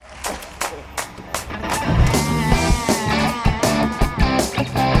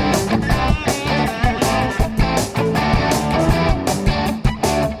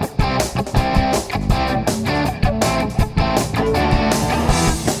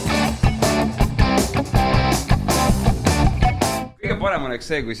parem oleks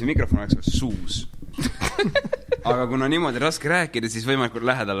see, kui see mikrofon oleks suus. Aga kuna niimoodi raske rääkida, siis võimalikult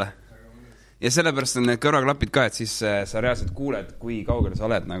lähedale. Ja sellepärast on need kõrvaklapid ka, et siis sa reaalselt kuuled, kui kaugele sa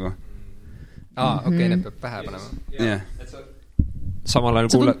oled nagu. Okei, need peab pähe panema. Yeah. Samal ajal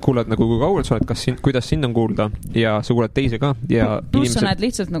kuuled nagu kui kaugel sa oled, kuidas sind on kuulda ja sa kuuled teise ka. Plus sa näed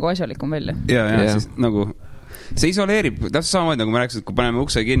lihtsalt nagu asjalikum välja. Ja. Siis nagu see isoleerib, täpselt samamoodi nagu ma rääkisin, et kui paneme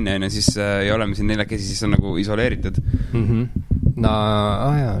ukse kinni, siis ja oleme siin neljakesi, siis on nagu isoleeritud. Ma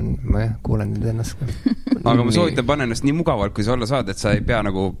kuulen nüüd ennast ka. Aga ma soovitan panna ennast nii mugavalt, kui sa olla saad, et sa ei pea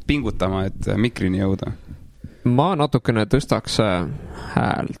nagu pingutama, et mikrini jõuda. Ma natukene tõstaks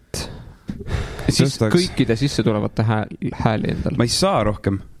häält. Siis kõikide sisse tulevate hääli endal. Ma ei saa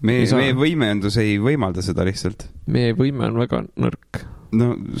rohkem. Meie võimendus ei võimalda seda lihtsalt. Meie võime on väga nõrk. No,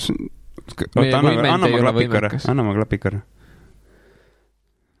 anna ma klapikar.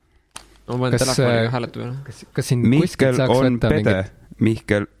 Ma olen telefoniga hääletu. Kas siin Mihkel on pede?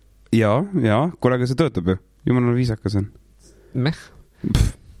 Mihkel, jaa, kuulega see töötab ju. Jumal on viisakas on. Meh.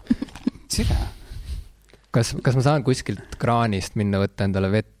 Seda. Kas ma saan kuskilt kraanist minna võtta endale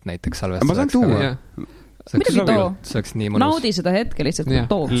vett näiteks salvestada? Ma saan tuua. Midagi too. Saaks nii mõnus. Naudi seda hetke lihtsalt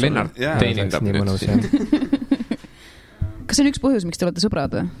tooks. Lennart teenindab nüüd. Kas see on üks põhjus, miks te olete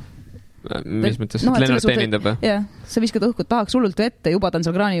sõbrad või? Mis mõttes, et Lennart teenindab või? Jah, sa viskad õhku, tahaks hullult vette, juba ta on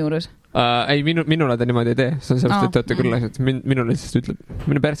seal kraani juures. Ei, minule ta niimoodi ei tee. See on sellest, et tööte küll asjad. Minule lihtsalt ütleb,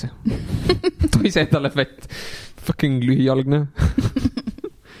 minu perse. Toi see talle vett. Fucking lühijalgne.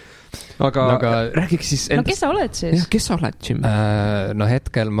 Aga räägiks siis endast. No kes sa oled siis? Kes sa oled, Jim? No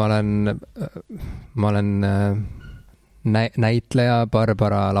hetkel ma olen näitleja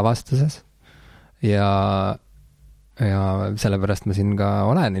Barbara lavastuses ja sellepärast ma siin ka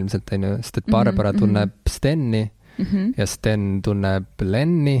olen ilmselt, sest et Barbara tunneb Steni ja Sten tunneb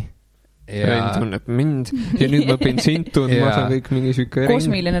Lenni ja tunneb mind ja nüüd ma õpin sind tundma, ma saan kõik mingi süke ring.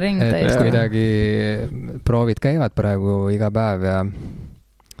 Kosmiline ring täiesti. Kuidagi proovid käivad praegu iga päev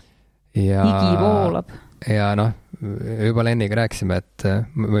ja higi voolab. Ja juba Lenniga rääkisime, et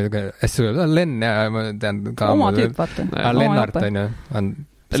Lenn ja ma tean ka oma tüüp, vaata. Lennart on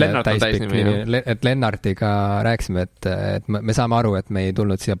Lennart on täisnimi, et Lennartiga rääksime, et me saame aru, et me ei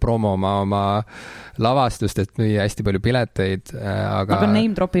tulnud siia promoma oma lavastust, et müüa hästi palju pileteid, aga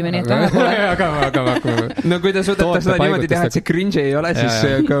name dropime nii, et vähe pole. Aga no kui te suudate seda niimoodi teha, et see cringe ei ole,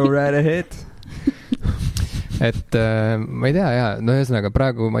 siis go right ahead. Et ma ei tea, ühesõnaga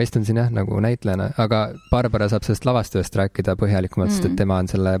praegu ma istun siin nagu näitlejana, aga Barbara saab sellest lavastusest rääkida põhjalikumalt, sest et tema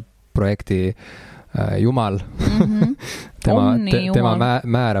on selle projekti jumal. tema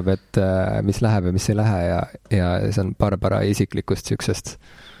määrab, et mis läheb ja mis ei lähe ja see on Barbara isiklikust siuksest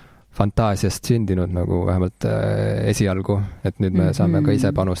fantaasiast sündinud nagu vähemalt esialgu, et nüüd me saame ka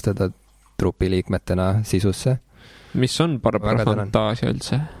ise panustada trupi liikmetena sisusse. Mis on Barbara fantaasia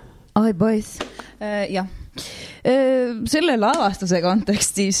üldse? Ai boys, jah. Selle lavastuse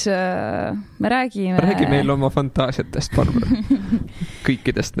kontekstis me räägime... Räägi meil oma fantaasiatest, Barbara.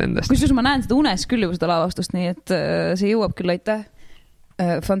 Kõikidest nendest. Kusjuures ma näen seda unes küll juba seda lavastust, nii et see jõuab küll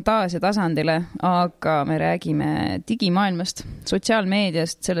fantaasia tasandile, aga me räägime digimaailmast,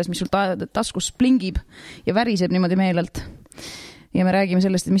 sotsiaalmeediast, sellest, mis sul taskus plingib ja väriseb niimoodi meelelt. Ja me räägime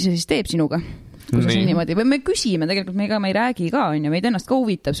sellest, et mis see siis teeb sinuga. Niimoodi. Või me küsime, tegelikult me ei räägi ka, meid ennast ka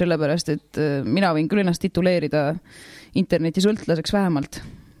huvitab sellepärast, et mina võin küll ennast tituleerida interneti sõltlaseks vähemalt.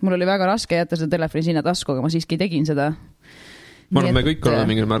 Mul oli väga raske jätta seda telefoni sinna tasku, aga ma siiski tegin seda. Ma arvan, me kõik oleme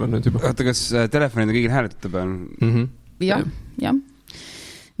mingil määral nüüd juba. Oota, kas telefonid on kõigil hääletada peal? Jah.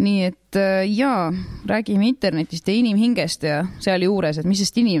 Nii et räägime internetist ja inimhingest ja seal juures, et mis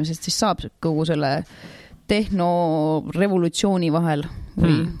sest inimesest siis saab kogu selle tehnorevolutsiooni vahel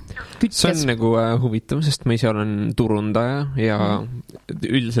See on nagu huvitav, sest ma ise olen turundaja ja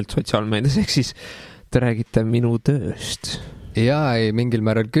üldiselt sotsiaalmeedias, ehk siis te räägite minu tööst. Jaa, ei, mingil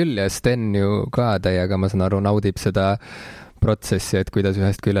määral küll ja Sten ju ka täiega, ma saan aru, naudib seda protsessi, et kuidas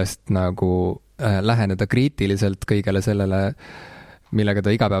ühest küljest nagu läheneda kriitiliselt kõigele sellele, millega ta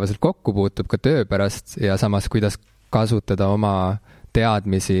igapäevaselt kokku puutub ka töö pärast ja samas kuidas kasutada oma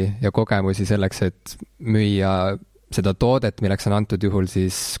teadmisi ja kogemusi selleks, et müüa seda toodet, milleks on antud juhul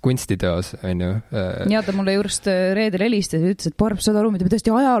siis kunstiteos, on ju. Ja ta mulle just reedel helistas ja ütles, et Barb, saad aru, mida me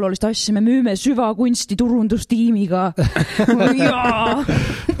tõesti ajaloolist asja, me müüme süvakunsti turundustiimiga. Jaa!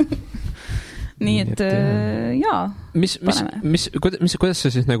 Nii et jaa. Kuidas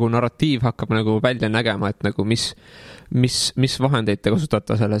see siis nagu narratiiv hakkab nagu välja nägema, et nagu mis vahendeid te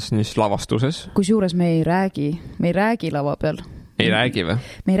kasutate selles lavastuses? Kusjuures me ei räägi lava peal. Ei räägi või?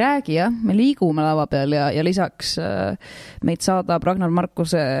 Me ei räägi, jah. Me liigume lava peal ja lisaks meid saadab Ragnar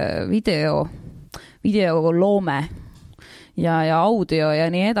Markuse videoloome ja audio ja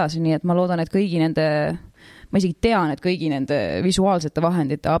nii edasi, nii et ma loodan, et ma isegi tean, et kõigi nende visuaalsete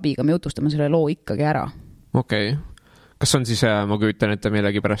vahendite abiga me jutustame selle loo ikkagi ära. Okei. Kas on siis, ma kujutan ette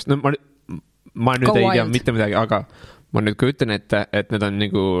millegi pärast, no ma nüüd ei tea mitte midagi, aga ma nüüd kujutan ette, et need on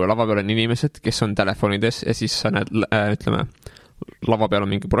nagu lava peal on inimesed, kes on telefonides ja siis sa näed, ütleme, lava peal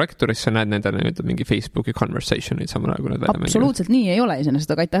on mingi projektor, siis sa näed nende mingi Facebooki conversation'id samal ajal, kui need välja absoluutselt nii ei ole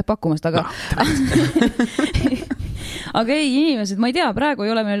iseenesest, aga aitäh pakkumast, aga aga ei, inimesed, ma ei tea, praegu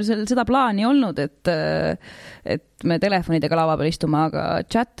ei ole meil seda plaani olnud, et me telefonidega lava peal istume, aga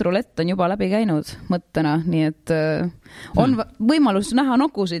chat-roulette on juba läbi käinud mõttena, nii et on võimalus näha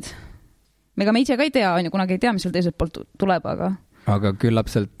nokusid. Ega me ise ka ei tea, kunagi ei tea, mis seal teiselt poolt tuleb, aga küllap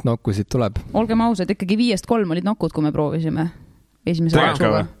sealt nokkusid tuleb. Olgem ausad, ikkagi 5-3 olid nokud, kui me proovisime esimese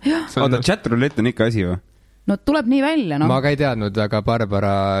raksuga. Oota, chat-roulette on ikka asi või? No tuleb nii välja, no. Ma ka ei teadnud, aga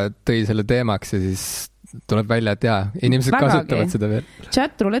Barbara tõi selle teemaks ja siis tuleb välja, et inimesed kasutavad seda veel.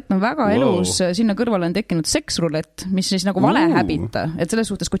 Chat-roulette on väga elus, sinna kõrvale on tekkinud sex-roulette, mis siis nagu vale häbita, et selles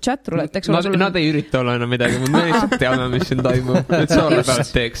suhtes, kui chat-roulette, eks ole... Nad ei ürita olla enam midagi, me lihtsalt teame, mis siin toimub, et see ole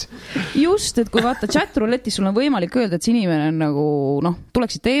pärast teeks. Just, et kui vaata chat-roulettis, sul on võimalik öelda, et see inimene on nagu,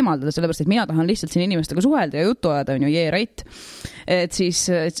 tuleksite eemaldada, sellepärast, et mina tahan lihtsalt siin inimestega suhelda ja juttu ajada, on ju, right. Et siis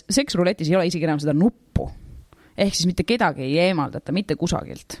sex-roulettis ei ole isegi enam seda nuppu. Ehk siis mitte kedagi ei eemaldata, mitte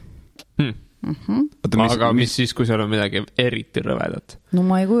kusagilt. Aga mis siis, kui seal on midagi eriti rõvedat? No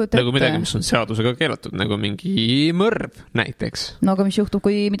ma ei kujuta nagu midagi, mis on seadusega keelatud, nagu mingi mõrv näiteks. No aga mis juhtub,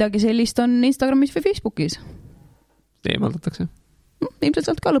 kui midagi sellist on Instagramis või Facebookis? Eemaldatakse. Ilmselt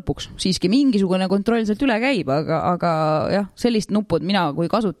sealt ka lõpuks. Siiski mingisugune kontroll sealt üle käib, aga jah, sellist nupud mina kui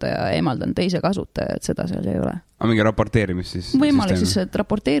kasutaja eemaldan teise kasutaja, et seda seal ei ole. Aga mingi raporteerimis siis? Võimalik siis, et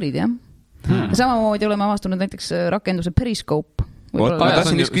raporteerid, jah. Samamoodi oleme avastanud näiteks rakenduse Periscope. Ma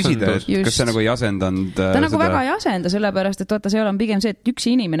tahtsin just küsida, kas see nagu ei asendanud ta nagu väga ei asenda, sellepärast, et vaata, seal on pigem see, et üks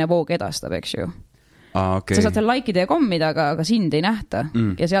inimene voog edastab, eks ju. Okay. Sa saad seal likeida ja kommida, aga sind ei nähta.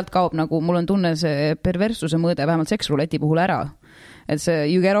 Ja sealt kaob nagu, mul on tunne see perverssuse mõõde vähemalt sex-rouleti puhul ära. Et see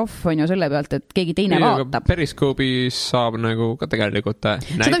you get off on ju selle pealt, et keegi teine vaatab. Periscope'is saab nagu ka tegelikult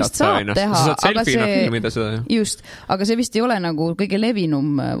näidata. Seda vist saab teha, sa saad selfie filmida seda. Just, aga see vist ei ole nagu kõige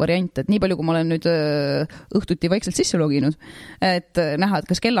levinum variant, et nii palju, kui ma olen nüüd õhtuti vaikselt sisse loginud, et näha, et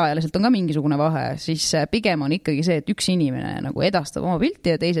kas kellaajaliselt on ka mingisugune vahe, siis pigem on ikkagi see, et üks inimene nagu edastab oma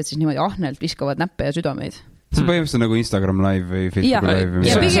pilti ja teised siis niimoodi ahnelt viskavad näppe ja südameid. See põhimõtteliselt nagu Instagram live või Facebook live.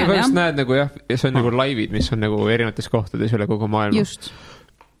 Sa põhimõtteliselt näed nagu see on nagu live'id, mis on nagu erinevates kohtades üle kogu maailma. Just.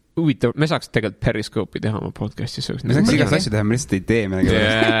 Huvitav, me saaks tegelikult Periscope'i teha oma podcastis. Me saaks igast asju teha, me lihtsalt ei tee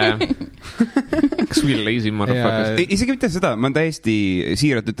midagi. Kas we lazy motherfuckers? Isegi mitte seda, ma täiesti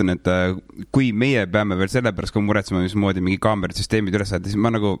siiralt ütlen, et kui meie peame veel selle pärast, kui muretsema, mismoodi mingi kaamerasüsteemid üles saada, siis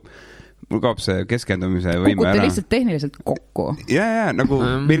ma nagu mul kaob see keskendumise võime ära. Kukute lihtsalt tehniliselt kokku. Ja, nagu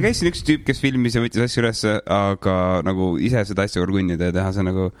meil käis siin üks tüüp, kes filmis ja võttis asju üles, aga nagu ise seda asja korgunnida ja teha see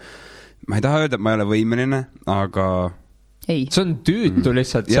nagu, ma ei taha öelda, et ma ei ole võimeline, aga ei. See on tüütu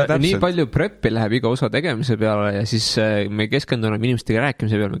lihtsalt, nii palju preppi läheb iga osa tegemise peale ja siis me keskendume inimestega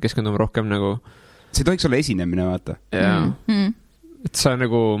rääkimise peale, me keskendume rohkem nagu see tohiks olla esinemine, vaata. Et sa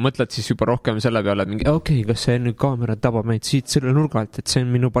nagu mõtled siis juba rohkem selle peale, et mingi, okei, kas see nüüd kaamera tabab meid siit selle nurga alt, et see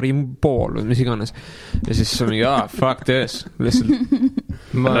on minu parim pool või mis iganes. Ja siis on mingi, fuck this, lihtsalt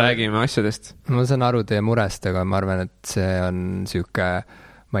räägime asjadest. Ma saan aru teie murest, aga ma arvan, et see on siuke,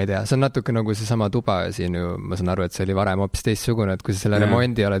 ma ei tea, see on natuke nagu see sama tuba siin ju, ma saan aru, et see oli varem hoopis teistsugune, et kui sa selle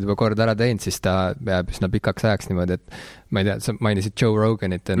remondi oled juba kord ära teinud, siis ta jääb üsna pikaks ajaks niimoodi, et ma ei tea, sa mainisid Joe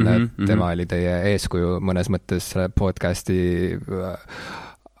Roganit enne, tema oli teie eeskuju mõnes mõttes podcasti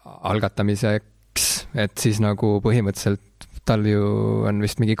algatamiseks, et siis nagu põhimõtteliselt tal ju on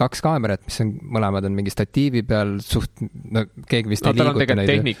vist mingi 2 kaamerat, mis on, mõlemad on mingi statiivi peal keegi vist ei liiguta neid. Tal on tegelikult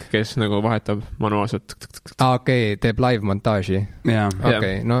tehnik, kes nagu vahetab manuaalselt. Okei, teeb live montaaži.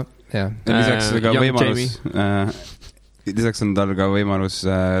 Okei, no jah. Lisaks ka võimalus lisaks on tal ka võimalus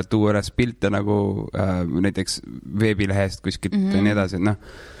tuua üles pilte nagu näiteks veebilehest kuskilt ja nii edasi,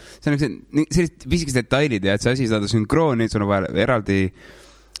 et see on sellised pisikesed detailid ja et see asi saada sünkrooni, sul on vaja eraldi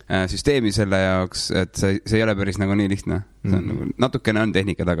süsteemi selle jaoks, et see ei ole päris nagu nii lihtne. Nagu, natukene on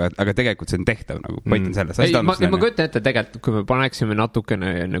tehnika taga, aga tegelikult see on tehtav nagu, point on selles. Ma kujutan ette tegelikult, kui me paneksime natukene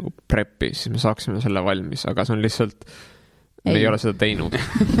nagu preppi, siis me saaksime selle valmis, aga see on lihtsalt me ei ole seda teinud.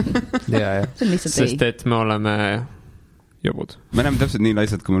 Sest et me oleme jobud. Me näeme täpselt nii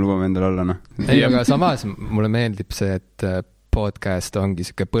laisad, kui me lubame endale olla. Ei, aga samas mulle meeldib see, et podcast ongi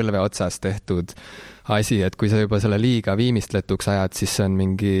siuke põlve otsas tehtud asi, et kui sa juba selle liiga viimistletuks ajad, siis see on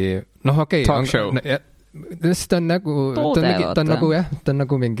mingi talk show. Ta on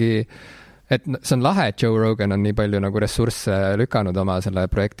nagu mingi et see on lahe, et Joe Rogan on nii palju nagu ressursse lükanud oma selle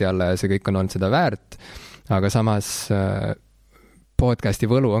projekti alla ja see kõik on olnud seda väärt, aga samas podcasti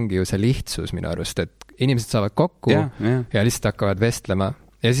võlu ongi ju see lihtsus minu arust, et inimesed saavad kokku ja lihtsalt hakkavad vestlema.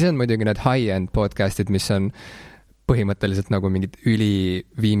 Ja siis on muidugi need high-end podcastid, mis on põhimõtteliselt nagu mingid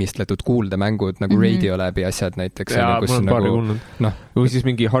üliviimistletud kuuldemängud nagu radio läbi asjad näiteks. Jaa, mul on paari kuulnud. Või siis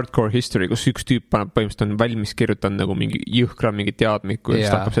mingi hardcore history, kus üks tüüp põhimõtteliselt on valmis kirjutanud nagu mingi jõhkra mingi teadmiku ja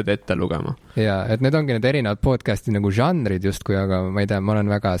siis hakkab seda ette lugema. Jaa, et need ongi need erinevad podcastid nagu žanrid justkui, aga ma ei tea, ma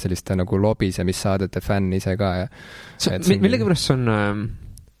olen väga selliste nagu lobisemissaadete fänn ise ka. Millegipärast on...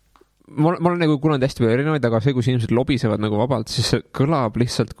 Ma olen nagu kuulanud hästi palju erinevaid, aga see, kus inimesed lobisevad nagu vabalt, siis see kõlab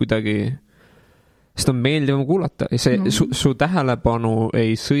lihtsalt kuidagi... Seda on meeldivam kuulata ja see, su tähelepanu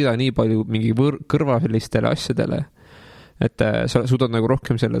ei sõida nii palju mingi kõrvalistele asjadele, et sa suudad nagu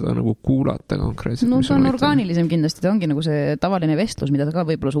rohkem selle nagu kuulata konkreetselt. No see on orgaanilisem kindlasti, ta ongi nagu see tavaline vestlus, mida sa ka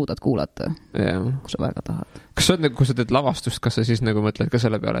võib-olla suudad kuulata, kui sa väga tahad. Kas sa, kui sa teed lavastust, kas sa siis nagu mõtled ka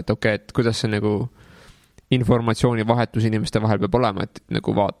selle peale, et okei, et kuidas see nagu informatsiooni vahetus inimeste vahel peab olema, et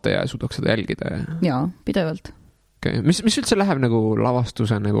nagu vaataja suudaks seda jälgida? Jaa, pidevalt. Okay. Mis üldse läheb nagu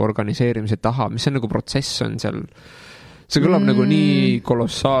lavastuse nagu organiseerimise taha, mis see nagu protsess on seal? See kõlab nagu nii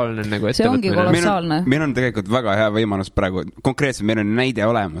kolossaalne nagu ettevõtmine. See ongi kolossaalne. Meil on tegelikult väga hea võimalus praegu, konkreetselt meil on näide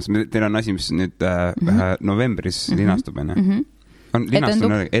olemas, teil on asi, mis nüüd novembris linastub,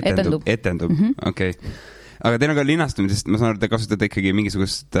 etendub. Okei. Aga teil on ka linastumist, ma saan aru, te kasutate ikkagi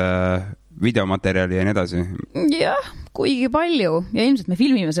mingisugust videomaterjali ja nii edasi. Jah, kuigi palju. Ja ilmselt me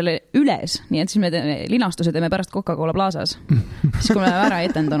filmime selle üles, nii et siis me linastuse teeme pärast Coca-Cola Plaasas. Siis kui me oleme ära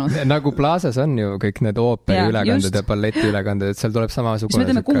etendanud. Nagu Plaasas on ju kõik need ooperi ülekanded ja balleti ülekanded, et seal tuleb samasugune. Siis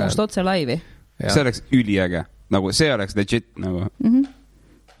me teeme Kuust otse laivi. See oleks üliäge. Nagu see oleks legit nagu...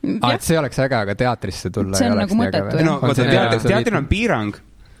 et see oleks äge, aga teatrisse tulla see on nagu mõttetu. No, teatril on piirang.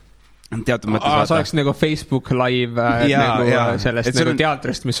 Sa oleks nagu Facebook live nagu sellest nagu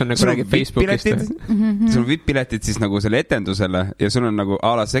teatrist, mis on nagu räägib Facebookist. Sul on VIP-piletid siis nagu selle etendusele ja sul on nagu a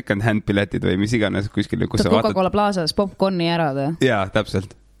la second hand piletid või mis iganes kuskil, kus sa vaatad. Coca-Cola Plaasas popcorni ära. Jaa,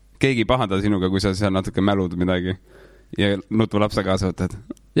 täpselt. Keegi pahandab sinuga, kui sa seal natuke mälud midagi ja nutu lapse kaasa võtad.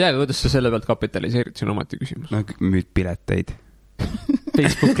 Jaa, aga kuidas sa selle pealt kapitaliseerid, see on omati küsimus. No, müüd pileteid.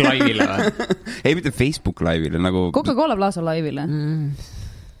 Facebook live'ile või? Ei, mitte Facebook live'ile, nagu... Coca-Cola Plaasa live'ile.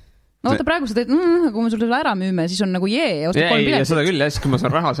 No oota, praegu sa teed, kui me sulle selle ära müüme, siis on nagu ostad 3 piletit. Ja seda küll, siis kui ma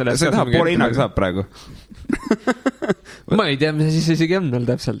saan raha selle... Sa tahab poole hinnaga saab praegu. Ma ei tea, mis siis isegi on veel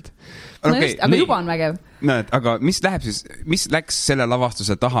täpselt. No just, aga juba on vägev. No, aga mis läks selle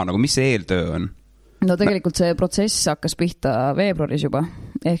lavastuse taha, nagu mis see eeltöö on? No tegelikult see protsess hakkas pihta veebruaris juba.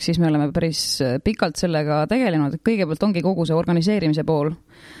 Ehk siis me oleme päris pikalt sellega tegelenud. Kõigepealt ongi kogu see organiseerimise pool.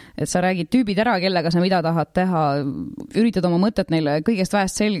 Et sa räägid tüübid ära, kellega sa mida tahad teha, üritad oma mõtet neile kõigest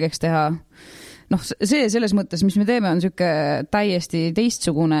vähest selgeks teha. noh, see selles mõttes, mis me teeme, on siuke täiesti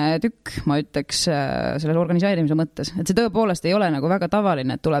teistsugune tükk, ma ütleks, selles organiseerimise mõttes. Et see tõepoolest ei ole nagu väga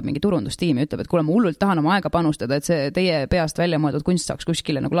tavaline, et tuleb mingi turundustiim ja ütleb, et kuule, ma hullult tahan oma aega panustada, et see teie peast välja mõeldud kunst saaks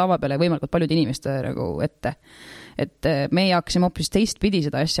kuskile nagu lava peale võimalikult paljude inimeste nagu ette. Et meie hakkasime hoopis teistpidi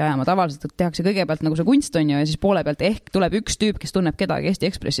seda asja ajama. Tavaliselt tehakse kõigepealt nagu see kunst on ju, ja siis poole pealt ehk tuleb üks tüüp, kes tunneb kedagi Eesti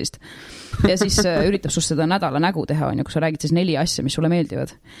Ekspressist. Ja siis üritab sus seda nädala nägu teha, on ju, kus sa räägid siis 4 asja, mis sulle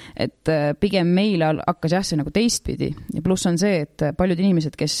meeldivad. Et pigem meile hakkas jah see nagu teistpidi. Ja pluss on see, et paljud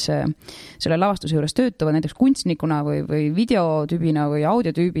inimesed, kes selle lavastuse juures töötavad, näiteks kunstnikuna või videotüübina või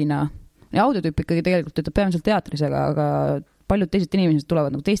audiotüübina, ja audiotüüp ikkagi tegelikult töötab peamiselt teatris, aga paljud teised inimesed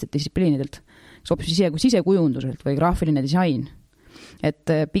tulevad nagu teistelt distsipliinidelt. Hoopis sisekujunduselt või graafiline disain.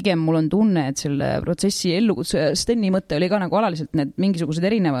 Et pigem mul on tunne, et selle protsessi Steni mõte oli ka nagu alaliselt need mingisugused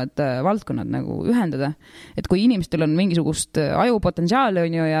erinevad valdkonnad nagu ühendada. Et kui inimestel on mingisugust ajupotentsiaali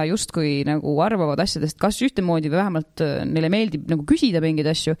on ju ja justkui nagu arvavad asjadest kas ühtemoodi või vähemalt neile meeldib nagu küsida mingeid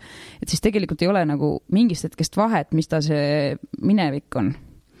asju, et siis tegelikult ei ole nagu mingist hetkest vahet, mis ta see minevik on.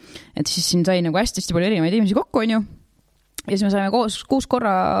 Et siis siin sai nagu hästi palju erinevaid inimesi kokku on ju. Ja siis me saime 6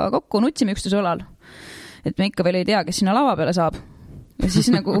 korra kokku, nutsime üksteise õlal. Et me ikka veel ei tea, kes sinna lava peale saab. Ja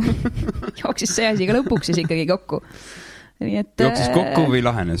siis nagu jooksis see asi ka lõpuks siis ikkagi kokku. Nii et, jooksis kokku või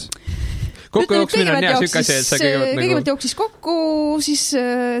lahenes? Kokku jooksmine on hea sükasi, et sa kõigepealt jooksis kokku, siis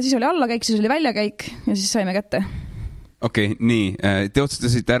oli allakäik, siis oli väljakäik ja siis saime kätte. Okei, nii. Te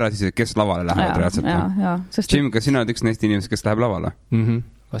otsustasite ära siis, kes lavale lähevad reaalselt. Jim, kas sina oled üks neist inimesed, kes läheb lavale?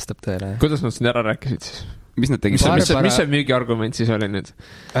 Vastab tõele. Kuidas nad sind ära rääkisid siis? Mis nad tegid? Mis see müügiargument siis oli nüüd?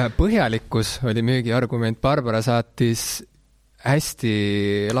 Põhjalikkus oli müügiargument. Barbara saatis hästi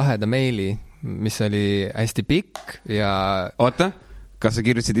laheda meili, mis oli hästi pikk ja... Oota, kas sa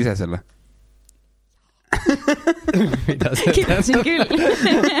kirjutasid ise selle? mida see kirjutasin küll.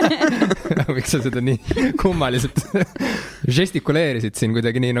 Miks sa seda nii kummaliselt žestikuleerisid siin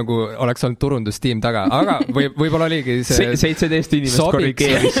kuidagi nii, nagu oleks olnud turundustiim taga, aga võib-olla oligi see 17 inimest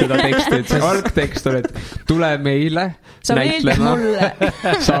korrigeeris seda teksti, et see algtekst on, et tule meile sa näitlema,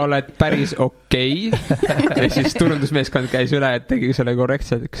 sa oled päris okei. Ja siis turundusmeeskond käis üle, et tegi selle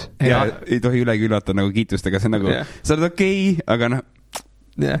korrektseks. Ja ei tohi üle külvata nagu kiitustega, see nagu sa oled okei, aga noh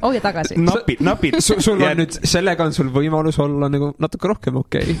ja tagasi. Napid. Sul on nüüd, sellega on sul võimalus olla nagu natuke rohkem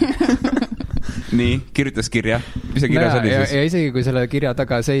okei. Nii, kirjutas kirja. Mis see kirjas oli siis? Ja isegi kui selle kirja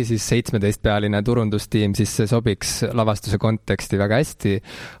taga seisis 17-pealine turundustiim, siis see sobiks lavastuse konteksti väga hästi,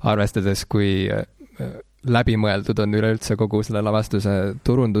 arvestades, kui läbimõeldud on üleüldse kogu selle lavastuse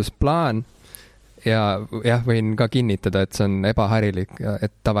turundusplaan. Ja jah, võin ka kinnitada, et see on ebahärilik,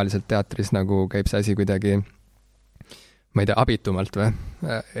 et tavaliselt teatris nagu käib see asi kuidagi ma ei tea, abitumalt või?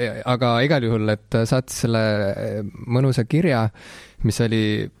 Aga igal juhul, et saatis selle mõnusa kirja, mis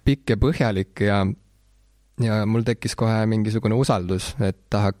oli pikk ja põhjalik ja mul tekkis kohe mingisugune usaldus, et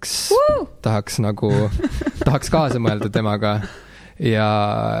tahaks kaasa mõelda temaga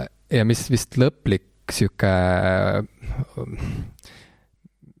ja mis vist lõplik sihuke,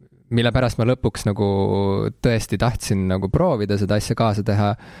 mille pärast ma lõpuks nagu tõesti tahtsin nagu proovida seda asja kaasa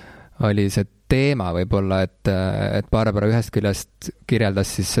teha, oli see teema võib-olla, et Barbara ühest küljest kirjeldas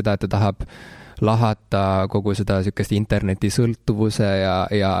siis seda, et ta tahab lahata kogu seda sükest interneti sõltuvuse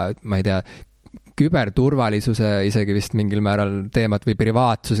ja ma ei tea, küberturvalisuse isegi vist mingil määral teemat või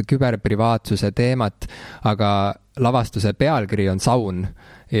küberprivaatsuse teemat, aga lavastuse pealkiri on Saun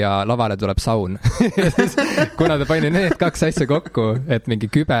ja lavale tuleb Saun. Kuna ta pani need kaks asja kokku, et mingi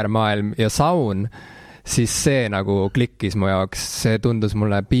kübermaailm ja Saun, siis see nagu klikkis mu jaoks, see tundus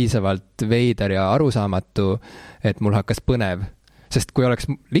mulle piisavalt veider ja arusaamatu, et mul hakkas põnev. Sest kui oleks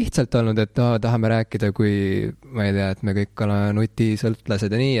lihtsalt olnud, et tahame rääkida, kui ma ei tea, et me kõik oleme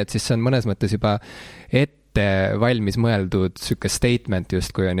nutisõltlased ja nii, et siis see on mõnes mõttes juba ette valmis mõeldud siuke statement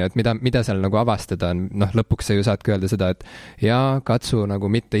justkui on ju, et mida seal nagu avastada on. Noh, lõpuks sa ju saadki öelda seda, et katsu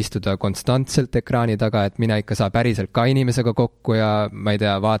nagu mitte istuda konstantselt ekraani taga, et mina ikka saa päriselt ka inimesega kokku ja ma ei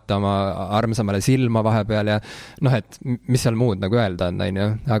tea, vaata oma armsamale silma vahepeal ja noh, et mis seal muud nagu öelda on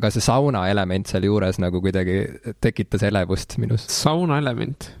ju. Aga see sauna element seal juures nagu kuidagi tekitas elevust minus. Sauna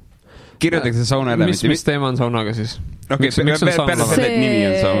element? Kirjutatakse sauna elementi. Mis teema on saunaga siis? Okay, see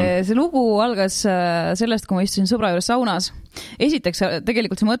lugu algas sellest, kui ma istusin sõbra juures saunas. Esiteks,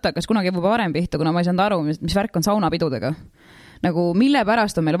 tegelikult see mõte hakkas kunagi juba varem pihta, kuna ma ei saanud aru, mis värk on saunapidudega. Nagu mille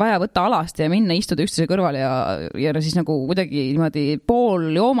pärast on meil vaja võtta alasti ja minna istuda üksteise kõrval ja siis nagu kuidagi niimoodi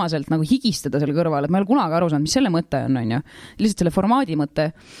pooljoomaselt nagu higistada selle kõrval, et ma ei ole kunagi aru saanud, mis selle mõte on ju. Lihtsalt selle formaadi mõte.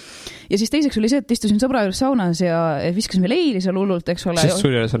 Ja siis teiseks oli see, et istusin sõbra juures saunas ja viskasime leili seal hullult, eks ole. Siis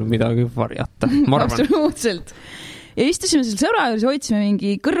sul ei ole saanud midagi varjata, ma arvan. Absoluutselt. Ja istusime seal sõbra juures ja hoidsime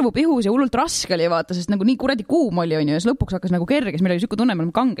mingi kõrvu pihus ja hullult raske oli vaata, sest nagu nii kuradi kuum oli on ju ja siis lõpuks hakkas nagu kerges, meil oli siuke tunne, me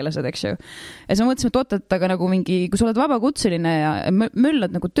oleme kangelased, eks ju. Ja siis mõtlesime, et oot, aga nagu mingi, kui sa oled vabakutseline ja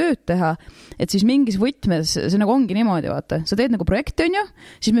möllad nagu tööd teha, et siis mingis võtmes see nagu ongi niimoodi, vaata. Sa teed nagu projekti on ju,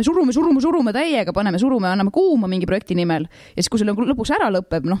 siis me surume täiega, anname kuuma mingi projekti nimel ja siis kui see nagu lõpuks ära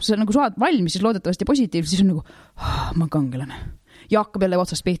lõpeb, noh, sa nagu saad valmis, siis loodetavasti positiivselt, siis on nagu, ma kangelane. Ja hakkab jälle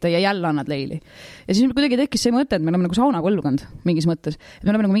otsast pihta ja jälle annad leili. Ja siis kuidagi tekkis see mõte, et me oleme nagu saunapõlvkond mingis mõttes. Et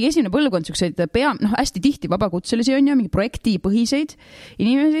me oleme nagu mingi esimene põlvkond siukseid hästi tihti vabakutselisi on ju, mingi projektipõhiseid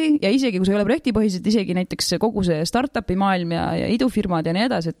inimesi ja isegi kui see ei ole projektipõhised, isegi näiteks kogu see startupi maailm ja idufirmad ja nii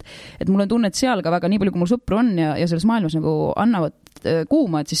edasi, et mul on tunne, et seal ka väga nii palju, kui mul sõpru on ja selles maailmas nagu annavad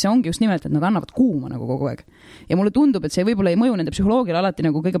kuuma, et siis see ongi just nimelt, et nad annavad kuuma nagu kogu aeg. Ja mulle tundub, et see võib-olla ei mõju nende psühholoogile alati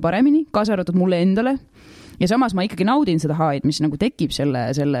nagu kõige paremini, kaasa arvatud mulle endale. Ja samas ma ikkagi naudin seda haid, mis nagu tekib selle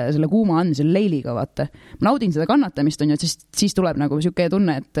kuuma andme, selle leiliga, vaata. Ma naudin seda kannatamist, on ju, et siis tuleb nagu siuke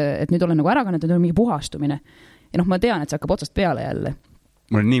tunne, et nüüd olen nagu ära kannatanud, on mingi puhastumine. Ja noh, ma tean, et see hakkab otsast peale jälle.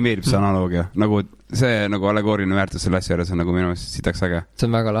 Mulle nii meeldib see analoogia. Nagu see nagu allegooriline väärtus selle asja juures on nagu minu sitaks äge. See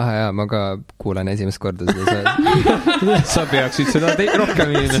on väga lahe ja ma ka kuulen esimest korda seda. Sa peaksid seda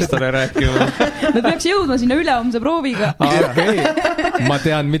rohkem inimestele rääkima. Me peaks jõudma sinna ülehomse prooviga. Okay. Ma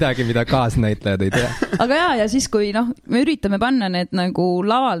tean midagi, mida kaasnäitlejad ei tea. Aga ja siis kui me üritame panna need nagu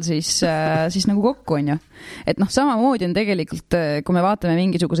laval siis nagu kokku on ju. Et samamoodi on tegelikult, kui me vaatame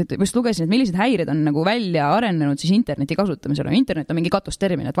mingisuguseid, just lugesin, et millised häired on nagu välja arenenud siis interneti kasutamisel. Internet on mingi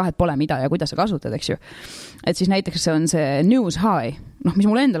katustermin, et vahet pole mida ja kuidas sa kasutad, eks ju. Et siis näiteks see on see news high, mis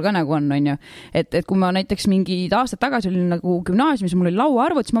mul endal ka nagu on ju. Et kui ma näiteks mingi aastad tagasi olin nagu gümnaasiumis, mul oli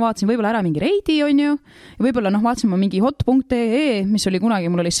lauaarvut, siis ma vaatasin võib-olla ära mingi reidi on ju. Ja võib-olla vaatasin ma mingi hot.ee, mis oli kunagi,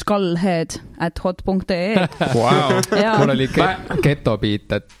 mul oli skullhead@hot.ee. Wow. Mul oli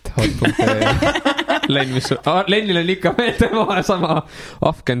getobeat@hot.ee. Lennil on ikka veel tema sama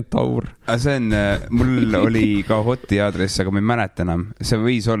Afgentaur. See on, mul oli ka hoti aadress, aga ma ei mäleta enam. See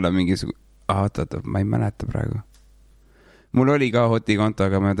võis olla mingisugune... oota, ma ei mäleta praegu. Mul oli ka hoti konto,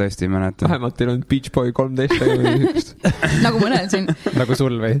 aga ma tõesti ei mäleta. Vähemalt teil on Beach Boy 13. Nagu mõnel siin. Nagu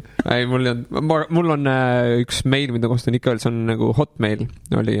sul või? Ei, mul on üks meil, mida kostan ikka veel, see on nagu hotmail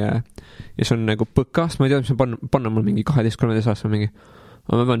oli ja see on nagu põkas, ma ei tea, mis ma panna mul mingi 12-13 aasta mingi.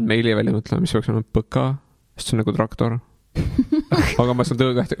 Ma pean meili välja mõtlema, mis peaks olema põka, sest see on nagu traktor. Aga ma saan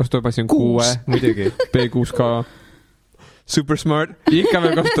tööga pasin 6, muidugi, B6K. Super smart, ikka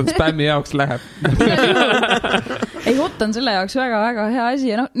veel kasutan spämmi jaoks läheb. Ei, hot on selle jaoks väga-väga hea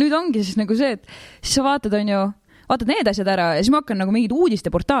asi ja nüüd ongi siis nagu see, et siis sa vaatad need asjad ära ja siis ma hakkan nagu mingid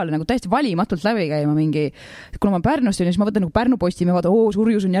uudisteportaale nagu täiesti valimatult läbi käima mingi, kuna ma Pärnust ja siis ma võtan nagu Pärnu Postimehe, vaatan,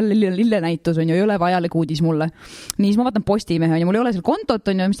 Surjus on jälle lillenäitus, ei ole vajalik uudis mulle. Nii, siis ma vaatan Postimehe, mul ei ole seal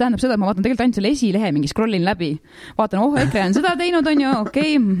kontot, mis tähendab seda, et ma vaatan tegelikult ainult selle esilehe, mingi scrollin läbi. Vaatan, EKRE on seda teinud,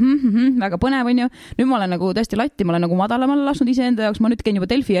 okei, väga põnev, Nüüd ma olen nagu täiesti latti, ma olen nagu madalamale lasknud iseenda jaoks, ma nüüd käin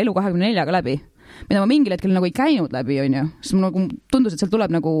juba Delfi elu 24-ga läbi. Mida ma mingil hetkel nagu ei käinud läbi, sest mul nagu tundus, et seal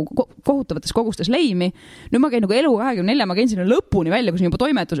tuleb nagu kohutavates kogustes leimi. Nüüd ma käin nagu elu 24, ma käin sinna lõpuni välja, kus on juba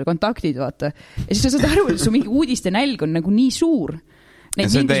toimetuse kontaktid, vaata. Ja siis sa saad aru, et su mingi uudiste nälg on nagu nii suur. Ja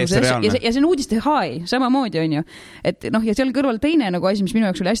see on uudiste hai, samamoodi et ja seal kõrval teine nagu asi, mis minu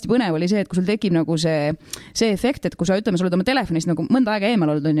jaoks oli hästi põnev, oli see, et kui sul tekib nagu see efekt, et kui sa ütleme, sa oled oma telefonist nagu mõnda aega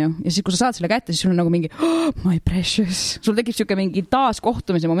eemal olnud, ja siis kui sa saad selle kätte, siis sul on nagu mingi my precious, sul tekib siuke mingi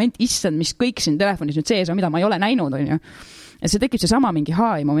taaskohtumise moment, issand, mis kõik siin telefonis nüüd sees on, mida ma ei ole näinud, et see tekib see sama mingi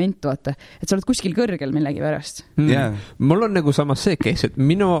hai moment, vaata, et sa oled kuskil kõrgel millegi pärast. Mul on nagu samas see kes, et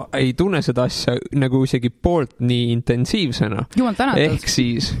minu ei tunne seda asja nagu isegi poolt nii intensiivsena. Ehk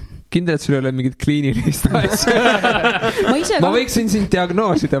siis kindel, et sul ei ole mingit kliinilist asja. Ma võiksin sind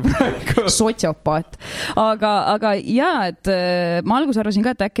diagnoosida praegu. Sotsiopaat. Aga jaa, et ma alguses arvasin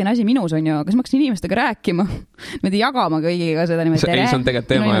ka, et äkki on asi minus, kas ma hakkasin inimestega rääkima, me jagama kõigiga seda niimoodi. Ei, see on tegelikult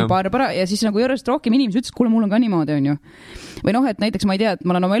teema, jah. Barbara, ja siis nagu järjest rohkem inimesed ütles, kuule, mul on ka niimoodi, Või et näiteks ma ei tea, et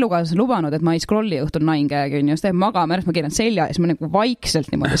ma olen oma elukaaslasele lubanud, et ma ei scrolli õhtul 9-käega, siis teeb magama, ma keeran selja ja siis ma nagu vaikselt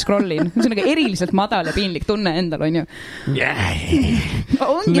niimoodi scrollin. See on nagu eriliselt madal ja piinlik tunne endal,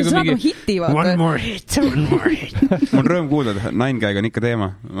 Ongi saab hitti, vaata. One more hit. Mul rõõm kuulda, et 9-käega on ikka teema.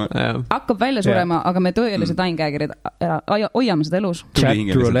 Hakkab välja surema, aga me tõelised 9-käegerid hoiame seda elus.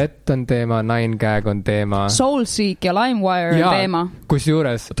 Chat roulette on teema, 9-käeg on teema. Soulseek ja LimeWire on teema. Kus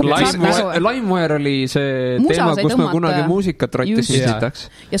juures? LimeWire oli see teema, kus ma kunagi muusikat rottisin sitaks.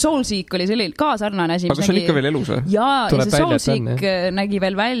 Ja Soulseek oli selline ka sarnane asi. Aga see on ikka veel elus, või? Ja see Soulseek nägi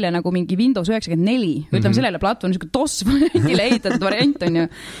veel välja nagu mingi Windows 94. Ütleme sellele platvormi, niisugune DOS-variantile ehitatud variant on ju.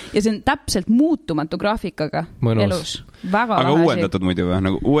 Ja see on täpselt muutumatu graafikaga elus. Aga uuendatud muidu või?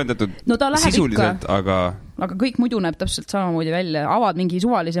 Nagu uuendatud sisuliselt, aga kõik muidu näeb täpselt samamoodi välja. Avad mingi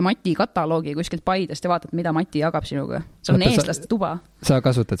suvalise Mati kataloogi kuskilt Paidest ja vaatad, mida Mati jagab sinuga. See on eestlaste tuba. Sa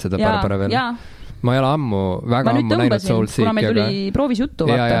kasutad seda Barbara veel? Ma ei ole väga ammu näinud Soulseeki. Kuna meil tuli proovis juttu,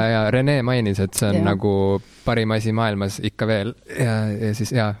 vaata. Ja Rene mainis, et see on nagu parim asi maailmas ikka veel. Ja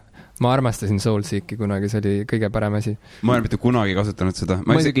siis ma armastasin Soulseeki kunagi, see oli kõige parem asi. Ma olen mitte kunagi kasutanud seda.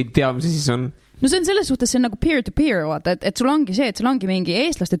 Ma isegi ei tea, mis siis on. No see on selles suhtes, see on nagu peer-to-peer, vaata, et sul ongi see, et sul ongi mingi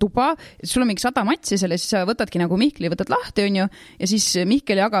eestlaste tuba, sul on mingi 100 matsi selle, siis sa võtadki nagu Mihkli, võtad lahti, on ju, ja siis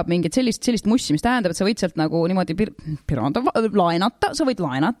Mihkel jagab mingit sellist mussi, mis tähendab, et sa võid sealt nagu niimoodi laenata, sa võid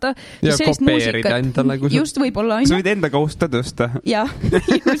laenata. Ja kopeerida endale. Just võib-olla, on ju. Sa võid enda kausta tõsta. Ja,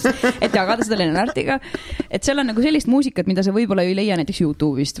 just, et jagada seda Lennartiga. Et seal on nagu sellist muusikat, mida sa võib-olla ei leia näiteks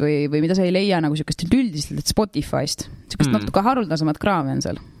YouTube'ist või mida sa ei leia nagu siukest üldistelt Spotify'st. Siukest natuke haruldasemat kraami on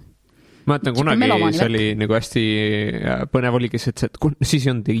seal. Ma mõtlen, kunagi see oli nagu hästi põnev oligi see, et siis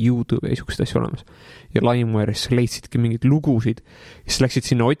on YouTube ja niisugused asju olemas. Ja LimeWire'is leidsidki mingeid lugusid, siis läksid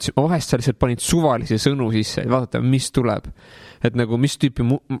sinna otsima, vahest sa lihtsalt panid suvalise sõnu sisse, et vaadata, mis tuleb. Et nagu mis tüüpi,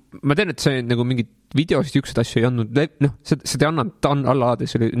 ma tean, et see nagu mingid videosid niisugused asju ei andnud, seda ei annanud alla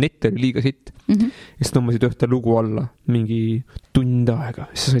aades, net oli liiga sitt. Ja siis tõmbasid ühte lugu alla mingi tund aega,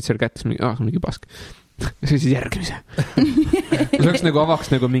 siis sa said seal kätte, mingi pask. See siis järgmise. See oleks nagu avaks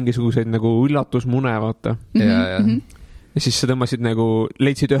nagu mingisuguseid nagu üllatusmune, vaata. Ja siis sa tõmbasid nagu,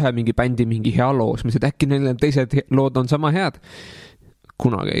 leidsid ühe mingi bändi mingi hea loos, mis äkki neil teised lood on sama head.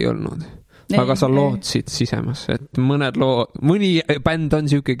 Kunagi ei olnud. Aga sa lootsid sisemas, et mõni bänd on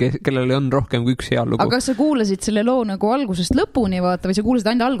siuke, kellel on rohkem kui üks hea lugu. Aga kas sa kuulasid selle loo nagu algusest lõpuni, vaata, või sa kuulasid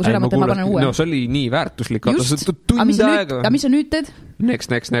ainult alguses ära, ma panen uue? No see oli nii väärtuslik, tund aega. Aga mis sa nüüd teed?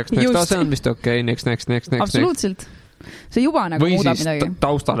 Next. See on vist okei, next. Absoluutselt. See juba nagu muudab midagi. Või siis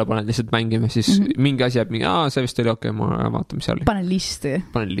taustale paned lihtsalt mängime, siis mingi asi jääb mingi, see vist oli okei, ma vaatan, mis see oli. Panen listi.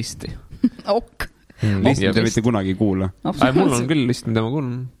 Panen listi. Ok. list, mida mitte kunagi ei kuula. Mul on küll list, mida ma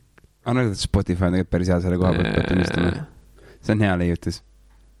kuulan. Aga Spotify on tegelikult päris hea selle koha pealt tunnistama. See on hea leiutis.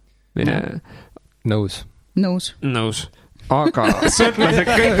 Nõus. Aga sõltlased,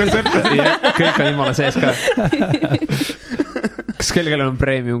 kõik on sõltlased ja kõik on jumala sees ka. Kas kellel on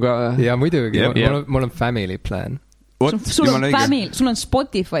premium ka? Ja muidugi, mul on family plan. Sul on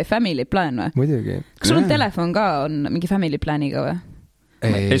Spotify family plan või? Muidugi. Kas sul on telefon ka, on mingi family planiga või?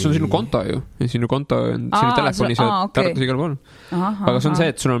 Ei, sul on sinu konto ju. Sinu konto on sinu telefoni, sa tarkus igal pool. Aga see on see,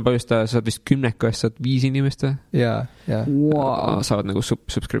 et sul on põhjusta, sa saad vist 10 eest, saad 5 inimest või? Jaa. Saavad nagu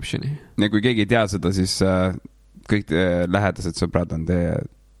subscriptioni. Ja kui keegi ei tea seda, siis kõik lähedased sõbrad on teie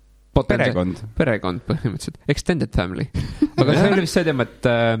perekond. Perekond põhimõtteliselt. Extended family. Aga see oli vist see teema, et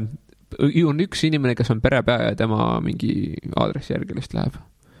ju on üks inimene, kes on perepea ja tema mingi aadressi järgi vist läheb.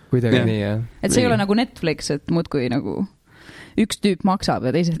 Kuidagi nii, jah. Et see ei ole nagu Netflix, et muudkui nagu üks tüüp maksab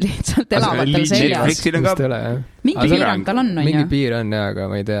ja teised lihtsalt elavad tal seljas. Mingi piirang tal on, on mingi piir on, jah, aga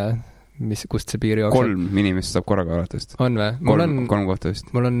ma ei tea, kust see piir jookseb. 3 inimest saab korraga alatust. On või? 3 kohta vist.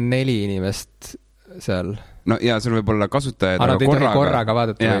 Mul on 4 inimest seal. No ja sul võib olla kasutajaid, aga korraga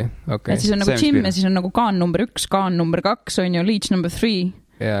vaadata või? Okay. Et siis on nagu Jim ja siis on nagu kaan number 1, kaan number 2 on ju leech number 3.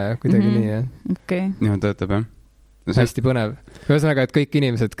 Ja, kuidagi nii, jah. Okay. Nii töötab, jah. Hästi põnev. Ühesõnaga, et kõik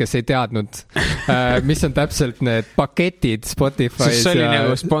inimesed, kes ei teadnud, mis on täpselt need paketid Spotify's see oli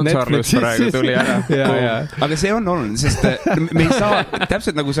nagu sponsorlus praegu tuli ära. Aga see on oluline, sest me ei saa,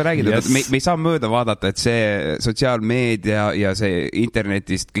 täpselt nagu sa räägid, et me ei saa mööda vaadata, et see sotsiaalmeedia ja see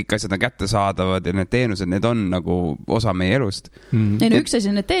internetist kõik asjad on kättesaadavad ja need teenused, need on nagu osa meie elust. Üks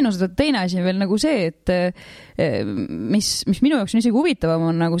asi on need teenused, teine asi on veel nagu see, et mis minu jaoks on isegi huvitavam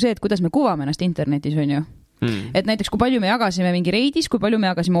on nagu see, et kuidas me kuvame ennast internetis, on ju. Et näiteks kui palju me jagasime mingi reidis, kui palju me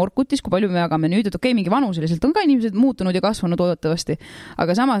jagasime Orkutis, kui palju me jagame nüüd, et mingi vanuseliselt on ka inimesed muutunud ja kasvanud oodetavasti.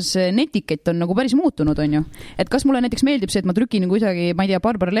 Aga samas netikett on nagu päris muutunud, on ju. Et kas mulle näiteks meeldib see, et ma trükin kuidagi, ma ei tea,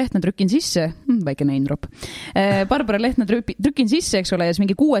 Barbara Lehtna trükin sisse, väike name drop. Barbara Lehtna trükin sisse, eks ole, ja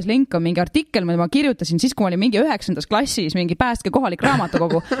mingi 6 link on mingi artikkel, ma kirjutasin siis, kui ma olin mingi 9. klassis, mingi päästke kohalik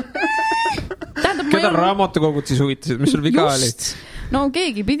raamatukogu. Keda raamatukogud siis huvitasid, mis sul viga oli? No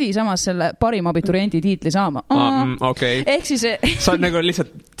keegi pidi samas selle parima abituriendi tiitli saama. Okay. Ehk siis... sa nagu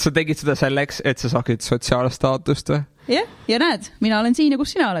lihtsalt, sa tegid seda selleks, et sa saaksid sotsiaalstaatust või? Jah, ja näed, mina olen siin ja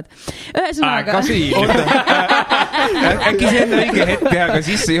kus sina oled. Ühesõnaga... Ka siin. Äkki see on õige hetk teha ka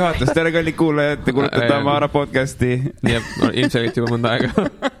sisse juhatust. Tere kalli kuulajad, te kuulutate Tamara podcasti. Jah, ilmselt juba mõnda aega.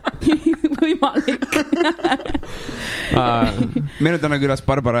 Võimalik. Meil on täna külas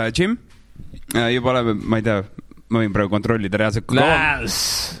Barbara ja Jim. Juba oleme, ma ei tea... Ma võin praegu kontrollida reaalselt.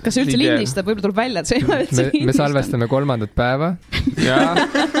 Kas see üldse lindistab? Võib-olla tuleb välja, et see ei ole üldse lindistab. Me salvestame 3. päeva. Jaa,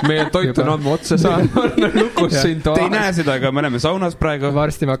 meie toit on andma otsa saanud. Lukus siin toas. Te ei näe seda, aga me oleme saunas praegu.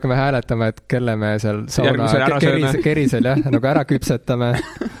 Varsti me hakkame hääletama, et kelle me seal sauna kerisel, jah, nagu ära küpsetame.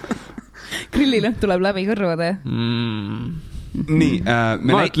 Grillilõhn tuleb läbi kõrvade. Nii,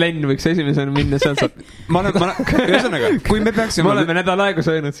 Lenn võiks esimesena minna seal saab. Ühesõnaga, kui me peaksime... Me oleme nädal aega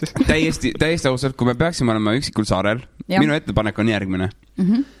söönud siis. Täiesti ausalt, kui me peaksime olema üksikul saarel, minu ettepanek on järgmine.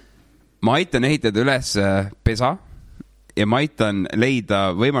 Ma aitan ehitada üles pesa ja ma aitan leida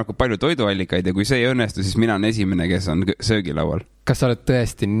võimalikult palju toiduallikaid ja kui see ei õnnestu, siis mina on esimene, kes on söögilaual. Kas sa oled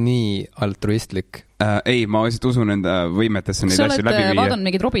tõesti nii altruistlik? Ei, ma lihtsalt usun enda võimetesse neid asju läbi viia. Sa oled vaadanud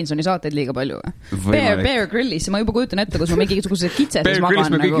mingid Robinsoni saateid liiga palju või? Bear Grillis, ma juba kujutan ette, kus ma mingisuguse kitseses magan. Bear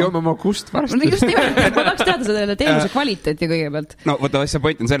Grillis me kõik joome oma kust varsti. Ma tahaks teada selle teenuse kvaliteeti kõigepealt. No võtta asja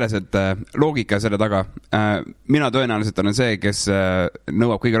point on selles, et loogika selle taga. Mina tõenäoliselt olen see, kes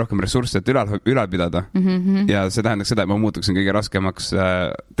nõuab kõige rohkem ressursse, et ülal pidada. Ja see tähendaks seda, et ma muutuksin kõige raskemaks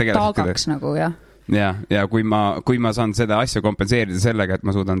tegelastega. Taagaks nagu, jah. Ja kui ma saan seda asja kompenseerida sellega, et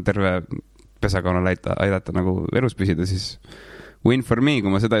ma suudan terve pesakonnal aidata nagu elus püsida, siis win for me, kui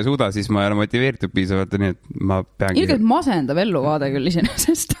ma seda ei suuda, siis ma ei ole motiveeritud piisavalt, nii et ma peangi... Ilgelt masendav elluvaade küll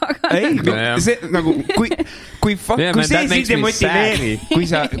iseenesest, aga... Ei, see nagu, kui see sind ei motiveeri,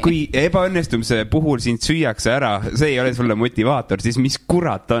 kui ebaõnnestumise puhul sind süüakse ära, see ei ole sulle motivaator, siis mis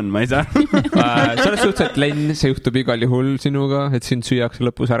kurat on, ma ei saa. Selles suhtes, et Lenn, see juhtub igal juhul sinuga, et sind süüakse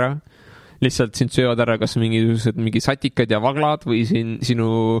lõpus ära. Lihtsalt sind söövad ära kas mingi satikad ja vaglad või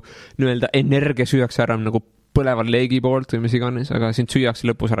sinu nii-öelda energia süüakse ära nagu põleval leegi poolt või mis iganes, aga sind süüakse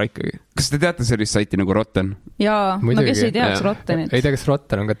lõpus ära ikkagi. Kas te teate sellist saiti nagu Rotten? Jaa, no kes ei teaks Rottenit? Ei tea, kas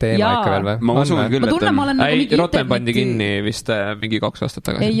Rotten on ka teema ikka veel või? Ma usun küll, et on. Rotten pandi kinni vist mingi 2 aastat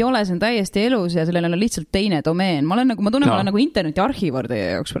tagasi. Ei ole, see on täiesti elus ja sellel on lihtsalt teine domeen. Ma tunnen, ma olen nagu interneti arhiivar teie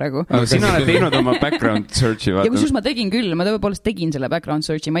jaoks praegu. Aga sina oled teinud oma background searchi. Ja kus ma tegin küll, ma tõepoolest tegin selle background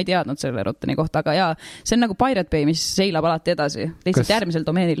searchi, ma ei teadnud selle Rotteni kohta, aga jaa, see on nagu Pirate Bay, mis seilab alati edasi, lihtsalt järgmisel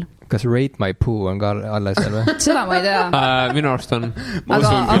domeenil. kas Rate My Poo on ka alles veel või? Seda ma ei tea. Minu arust on.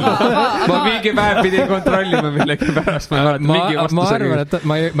 Ma mingi päev pidin kontrollima millegi pärast. Ma arvan, et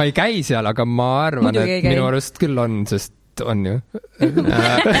ma ei käi seal, aga ma arvan, et minu arust küll on, sest on ju.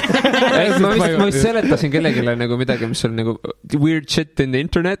 Ma vist seletasin kellegile nagu midagi, mis on nagu weird shit in the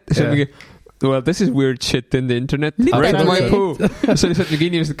internet. See on mingi well, this is weird shit in the internet. Rate My Poo. See on lihtsalt mingi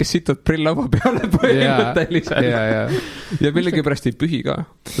inimesed, kes situvad prillava peale põhimõtteliselt. Ja millegi pärast ei pühi ka.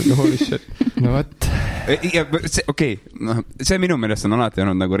 Holy shit. No võt. Okei, see minu meelest on alati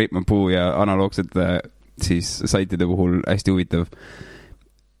olnud nagu Rate My Poo ja analoogsete siis saitide puhul hästi huvitav.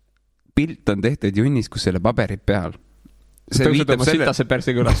 Pilt on tehtud junnis, kus selle paberid peal. See viitab selle... Sitase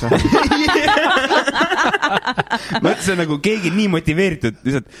persi kõlas. See on nagu keegi nii motiveeritud,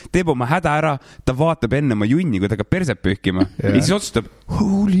 lihtsalt teeb oma häda ära, ta vaatab enne oma junni, kui ta hakkab perset pühkima ja siis otsustab,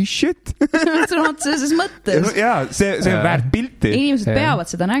 holy shit. See on otseses mõttes. Jaa, see on väärt pilti. Inimesed peavad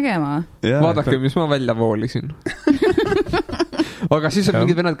seda nägema. Vaadake, mis ma välja voolisin. Aga siis on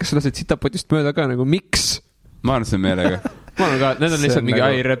mingid vennad, kes lasid sitapotist mööda ka nagu, miks? Ma arvan, see on meelega. Ma arvan ka, need on lihtsalt mingi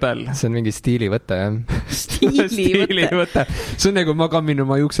ai rebel. See on mingi stiilivõte, jah. Stiilivõte. See on nagu ma kammin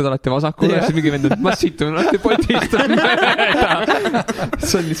oma juuksed alati vasakule, siis mingi vend, ma situn alati potist.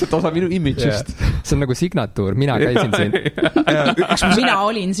 See on lihtsalt osa minu image'ist. See on nagu signatuur, mina käisin siin. Mina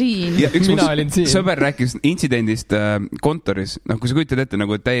olin siin. Sõber rääkis intsidendist kontoris. Kui sa kujutad ette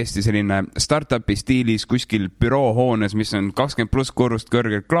nagu täiesti selline startupi stiilis kuskil büroohoones, mis on 20+ korrust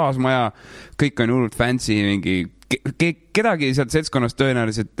kõrgelt klaasmaja, kõik on hullult fancy, mingi kedagi sealt seltskonnast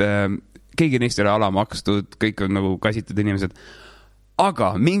tõenäoliselt keegi neist ei ole alamakstud, kõik on nagu kasitud inimesed,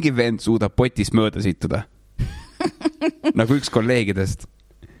 aga mingi vend suudab potist mööda situda nagu üks kolleegidest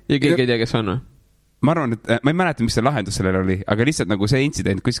ja keegi ei tea, kes on. Ma arvan, et ma ei mäleta, mis see lahendus sellel oli, aga lihtsalt nagu see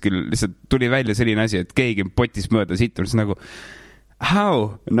intsident kuskil lihtsalt tuli välja selline asi, et keegi potist mööda situb, siis nagu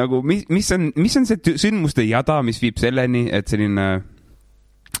how? Nagu, mis on see sündmuste jada, mis viib selleni, et selline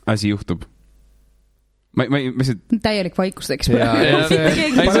asi juhtub? Täielik vaikus teeks praegu.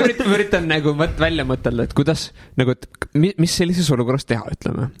 Ma üritan nagu välja mõtelda, et kuidas, nagu, et mis sellises olukorras teha,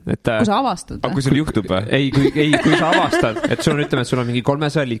 ütleme. Kui sa avastad. Aga kui sul juhtub või? Ei, kui sa avastad, et sul on, ütleme, et sul on mingi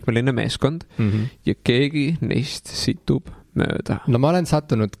 300-liikmeline meeskond ja keegi neist situb mööda. No ma olen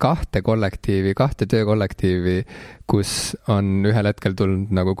sattunud 2 töökollektiivi, kus on ühel hetkel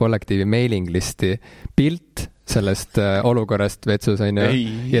tulnud nagu kollektiivi mailing listi pilt sellest olukorrast vetsus, on ju,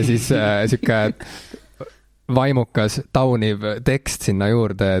 ja siis siuke vaimukas tauniv tekst sinna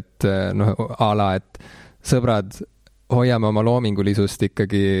juurde, et noh, ala, et sõbrad, hoiame oma loomingulisust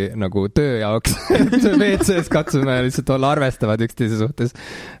ikkagi nagu töö jaoks. WC-s katsume lihtsalt olla arvestavad üksteise suhtes.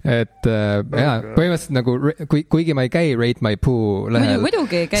 Et põhimõtteliselt nagu, kuigi ma ei käi Rate My Poo lehel,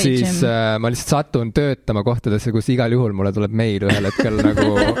 siis ma lihtsalt satun töötama kohtadesse, kus igal juhul mulle tuleb meil ühel hetkel nagu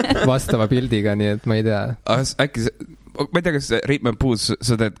vastava pildiga, nii et ma ei tea. Äkki ma ei tea, kas Rate My Poo's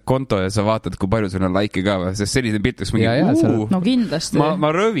sa teed konto ja sa vaatad, kui palju sul on like ka või, sest selline pilt, kus mingi no kindlasti.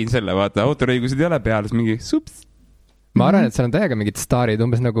 Ma röövin selle, vaata, autoriõigused ei ole peal, siis mingi sups. Ma arvan, et seal on täiega mingid staarid,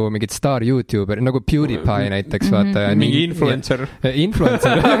 umbes nagu mingid star-YouTuber, nagu PewDiePie näiteks, vaata. Mingi influencer.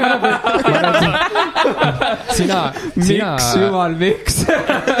 Influencer. Miks?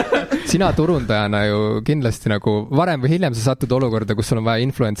 Sina turundajana ju kindlasti nagu varem või hiljem sa satud olukorda, kus sul on vaja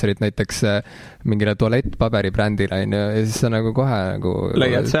influencerit näiteks mingile tualettpaberi brändile, ja siis sa nagu kohe nagu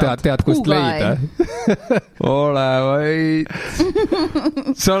tead kust leida. Ole vaid.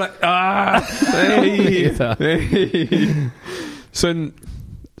 Sa ole... Ei. See on...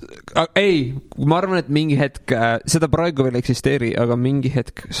 Ei, ma arvan, et mingi hetk, seda praegu veel eksisteeri, aga mingi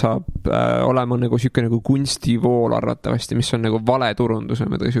hetk saab olema nagu siuke nagu kunstivool arvatavasti, mis on nagu vale turundus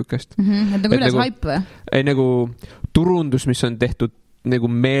või midagi siukest. Et nagu üles haip või? Ei, nagu turundus, mis on tehtud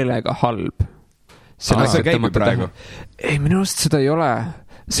nagu meelega halb. See käib praegu? Ei, minu arust seda ei ole.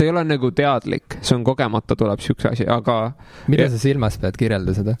 See ei ole nagu teadlik, see on kogemata tuleb siukse asi, aga... Mida sa silmas pead,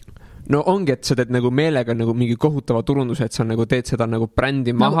 kirjelda seda? No ongi, et sa teed nagu meelega nagu mingi kohutava turunduse, et sa nagu teed seda nagu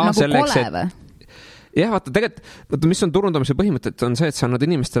brändi maha nagu selleks, kole või? Jah, vaata, tegelikult, mis on turundamise põhimõtted, on see, et sa annad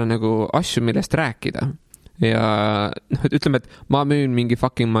inimestele nagu asju, millest rääkida. Ja ütleme, et ma müün mingi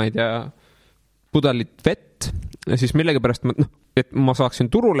fucking, ma ei tea, pudelit vett, ja siis millegi pärast et ma saaksin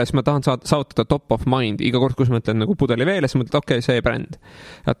turule, siis ma tahan saavutada top of mind. Iga kord, kus ma mõtlen nagu pudeli veele, siis mõtled, okei, see bränd.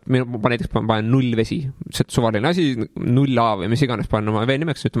 Ma näiteks panen 0 vesi. See suvaline asi, 0 A või mis iganes panen oma vee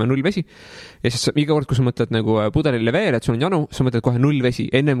nimeks, ütleme 0 vesi. Ja siis iga kord, kus sa mõtled nagu pudelile veele, et sul on janu, sa mõtled kohe 0 vesi,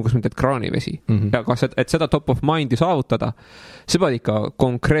 ennem kui sa mõtled kraanivesi. Ja kas, et seda top of mindi saavutada, see pead ikka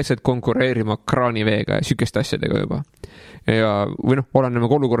konkreetselt konkureerima kraaniveega ja sükeste asjadega juba. Ja, või oleneme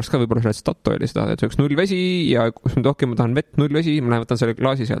olukorrast ka, võib-olla sellest Statoili seda, et see oleks 0 vesi ja kus ma tahan vett 0 vesi vesi, ma lähen võtan selle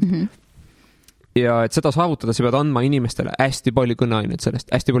klaasi sealt. Ja et seda saavutada, sa pead andma inimestele hästi palju kõneaineid sellest,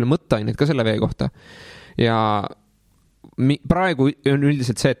 hästi palju mõtteaineid ka selle vee kohta. Ja praegu on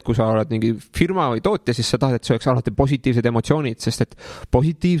üldiselt see, et kui sa oled mingi firma või tootja, siis sa tahad, et see oleks alati positiivsed emotsioonid, sest et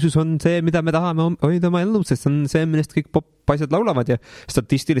positiivsus on see, mida me tahame hoida oma ellu, sest on see, millest kõik popp-asjad laulavad ja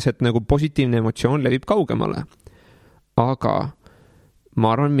statistiliselt nagu positiivne emotsioon levib kaugemale. Aga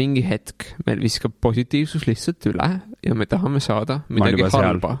ma arvan, mingi hetk meil viskab positiivsus lihtsalt üle ja me tahame saada midagi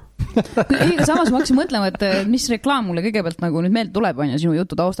halba. Aga samas ma hakkasin mõtlema, et mis reklaam mulle kõigepealt nagu nüüd meelde tuleb, on ja sinu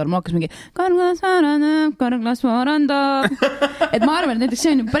jutu taustal, ma hakkas mingi karglas varanda. Et ma arvan, et näiteks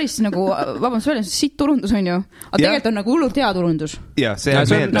see on päris nagu, vabandust välja, sitt turundus on ju, aga tegelikult on nagu hullult hea turundus. Ja, see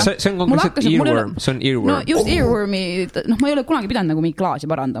on konkreetselt earworm, see on earworm. No just earwormi, ma ei ole kunagi pidanud nagu mingi klaasi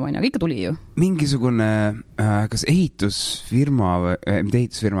parandama, aga ikka tuli ju. Mingisugune, kas ehitusfirma või, mitte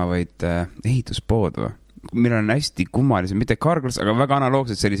ehitusfirma, vaid ehituspood või? Meil on hästi kummalised, mitte karglas, aga väga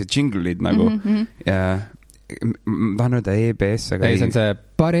analoogsed sellised jingleid nagu. Ja ma tahan öelda EBS, aga ei, see on see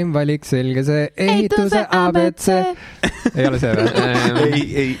parim valik, selge see ehituse ABC. Ei ole see või?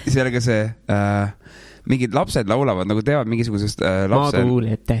 ei, see oli ka see mingid lapsed laulavad, nagu teavad mingisugusest lapsel. Ma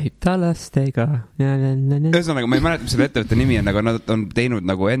kuuled tegelastega. Ühesõnaga, ma ei mäleta, mis selle ettevõtte nimi on, aga nad on teinud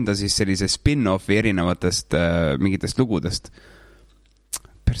nagu enda siis sellise spin-offi erinevatest mingitest lugudest.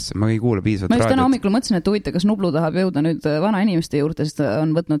 Ma ei kuule piisavalt raadiot. Ma just täna raadiot. hommikul mõtlesin, et huvita, kas Nublu tahab jõuda nüüd vana inimeste juurde, sest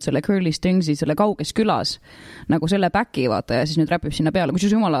on võtnud selle Curly Stingsi selle kauges külas nagu selle backi, vaata, ja siis nüüd räpib sinna peale, kus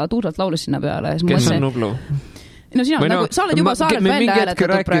jumala tuusalt laulis sinna peale. Kes on Nublu? No sina, nagu, sa oled juba saarelt välja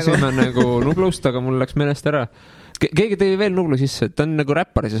hääletatud praegu. Me rääkisime nagu Nublust, aga mul läks meelest ära. Keegi tõi veel Nublu sisse, ta on nagu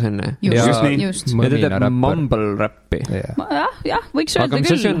räppar siis enne. Just. Ja ta teeb mumble rappi. Jah, võiks öelda küll. Aga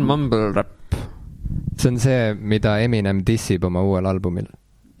mis see on mumble rap? See on see, mida Eminem dissib oma uuel albumil.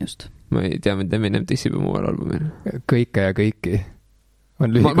 Just. Ma ei tea, mida Eminem dissib oma uuel albumil. Kõike ja kõiki. Ma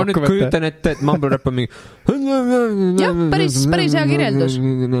nüüd kujutan ette, et mumble rap on mingi jah, päris hea kirjeldus.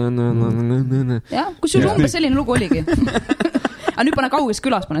 Jah, kus sul umbes selline lugu oligi. Aga nüüd pane kauges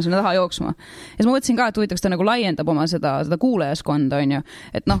külas, pane sinna taha jooksma. Ja siis ma mõtlesin ka, et huvitaks ta nagu laiendab oma seda kuulajaskonda, on ju.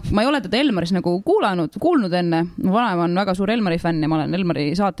 Et noh, ma ei ole teda Elmaris nagu kuulnud enne. Mu vanem on väga suur Elmari fänn ja ma olen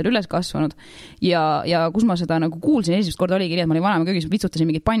Elmari saatel üles kasvanud. Ja kus ma seda nagu kuulsin, esimest korda oligi nii, et ma olin vanema köögis, vitsutasin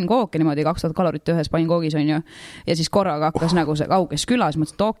mingit pannkooke, niimoodi 2000 kalorit ühes pannkoogis, on ju. Ja siis korraga hakkas nagu see kauges külas.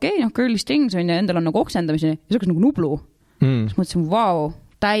 Mõtlesin, et okei, Curly Stings on ja endal on nagu oksendamisi ja see hakkas nagu Nublu. Siis mõtlesin, vau,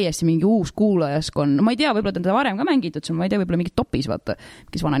 täiesti mingi uus kuulajaskon. Ma ei tea, võib-olla ta varem ka mängitud, ma ei tea, võib-olla mingi topis, vaata,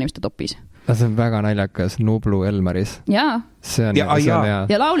 kes vana inimeste topis. See on väga naljakas, Nublu Elmaris. Jaa. See on hea.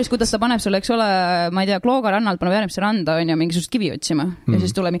 Ja laulis, kuidas ta paneb sulle, eks ole, ma ei tea, Klooga rannalt paneb järgmisse randa, on ja mingisugust kivi otsima. Ja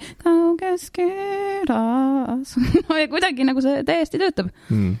siis tuleb kauges külas. No ja kuidagi nagu see täiesti töötab.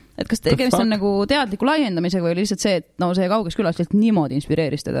 Et kas tegemist on nagu teadliku laiendamisega või lihtsalt see, et no see kauges külas lihtsalt niimoodi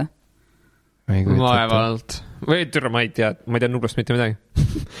inspireeris teda? Vaevalt. Või türa, ma ei tea Nublast mitte midagi.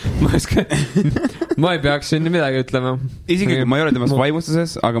 Ma ei peaks siin midagi ütlema. Isegi ma ei ole temast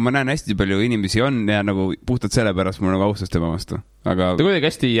vaimustuses, aga ma näen hästi palju inimesi on ja nagu puhtalt selle pärast mul nagu austus tema vastu. Aga ta kuidagi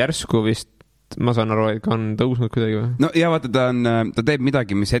hästi järsku vist, ma saan aru, et on tõusnud kuidagi või? No ja vaata, ta teeb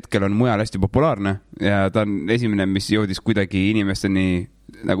midagi, mis hetkel on mujal hästi populaarne ja ta on esimene, mis jõudis kuidagi inimesteni,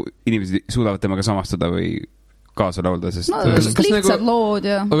 nagu inimesed suudavad temaga samastuda või kaasa laulda, sest lihtsad nagu lood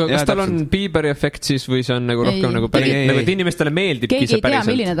ja aga kas tal on Bieberi efekt siis või see on nagu rohkem nagu päris, nagu et inimestele meeldibki see päriselt? Keegi ei tea,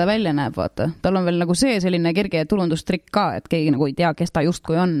 milline ta välja näeb, vaata. Tal on veel nagu see selline kerge tulundustrikk ka, et keegi nagu ei tea, kes ta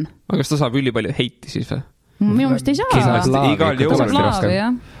justkui on. Aga kas ta saab üli palju heiti siis või? Minu meelest ei saa. Igal jõul.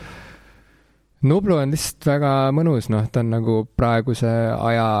 Nublu on lihtsalt väga mõnus, noh, ta on nagu praeguse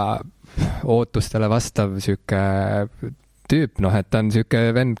aja ootustele vastav süke tüüp, noh, et ta on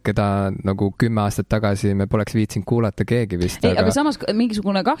süke vend, keda nagu 10 aastat tagasi me poleks viitsinud kuulata keegi vist. Ei, aga samas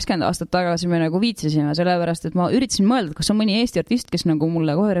mingisugune 20 aastat tagasi me nagu viitsisime, sellepärast, et ma üritasin mõelda, kas on mõni Eesti artist, kes nagu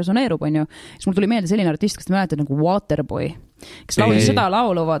mulle kohe resoneerub, on ju. Siis mul tuli meelde selline artist, kes te mäletad nagu Waterboy, kes laulis seda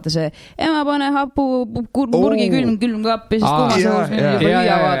laulu, vaata see ema pane hapu, purgi külm kappi, siis kuumasoos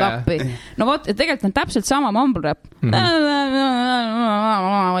hüüavad appi. No vot, tegelikult on täpselt sama mumble rap.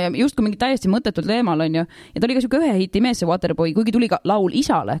 Ja just kui mingi täiesti mõttetud teemal on ju. Ja ta oli ka siuke ühe hiti mees, see Waterboy, kuigi tuli ka laul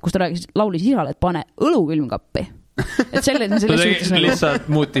isale, kus ta laulis isale, et pane õlu külmkappi. Et selles suhtes nagu lihtsalt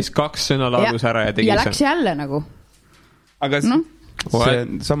muutis 2 sõna laulus ära ja tegi ja läks jälle nagu. Aga see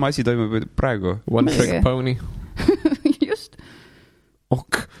sama asi toimub praegu. One trick pony. Just.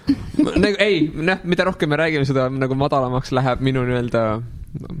 Ok. Ei, mida rohkem me räägime, seda nagu madalamaks läheb minu nii-öelda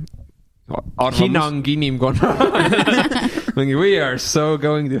hinnang inimkonna. We are so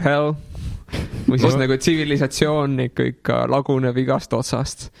going to hell. Või siis nagu tsivilisatsioon kõik laguneb igast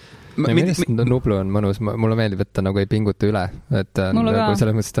otsast. Nublu on mõnus, mulle meeldib, et ta nagu ei pinguta üle, et nagu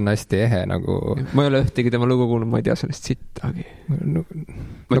selles mõttes ta on hästi ehe nagu. Ma ei ole ühtegi tema lugu kuulnud, ma ei tea sellest sittagi.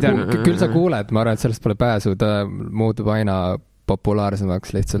 Küll sa kuuled, ma arvan, et sellest pole pääsu, ta muutub aina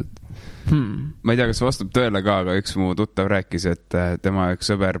populaarsemaks lihtsalt. Ma ei tea, kas vastab tõele ka, aga üks mu tuttav rääkis, et tema üks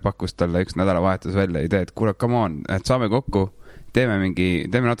sõber pakkus talle üks nädalavahetus välja idee, et kuule, come on, et saame kokku, teeme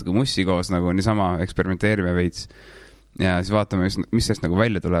natuke mussi koos, nagu niisama eksperimenteerime veits. Ja siis vaatame, mis sellest nagu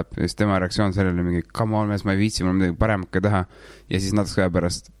välja tuleb. Ja siis tema reaktsioon sellele mingi, come on, mees, ma ei viitsi, mul on midagi paremat teha. Ja siis natuke aja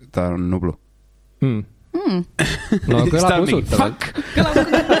pärast ta on Nublu. No kõlab usutavalt.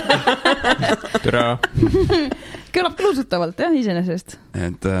 Kõlab küll usutavalt, jah, iseenesest.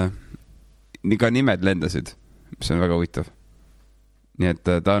 Et ka nimed lendasid, mis on väga huvitav. Nii et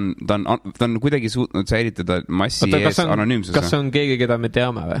ta on kuidagi suutnud säilitada massi ees anonüümsuse. Kas on keegi, keda me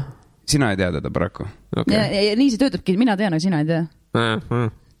teame või? Sina ei tea teda paraku. Okay. Ja nii see töötabki, mina tean, aga sina ei tea.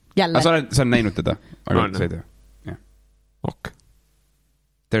 Jälle. Sa oled näinud teda, aga sa ei tea. Yeah. Okay.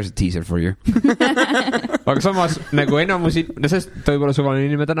 There's a teaser for you. Aga samas nagu enamusi, sest ta võib olla suvaline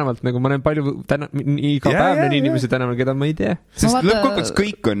inimene tänavalt, nagu ma näen palju iga päev need inimesed tänaval, keda ma ei tea. Sest lõppkokkuvõttes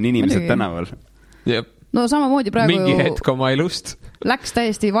kõik on inimesed tänaval. Jep. No samamoodi praegu mingi hetk oma elust läks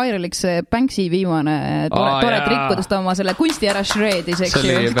täiesti vairaliks Banksy viimane tore trikk, kuidas ta oma selle kunsti ära shreddis, eks ju.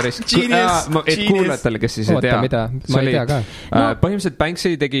 See oli päris et kuuletele, kes siis ei tea. Ma ei tea ka. Põhimõtteliselt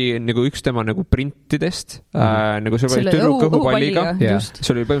Banksy tegi nagu üks tema nagu printidest, nagu see oli tüdruk õhupalliga,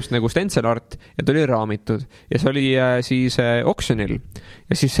 see oli põhimõtteliselt nagu stencil art ja ta oli raamitud ja see oli siis oksjonil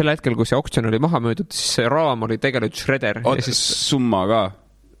ja siis sel hetkel, kui see oksjon oli maha möödud, siis see raam oli tegelikult shredder. Summa ka.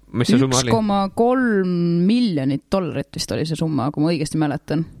 1,3 miljonit dollarit vist oli see summa, kui ma õigesti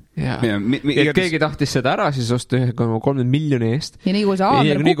mäletan. Keegi tahtis seda ära, siis osti 1,3 miljoni eest. Ja nii kui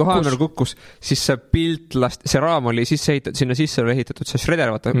haamer kukkus, siis see pilt see raam oli sisse ehitatud, sinna sisse oli ehitatud see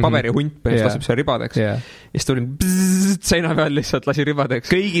shredder, vaata, paberihunt lasib see ribadeks. Ja siis tuli seina peal lihtsalt lasi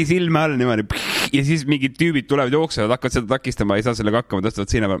ribadeks. Kõigi silme all niimoodi. Ja siis mingid tüübid tulevad jooksevad, hakkavad seda takistama, ei saa sellega hakkama,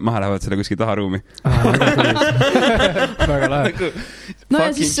 tõstavad seina peal, maha lähevad selle kuskil taha ruumi. Väga lahe. No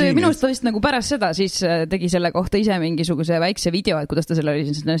ja siis minust vist nagu pärast seda siis tegi selle kohta ise mingisuguse väikse video, et kuidas ta selle oli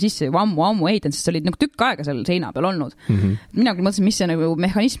sisse juba ammu ehitanud, sest see oli nagu tükk aega seal seina peal olnud. Mina küll mõtlesin, mis see nagu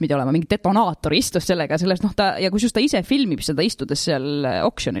mehhanism pidi olema, mingi detonaator istus sellega sellest, ja kus just ta ise filmib seda istudes seal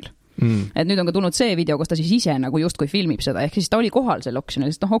oksjonil. Et nüüd on ka tulnud see video, kus ta siis ise nagu justkui filmib seda, ehk siis ta oli kohal seal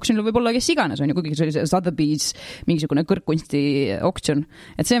oksjonil, sest oksjonil võib olla kes iganes on ju, kuigi see oli see Sotheby's mingisugune kõrgkunsti oksjon,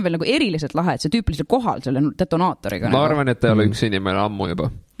 et see on veel nagu eriliselt lahe, et see tüüpiliselt kohal selle detonaatoriga. Ma arvan, et ta ei ole üks inimene ammu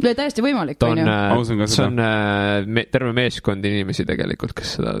juba. Täiesti võimalik. See on terve meeskond inimesi tegelikult,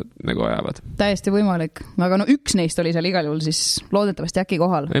 kes seda nagu ajavad. Täiesti võimalik, aga no üks neist oli seal igal juhul siis loodetavasti äkki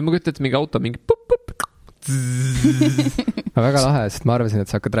kohal. Ei, ma kütte, et mingi auto mingi väga lahe, sest ma arvasin,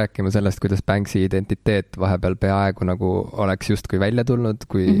 et sa hakkad rääkima sellest, kuidas Banksy identiteet vahepeal peaaegu nagu oleks justkui välja tulnud,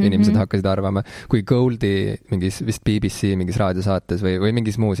 kui inimesed hakkasid arvama, kui Goldie mingis vist BBC mingis raadiosaates või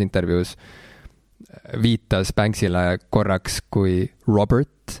mingis muus intervjuus viitas Banksyle korraks kui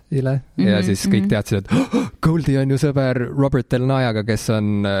Robertile ja siis kõik teadsid, et Goldie on ju sõber Robert Lehtnaga, kes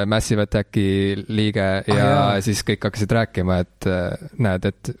on Massive Attacki liige ja siis kõik hakkasid rääkima, et näed,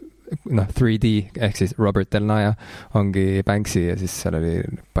 et 3D ehk siis Robert Lehtna ongi Banksy ja siis seal oli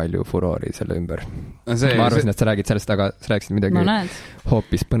palju furoori selle ümber. Ma arvasin, et sa räägid sellest, aga sa rääkisid midagi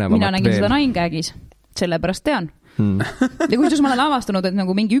hoopis põnevamat. Mina nägin seda Nine-Gagis, sellepärast tean. Ja kusjuures ma olen avastanud, et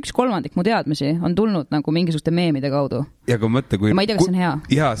nagu mingi 1/3 mu teadmisi on tulnud nagu mingisuguste meemide kaudu. Ja kui mõtle, kui... Ma ei tea, kas see on hea.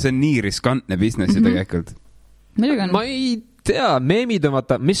 Jaa, see on nii riskantne businessi tegelikult. Ma ei tea, meemid on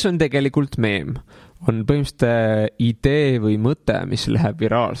vaata, mis on tegelikult meem? On põhimõtteliselt idee või mõte, mis läheb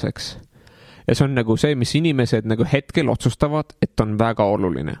viraalseks. Ja see on nagu see, mis inimesed nagu hetkel otsustavad, et on väga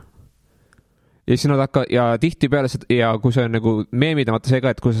oluline. Ja siis nad ja tihti peale ja kui see on nagu meemid on vaata see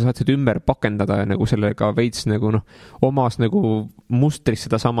ka, et kui sa saad seda ümber pakendada ja nagu sellega veits nagu omas nagu mustris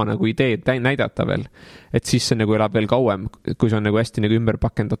seda sama nagu ideed näidata veel, et siis see nagu elab veel kauem, kui see on nagu hästi nagu ümber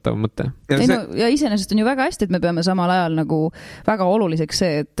pakendatav mõte. Ja iseenesest on ju väga hästi, et me peame samal ajal nagu väga oluliseks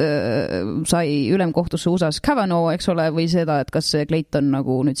see, et sai ülemkohtusse USAs Kavanaugh, eks ole, või seda, et kas see kleit on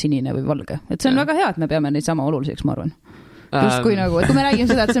nagu nüüd sinine või valge. Et see on väga hea, et me peame neid sama oluliseks, ma arvan. Just kui nagu, et kui me räägime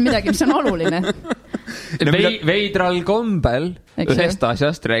seda, et see on midagi, mis on oluline. Veidral kombel ühest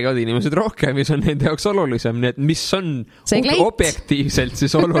asjast räägivad inimesed rohkem, mis on nende jaoks olulisem, nii et mis on objektiivselt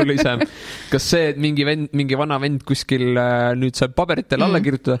siis olulisem. Kas see, et mingi vana vend kuskil nüüd saab paberitel alla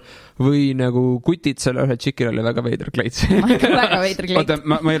kirjutada või nagu kutid selle ühe tšikil oli väga veidra kleit. Väga veidra kleit. Oota,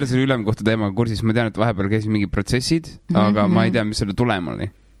 ma ei ole selle ülemkohtu teemaga kursis, ma tean, et vahepeal käisid mingi protsessid, aga ma ei tea, mis selle tulem oli.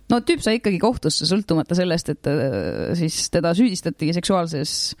 No tüüp sai ikkagi kohtusse sõltumata sellest, et siis teda süüdistatigi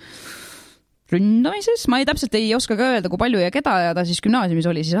seksuaalses ründamises. Ma täpselt ei oska ka öelda, kui palju ja keda ja ta siis gümnaasiumis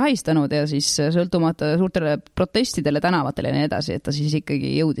oli siis haistanud ja siis sõltumata suurtele protestidele tänavatele ja nii edasi, et ta siis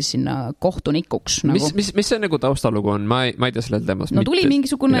ikkagi jõudis sinna kohtunikuks. Nagu. Mis see nagu taustalugu on? Ma ei tea sellel teemas. No tuli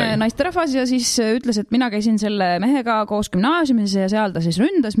mingisugune naisterahvas ja siis ütles, et mina käisin selle mehega koos gümnaasiumis ja seal ta siis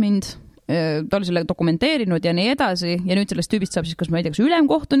ründas mind. Ta oli selle dokumenteerinud ja nii edasi ja nüüd sellest tüübist saab siis kas ma ei tea, kas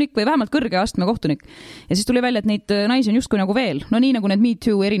ülemkohtunik või vähemalt kõrge astme kohtunik. Ja siis tuli välja, et neid naisi on justkui nagu veel. No nii nagu need Me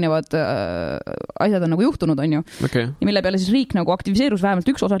Too erinevad asjad on nagu juhtunud, on ju. Okay. Ja mille peale siis riik nagu aktiviseerus vähemalt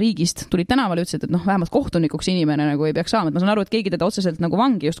üks osa riigist, tulid tänavale, ütlesid, et vähemalt kohtunikuks inimene nagu ei peaks saama. Et ma saan aru, et keegi teda otseselt nagu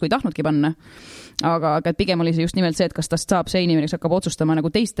vangi justkui ei tahtnudki panna. Aga pigem oli see just nimelt see, et kas tast saab see inimene, kes hakkab otsustama nagu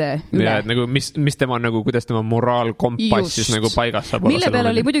teiste üle. Ja, nagu, mis tema nagu, kuidas tema moraalkompass siis nagu paigas saab olla. Mille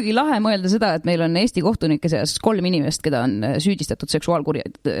peale oli muidugi lahe mõelda seda, et meil on Eesti kohtunike seas 3 inimest, keda on süüdistatud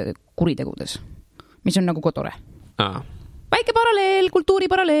seksuaalkuritegudes, mis on nagu tore. Väike paralleel,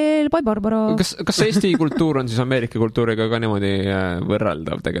 kultuuriparalleel, pai Barbara. Kas Eesti kultuur on siis Ameerika kultuuriga ka niimoodi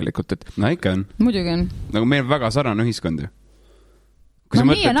võrreldav tegelikult? Et... No ikka on. Muidugi on. Nagu meil on väga sarnane ühiskond ju. No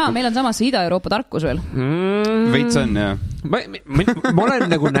nii ja naa, meil on samas Ida-Euroopa tarkus veel. Veits on, jah. Ma olen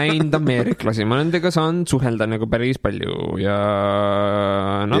nagu näinud ameeriklasi, ma nendega saan suhelda nagu päris palju ja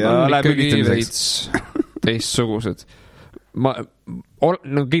nad on ikkagi veits teistsugused.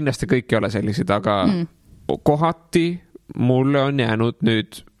 No kindlasti kõik ei ole sellised, aga kohati mulle on jäänud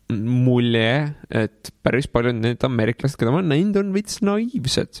nüüd mulje, et päris palju need ameeriklased, keda ma olen näinud, on veits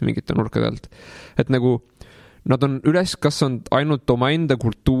naiivsed mingite nurkadelt. Et nagu nad on üles kasvanud ainult omaenda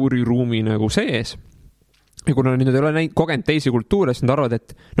kultuuriruumi nagu sees. Ja kuna nad ei ole kogenud teisi kultuure, siis nad arvavad,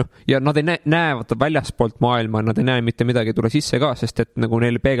 et ja nad ei näevad väljaspoolt maailma, nad ei näe mitte midagi tule sisse ka, sest et nagu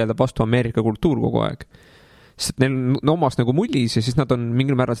neil peegeldab vastu Ameerika kultuur kogu aeg. Sest neil on omas nagu mullis ja siis nad on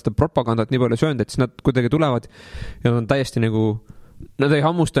mingil määral seda propagandat nii palju söönud, et siis nad kuidagi tulevad ja nad on täiesti nagu nad ei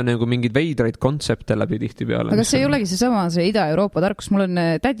hammusta nagu mingeid veidraid kontsepte läbi tihti peale. Aga see ei olegi see Ida-Euroopa tarkus. Mul on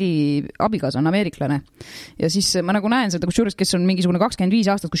tädi abikaasa on ameeriklane ja siis ma nagu näen seda kusjuures, kes on mingisugune 25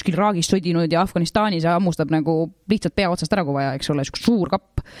 aastat kuskil Iraagis sõdinud ja Afganistanis ja hammustab nagu lihtsalt pea otsast ära, kui vaja, eks ole, suur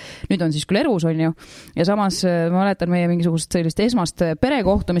kapp. Nüüd on siis küll erus, on ju. Ja samas ma mäletan meie mingisugust sellist esmast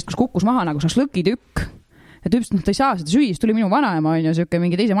perekohtumist, kus kukkus maha nagu šašlõkitükk. Ja tüüpist, ta ei saa seda süüa, siis tuli minu vanaema, on ju, sööke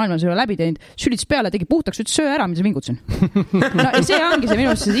mingi teise maailmasõja läbi teinud, sülitas peale, tegi puhtaks, ütles söö ära, mida vingutasin. No, ja see ongi see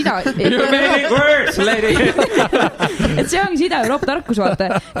minu see et see ongi see Ida-Euroopa tarkus, vaata.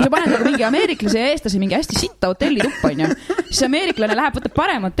 Kui sa paned nagu mingi ameeriklase ja eestlase mingi hästi sitta hotelli tuppa, on ju, siis ameeriklane läheb, võtab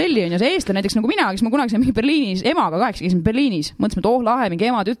parem hotelli, on ju, see eestlane näiteks nagu mina, kes ma kunagi mingi Berliinis, emaga 8 käisin Berliinis, mõtlesime, et lahe, mingi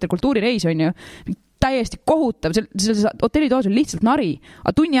ema tütter kultuurireis, on ju, täiesti kohutav, selles hotellitoos on lihtsalt nari,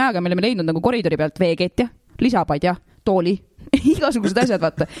 aga tunni ajaga me oleme leidnud nagu koridori pealt veekeetja, lisapaid ja tooli, igasugused asjad,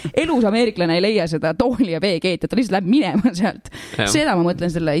 vaata. Elus ameeriklane ei leia seda tooli ja veekeet, et ta lihtsalt läheb minema sealt. Ja. Seda ma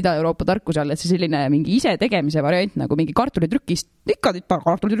mõtlen selle Ida-Euroopa tarkuse all, et see selline mingi ise tegemise variant, nagu mingi kartulitrükist, ikka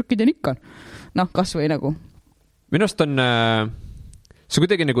kartulitrükid on ikka. Noh, kas või nagu. Minust on see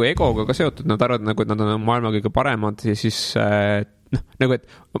kuidagi nagu egoga ka seotud, nad arvad nagu, et nad on maailma kõige paremad ja siis nagu, et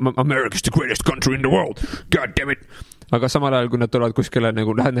America's the greatest country in the world, god damn it. Aga samal ajal, kui nad tulevad kuskile,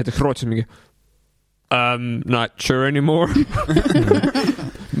 nagu lähed näiteks Rootsis mingi not sure anymore.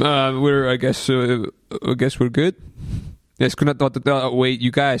 I guess we're good. Ja siis kui nad vaatad, wait,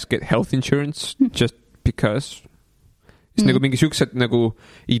 you guys get health insurance just because. Siis nagu mingi süksed nagu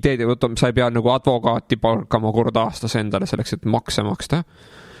ideed, sa ei pea nagu advokaati palkama kord aastas endale selleks, et makse maksta.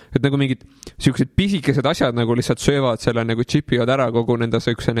 Et nagu mingid süksed pisikesed asjad nagu lihtsalt söövad selle nagu chipivad ära kogu nende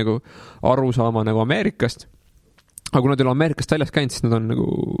sükse nagu arusaama nagu Ameerikast. Aga kui nad ei ole Ameerikast väljas käinud, siis nad on nagu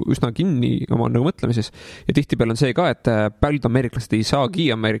üsna kinni oma nagu mõtlemises. Ja tihtipeale on see ka, et paljud ameeriklased ei saagi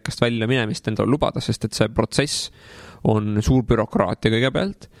Ameerikast välja minemist endale lubada, sest et see protsess on suur bürokraatia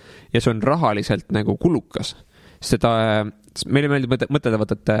kõigepealt ja see on rahaliselt nagu kulukas. Seda, meile meeldib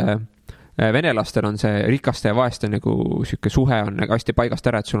mõtelda, et venelastel on see rikaste ja vaeste nagu siuke suhe on nagu hästi paigast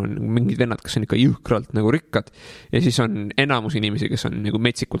ära, et sul on mingid vennad, kes on ikka jõhkralt nagu rikkad ja siis on enamus inimesi, kes on nagu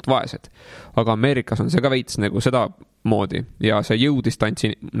metsikult vaesed. Aga Ameerikas on see ka veits nagu seda moodi ja see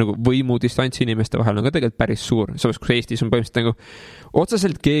jõudistantsi, nagu võimudistantsi inimeste vahel on ka tegelikult päris suur. Samas, kus Eestis on põhimõtteliselt nagu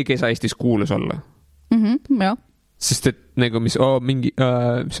otseselt keegi ei saa Eestis kuulus olla. Jah. Sest et nagu mis on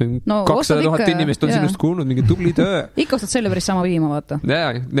 200 000 inimest on sinust kuulnud, mingi tubli töö. Ikka ostad selle päris sama viima, vaata. Ja,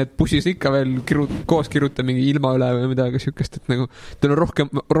 need bussis ikka veel koos kiruta mingi ilma üle või midagi sükest, et nagu teil on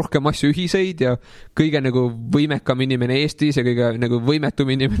rohkem asju ühiseid ja kõige nagu võimekam inimene Eestis ja kõige nagu võimetum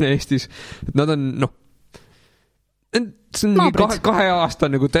inimene Eestis. Nad on, see on mingi 2 aasta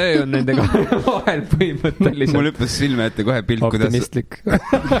nagu töö on nende vahel põhimõtteliselt. Mul hüppas silme ette kohe pilt, optimistlik.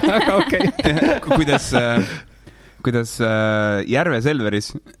 kuidas Järve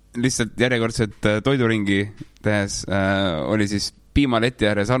Selveris lihtsalt järjekordselt toiduringi tehes oli siis piimaleti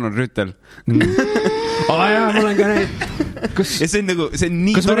ääres Arnold Rüütel. Jaa, ma olen ka näinud. Ja see on nagu, see on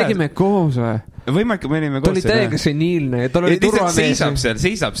nii kas me räägime koos või? Võimalik, me olime koos. Ta oli täiega seniilne ja tal oli turvamees.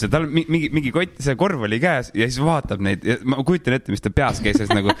 Seisab seal, tal mingi kott, see korv oli käes ja siis vaatab neid ja ma kujutan ette, mis ta peas käis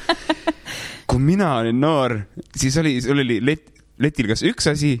nagu, kui mina olin noor, siis oli letil kas üks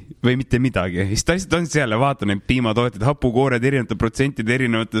asi või mitte midagi. Siis ta lihtsalt on seal ja vaata neid piimatooted, hapukoored, erinevate protsentide,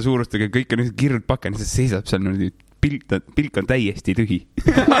 erinevate suurustega, kõik on kiirelt pakken, siis seisab seal pilk on täiesti tühi.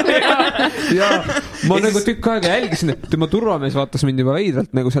 ja ma nagu tükk aega jälgisin, et tema turvamees vaatas mind juba veidralt,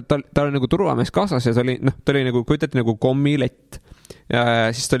 nagu sealt ta oli nagu turvamees kaasas ja ta oli nagu, kujutati nagu kommilett.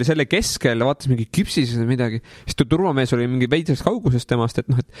 Ja siis ta oli selle keskel ja vaatas mingi küpsis või midagi. Siis ta turvamees oli mingi veidrast kaugusest temast, et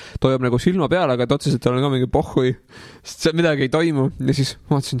ta hoiab nagu silma peale, aga otseselt tal on ka mingi pohhui, sest seal midagi ei toimu. Ja siis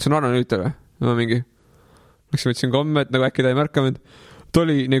vaatasin, see on Arno nüüd või? Ma mingi, miks ma võtsin komme, et nagu äkki ta ei märka mind. Ta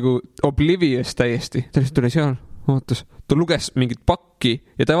oli nagu oblivious täiesti, ta lihtsalt tuli seal. Vaatas, ta luges mingit pakki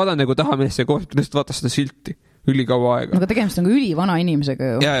ja ta ei vaadanud nagu taha millest see koos, ta lihtsalt vaatas seda silti ülikaua aega. Aga tegemist on ka ülivana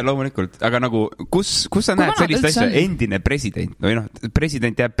inimesega ju. Ja loomulikult, aga nagu kus sa näed sellist asja, endine president või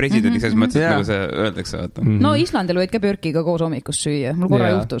president jääb presidendiks, selles mõttes, nagu see öeldakse. No Islandil võid ka Björkiga koos hommikust süüa, mul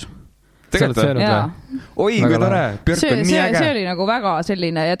korra juhtus. Oi, kui tore, Björk on nii äge. See oli nagu väga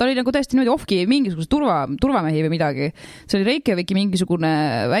selline ja ta oli nagu täiesti niimoodi ohki mingisuguse turvamehi või midagi. See oli Reykjaviki mingisugune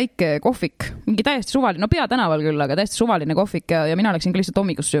väike kohvik, mingi täiesti suvaline, no peatänaval küll, aga täiesti suvaline kohvik ja mina läksin ka lihtsalt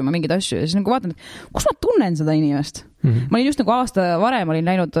hommikust sööma mingeid asju ja siis nagu vaatan, kus ma tunnen seda inimest. Ma olin just nagu aasta varem olin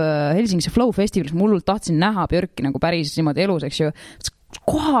läinud Helsingisse Flow festivalis, ma hullult tahtsin näha Björki nagu päris niimoodi elus, eks ju.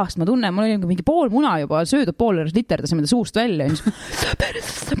 Kohast ma tunnen, mul oli mingi pool muna juba söödud, pool literdas niimoodi suust välja ja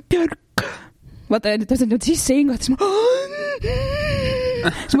siis Björk. Vaata, ta on nüüd sisse hingates.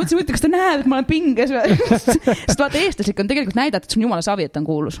 Siis mõtlesin, kas ta näeb, et ma olen pinges. Sest vaata, eestlaslik on tegelikult näidata, et see on jumala savi, et ta on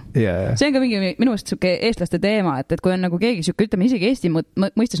kuulus. See on ka mingi minu meelest siuke eestlaste teema, et kui on nagu keegi siuke, ütleme isegi Eesti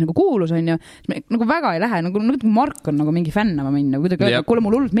mõistes nagu kuulus on ju, nagu väga ei lähe, nagu Mark on nagu mingi fännama minna, kuidagi kuule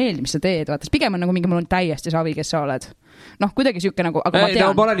mul hullult meeldib, mis sa teed, vaata, pigem on nagu mingi mul on täiesti savi, kes sa oled. Kuidagi siuke nagu, aga ma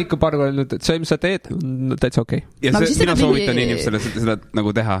tean. Ma olen ikka pargu öelnud, et see, mis sa teed, täitsa okei. Ja mina soovitan inimestele seda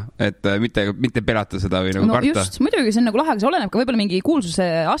nagu teha, et mitte pelata seda või nagu karta. Just, muidugi see on nagu lahe, aga see oleneb ka võib-olla mingi kuulsuse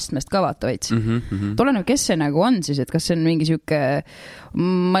astmest ka vaata veits. Oleneb, kes see nagu on siis, et kas see on mingi siuke,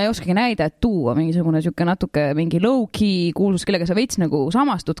 ma ei oskagi näida, et tuua mingisugune siuke natuke mingi low-key kuulsus, kellega sa veits nagu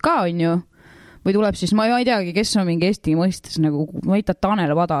samastud ka, on ju. Või tuleb siis, ma ei teagi, kes on mingi Eesti mõistes nagu, ma ei tea,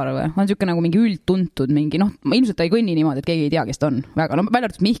 Tanel Padar või on siuke nagu mingi üldtuntud mingi, ma ilmselt ta ei kõnni niimoodi, et keegi ei tea, kes ta on. Väga, välja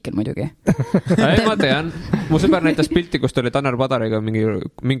arvatud Mihkel muidugi. Ei, ma tean. Mu sõber näitas pilti, kus ta oli Tanel Padariga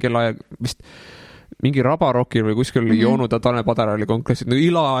mingi aeg vist mingi rabarokil või kuskil joonuda Tanel Padar oli konkreetselt nagu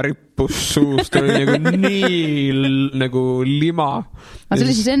ila rippus suust, oli nagu nii nagu lima. Aga see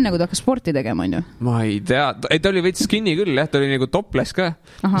oli siis enne, kui ta hakkas sporti tegema, on ju? Ma ei tea, ta oli veits skinny küll, jah, ta oli nagu topless ka.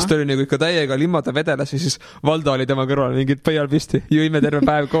 Siis ta oli nagu ikka täiega limada vedelas ja siis Valdo oli tema kõrval mingid pöial pisti, jõime terve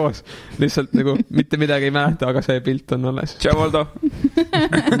päev koos. Lihtsalt nagu mitte midagi ei mäleta, aga see pilt on alles. Tšau, Valdo!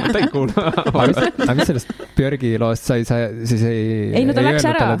 Ta ei kuule. Aga mis sellest Björgi loost sai, siis ei no ta läks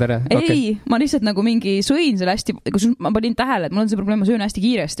ära. Ei, ma lihtsalt nagu mingi sõin selle hästi, kus ma panin tähele, et mul on see probleem, ma söön hästi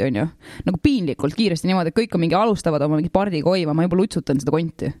kiiresti, on ju. Nagu piinlikult kiiresti niimoodi, et kõik on mingi alustavad oma mingi pardi koiva, ma juba lutsutan seda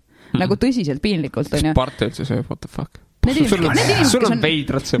konti. Nagu tõsiselt piinlikult, on ju. Part üldse see, what the fuck? Sul on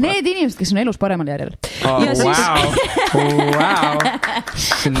veidrad sõbrad. Need inimesed, kes on elus paremal järjel. Wow.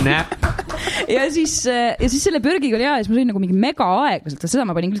 Snap. Ja siis selle Björgiga oli ja siis ma sõin nagu mingi mega aeglaselt, seda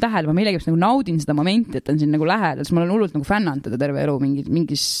ma panin küll tähele, ma millegipärast nagu naudin seda momenti, et on siin nagu lähedal, siis ma olen hullult nagu fännanud teda terve elu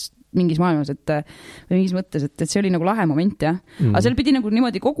mingis maailmas, või mingis mõttes, et see oli nagu lahe moment, jah. Aga seal pidi nagu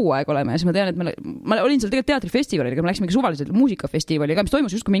niimoodi kogu aeg olema ja siis ma tean, et ma olin seal tegelikult teatrifestivaliga, ma läksin mingi suvaliselt muusikafestivaliga, mis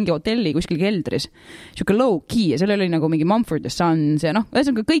toimus justkui mingi hotelli kuskil keldris. Siuke low key ja seal oli nagu mingi Mumford & Sons ja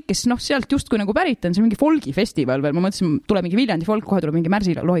ühesõnaga kõik, kes sealt justkui nagu pärit on, see mingi folgi festival veel, ma mõtlesin, tuleb mingi Viljandi folk, kohe tuleb mingi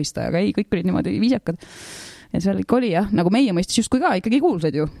Märsi lohistaja, aga ei, kõik olid niimoodi viisakad. Ja seal ikka oli jah, nagu meie mõistes justkui ka ikkagi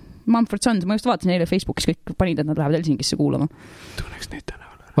kuulsad ju. Mumford & Sons, ma just vaatasin eile Facebookis, kõik panid, et nad lähevad Helsingisse kuulama. Tunneks neid täna.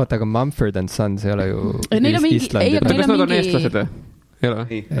 Oota, aga Mumford & Sons ei ole ju Islandi. Kas nad on eestlased või? Ei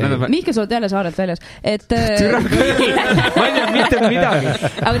ole? Mihkel sa oled jälle saarelt väljas. Türa küll! Ma ei tea mitte midagi.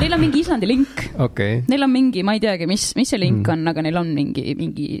 Aga neil on mingi Islandi link. Okay. Neil on mingi, ma ei teagi, mis see link on, aga neil on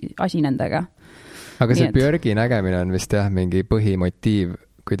mingi asi nendega. Aga see Björgi nägemine on vist jah mingi põhimotiiv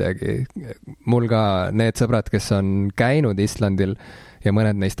kuidagi. Mul ka need sõbrad, kes on käinud Islandil ja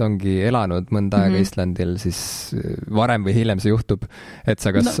mõned neist ongi elanud mõnda aega Islandil, siis varem või hiljem see juhtub, et sa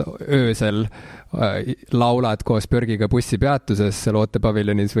kas öösel laulad koos Björgiga bussipeatuses seal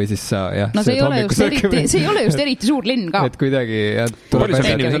ootepaviljonis või siis sa see ei ole just eriti suur linn ka. Et kuidagi palju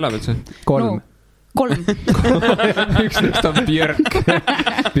see inimesel elab üldse? 3 üks neist on Björk.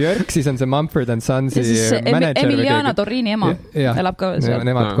 Björk, siis on see Mumford & Sonsi manager. Emiliana Torrini ema elab ka veel seal.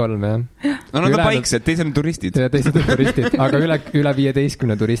 Nemad 3, jah. No nad on paiksed, teised on turistid. Ja teised on turistid, aga üle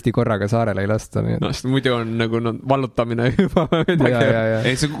 15 turisti korraga saarele ei lasta. No, muidu on nagu vallutamine juba.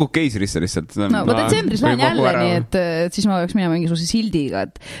 Ei, see kukub keisrisse lihtsalt. No, ma detsembris lähen jälle nii, et siis ma peaks minema mingisuguse sildiga,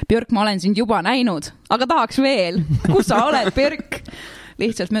 et Björk, ma olen sind juba näinud, aga tahaks veel. Kus sa oled, Björk?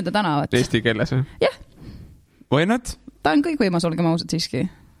 Lihtsalt mööda tänavat. Eesti keeles, või? Jah. Why not? Ta on kõik võimas, olgem ausad siiski.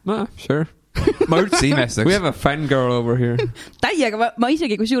 No, sure. Ma üldse imestaks. We have a fangirl over here. Täiega, ma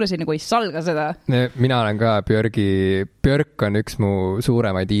isegi kus juures ei salga seda. Mina olen ka Björk on üks mu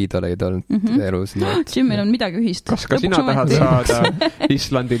suuremaid iidoleid olnud elus. Jimmil on midagi ühist. Kas ka sina tahad saada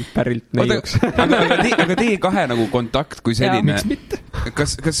Islandilt pärilt neiuks? Aga teie kahe nagu kontakt kui selline. Miks mitte?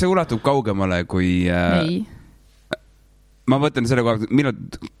 Kas see ulatub kaugemale kui... Ei. Ma mõtlen selle koha,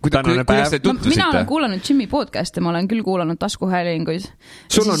 kuidas te tutvusite? Mina olen kuulanud Jimmy podcast'e, ma olen küll kuulanud taskuhäälinguid.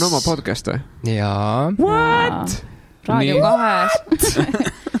 Sul on oma podcast või? Jaa. What? Raadio 2.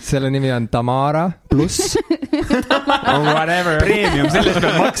 Selle nimi on Tamara pluss. Whatever. Premium, sellest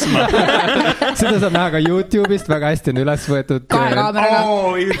peab maksma. Seda saab näha ka YouTube'ist, väga hästi on üles võetud. 2 kaameraga.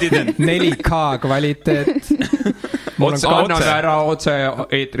 4K kvaliteet. Anname ära otse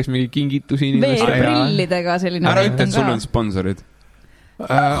eetris mingi kingitusi inimestele. VR-prillidega selline. Ära ütle, et sul on sponsorid.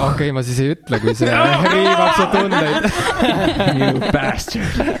 Okei, ma siis ei ütle, kui see riivab su tundeid. You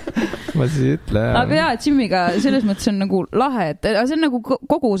bastard. Ma siis ei ütle. Aga jaa, Jimmiga selles mõttes on nagu lahe, et see on nagu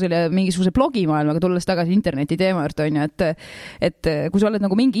kogu selle mingisuguse blogimaailmaga tulles tagasi interneti teema juurde on ju, et kui sa oled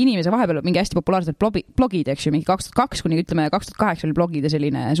nagu mingi inimese vahepeal mingi hästi populaarselt blogid, eks ju, mingi 2002 kuni ütleme 2008 oli blogide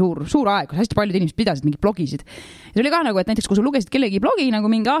selline suur aeg, kus hästi paljud inimesed pidasid mingi blogisid. Ja see oli ka nagu, et näiteks kui sa lugesid kellegi blogi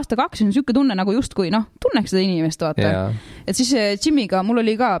nagu mingi aasta-2, on siuke tunne nagu justkui tunneks seda inimest, vaata. Et siis Jimmiga mul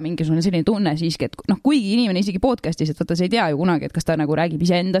oli ka mingisugune selline tunne siiski, et kuigi inimene isegi podcastis, et vaata, sa ei tea ju kunagi, et kas ta nagu räägib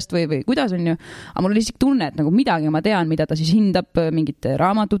ise endast või kuidas on ju, aga mul oli isegi tunne, et nagu midagi ma tean, mida ta siis hindab mingite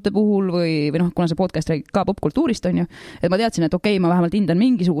raamatute puhul või kuna see podcast räägib ka popkultuurist on ju, et ma teadsin, et okei, ma vähemalt hindan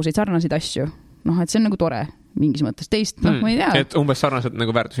mingisuguseid sarnaseid asju. Et see on nagu tore mingis mõttes teist, ma ei tea. Et umbes sarnased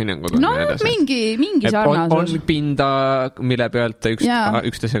nagu väärtushinnangud on. mingi sarnasus. On pinda, mille pealt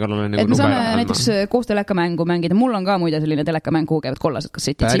üksteise kallal on nagu et me saame näiteks koos telekamängu mängida. Mul on ka muide selline telekamängu käivad kollased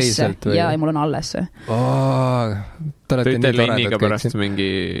kassetid sisse ja mul on alles see. Te olete nii toredad kõik. Mingi...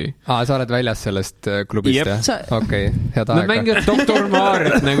 sa oled väljas sellest klubist, jah? Okei, head aega. Me mängivad Doktor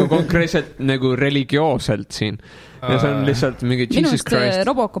Mariat nagu konkreetselt nagu religioosselt siin. Ja see on lihtsalt mingi Jesus Christ. Minust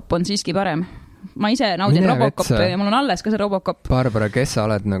Robocop on siiski parem. Ma ise naudin Robocop ja mul on alles ka see Robocop. Barbara, kes sa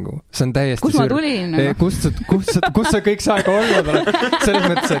oled nagu? See on täiesti kus ma tulin? Kus sa kõik see aega olnud oled? Selles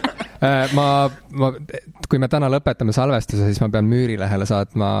mõttes, et kui me täna lõpetame salvestuse, siis ma pean Müürilehele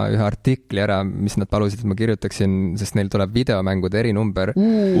saatma ühe artikli ära, mis nad palusid, et ma kirjutaksin, sest neil tuleb videomängude erinumber.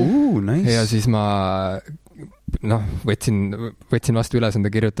 Nice. Ja siis ma võtsin vastu ülesande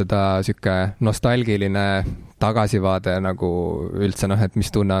kirjutada siuke nostalgiline tagasivaade nagu üldse, et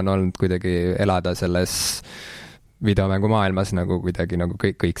mis tunne on olnud kuidagi elada selles videomängu maailmas nagu kuidagi nagu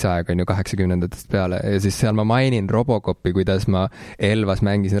kõik see aeg on ju 80-ndatest peale ja siis seal ma mainin Robocopi, kuidas ma Elvas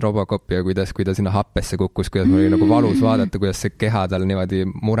mängisin Robocopi ja kuidas sinna happesse kukkus, kuidas mul oli nagu valus vaadata, kuidas see keha tal niimoodi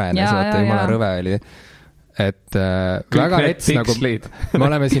murenes, vaata jumala rõve oli. Et väga vets nagu me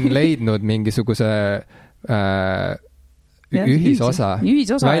oleme siin leidnud mingisuguse ühisosa.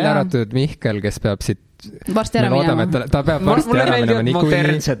 Välja arvatud Mihkel, kes peab siit varsti ära minema. Ta peab varsti ära minema niikuinii.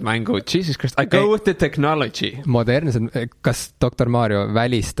 Modernsed mängud, Jesus Christ, I go with the technology. Modernsed, kas Dr. Mario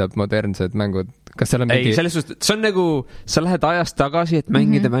välistab modernsed mängud? Kas seal on mingi... Ei, selles suhtes, see on nagu, sa lähed ajast tagasi, et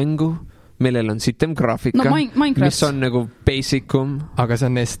mängida mängu, millel on sitem graafika, mis on nagu basicum. Aga see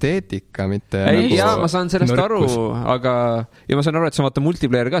on esteetika, mitte... Ei, ma saan sellest aru, ja ma saan aru, et see on vaata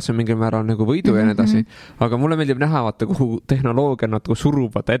multiplayer ka, see on mingil määral nagu võidu ja nii edasi. Aga mulle meeldib näha, vaata, kuhu tehnoloogia nagu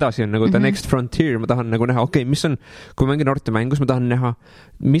surub, vaata edasi on nagu the next frontier, ma tahan nagu näha, okei, mis on, kui mängin noorte mängus, ma tahan näha,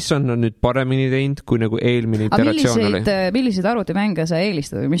 mis on nüüd paremini teinud, kui nagu eelmine iteratsioon oli. Millised arvutimänge sa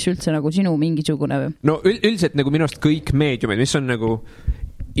eelistad või mis üldse nagu sinu mingisugune... No üldiselt nagu minust kõik meediumid, mis on nagu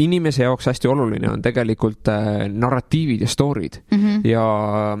inimese jaoks hästi oluline on tegelikult narratiivid ja story'd ja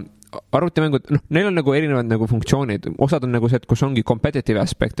arvutimängud, neil on nagu erinevad nagu funktsioonid, osad on nagu see, et kus ongi competitive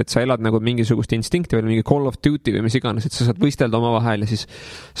aspekt, et sa elad nagu mingisugust instinkti või mingi Call of Duty või mis iganes, et sa saad võistelda omavahel ja siis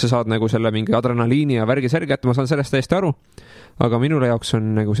sa saad nagu selle mingi adrenaliini ja värgi-särgi, et ma saan sellest täiesti aru, aga minule jaoks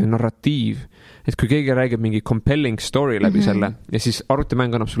on nagu see narratiiv, et kui keegi räägib mingi compelling story läbi selle ja siis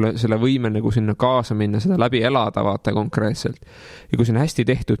arvutimäng annab sulle selle võime nagu sinna kaasa minna, seda läbi elada, vaata konkreetselt. Ja kui see on hästi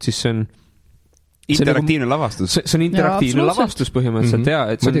tehtud, siis see on interaktiivne lavastus. See on interaktiivne lavastus põhimõtteliselt,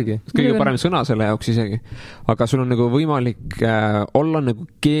 et see on kõige parem sõna selle jaoks isegi. Aga sul on nagu võimalik olla nagu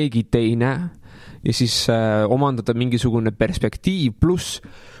keegi teine ja siis omandada mingisugune perspektiiv pluss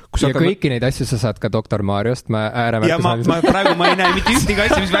ja kõiki neid asju sa saad ka Dr. Mariost, ma ääremärkus. Ja praegu ma ei näe mitte ühtegi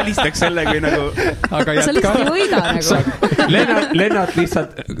asju, mis välistaks selle, kui nagu... Aga sa lihtsalt ei võida nagu. Lennart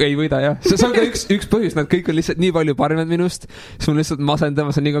lihtsalt ei võida, jah. See on ka üks põhjus, nad kõik on lihtsalt nii palju paremad minust, siis mul lihtsalt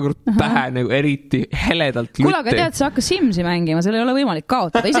masendamas on iga kord pähe nagu eriti heledalt lutti. Kuule, aga tead, sa hakkas Simsi mängima, seal ei ole võimalik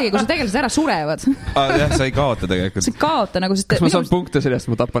kaotada, isegi kui sa tegelased ära surevad. Jah, sa ei kaota tegelikult. Sa ei kaota nagu... Kas ma saan punkte sellest,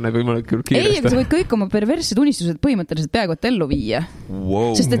 ma tapan nagu võimalik kiiresti? Ei, aga sa võid kõik oma perversid unistused põhimõtteliselt peaaegu et ellu viia.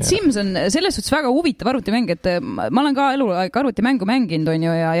 Sest Sims on selles suhtes väga huvitav arvutimäng, et ma olen ka eluaeg arvutimängu mänginud on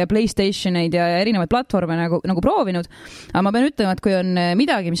ju, ja PlayStationeid ja erinevaid platvorme nagu proovinud, aga ma pean ütlema, et kui on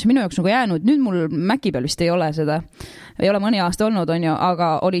midagi, mis on minu jaoks nagu jäänud, nüüd mul Maci peal vist ei ole seda, ei ole mõni aasta olnud on ju,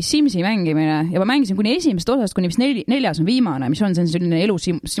 aga oli Simsi mängimine ja ma mängisin kuni esimesest osast, kuni vist 4. on viimane, mis on selline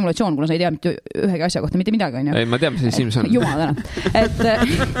elusimulatsioon, kuna sa ei tea mitte ühegi asja kohta mitte midagi on ju. Ei, ma tean, mis see Sims on. Jumal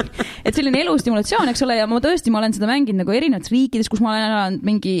täna. Et selline elustimulatsioon, eks ole, ja ma olen seda mänginud nagu erinevates riikides, kus ma olen elanud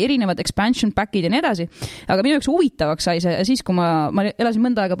mingi erinevad expansion packid ja nii edasi, aga minu jaoks huvitavaks sai see siis, kui ma elasin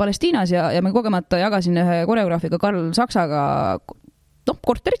mõnda aega Palestiinas ja ma kogemata jagasin ühe koreograafiga Karl Saksaga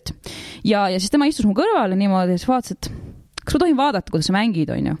korterit ja siis tema istus mu kõrval ja niimoodi ja siis vaatas, et kas ma tohin vaadata, kuidas sa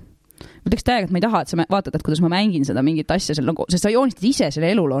mängid, on ju? Ma teeks täiega, et ma ei taha, et sa vaatad, et kuidas ma mängin seda mingit asja, sest sa joonistad ise selle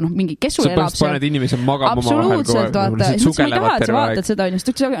eluloo, mingi, kes sul elab seal. Paned inimesed magama absoluutselt, vaata. Ma ei taha, et sa vaatad seda,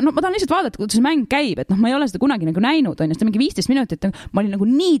 ma tahan lihtsalt vaadata, kuidas see mäng käib, et ma ei ole seda kunagi nagu näinud, seda mingi 15 minutit, ma olin nagu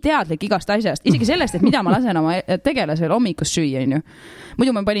nii teadlik igast asjast, isegi sellest, et mida ma lasen oma tegelasel hommikust süüa, on ju.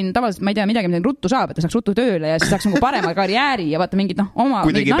 Muidu ma panin tavaliselt, ma ei tea, midagi ruttu saab, et ta saaks ruttu tööle ja siis saaks nagu parema karjääri ja vaata mingid, oma...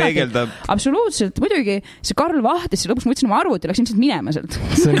 Kuidagi peegeldab. Absoluutselt, muidugi see Karl vahtis, lõpuks ma võtsin oma arvuti ja läks ilmselt minema sealt.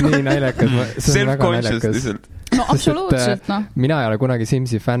 See on nii naljakas. Self-conscious. No absoluutselt, noh. Mina ei ole kunagi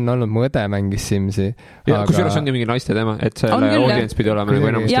Simsi fänn olnud, mu õde mängis Simsi. Kusjuures ongi mingi naiste tema, et selle audience pidi olema nagu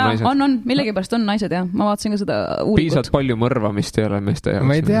enamasti naised. Jaa, on, millegipärast on naised, jah. Ma vaatasin ka seda uuringut. Piisalt palju mõrvamist ei ole meeste jaoks.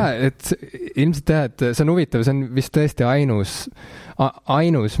 Ma ei tea, et ilmselt teha, et see on huvitav, see on vist tõesti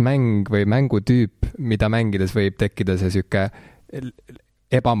ainus mäng või mängutüüp, mida mängides võib tekkida see süke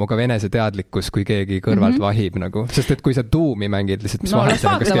ebamugav eneseteadlikkus, kui keegi kõrvalt vahib nagu. Sest et kui sa tuumi mängid lihtsalt, mis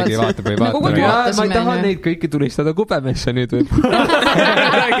vahetab, kas keegi vaatab või vaatab. Ma ei taha neid kõiki tulistada kubemesse nüüd või.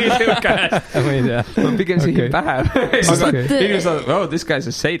 Räägi sinu käest. Ma ei tea. Ma pigem sihin pähe. Inimesed, this guy is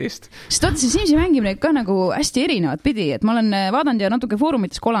a sadist. Sest vaata, see Simsi mängimine ka nagu hästi erinevad pidi, et ma olen vaadanud ja natuke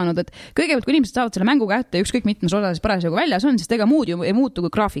foorumites kolanud, et kõigepealt, kui inimesed saavad selle mängu kätte, ükskõik mitmes osas parasjagu väljas on, siis ega muud ju ei muutu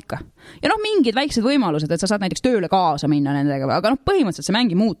kui graafika. Ja mingid väiksed võimalused, et sa saad näiteks tööle kaasa minna nendega, aga põhimõtteliselt see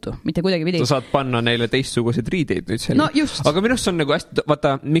mängi muutu, mitte kuidagi pidi. Sa saad panna neile teistsuguseid riideid nüüd selle. No just. Aga minust on nagu hästi,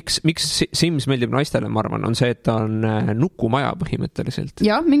 vaata, miks Sims meeldib naistele, ma arvan, on see, et ta on nukumaja põhimõtteliselt.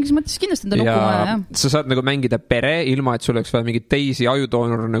 Jah, mingis mõttes kindlasti on ta nukumaja, jah. Sa saad nagu mängida pere, ilma et sul oleks vaja mingid teisi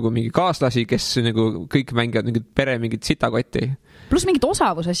ajudoonor nagu mingi kaaslasi, kes nagu kõik mängivad mingid pere, mingid sitakotti. Plus mingit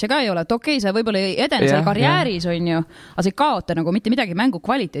osavusasja ka ei ole, et okei, sa võib-olla ei edene seal karjääris, on ju, aga sa ei kaota nagu mitte midagi mängu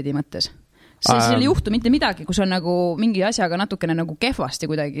kvaliteedi mõttes. Seal ei juhtu mitte midagi, kus on nagu mingi asjaga natukene nagu kehvasti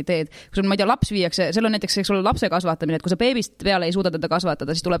kuidagi teed. Kus on, ma ei tea, laps viiakse, seal on näiteks lapse kasvatamine, et kui sa beebist peale ei suuda teda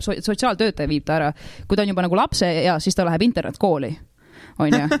kasvatada, siis tuleb sotsiaaltöötaja viib ta ära. Kui ta on juba nagu lapse ja siis ta läheb internetkooli. On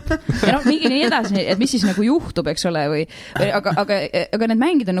ju. Ja mingi nii edasi, et mis siis nagu juhtub, eks ole, aga need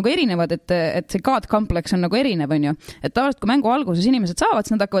mängid on nagu erinevad, et see God-kompleks on nagu erinev, on ju. Et tavaliselt, kui mängu alguses inimesed saavad,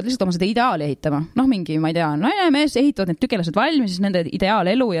 siis nad hakkavad lihtsalt oma seda ideaali ehitama. Mingi, ma ei tea, mees ehitavad need tükelased valmis, siis nende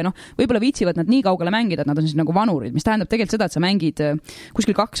ideaalelu ja võib-olla viitsivad nad nii kaugele mängida, et nad on siis nagu vanurid, mis tähendab tegelikult seda, et sa mängid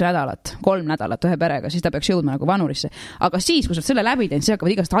kuskil 2 nädalat, 3 nädalat ühe perega, siis ta peaks jõudma nagu vanurisse. Aga siis, kui sa selle läbi teinud, siis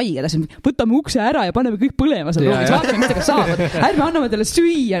hakkavad igast haiged, võtame ukse ära ja paneme kõik põlema seal ruumis, vaatame, mis temaga saavad. Ärme anname talle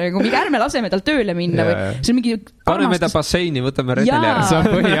süüa, nagu mingi ärme laseme tal tööle minna või see on mingi paneme ta basseini, võtame redeli ära. See on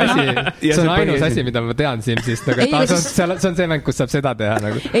põhiasi. See on ainus asi, mida ma tean Simsist. See on see mäng, kus saab seda teha.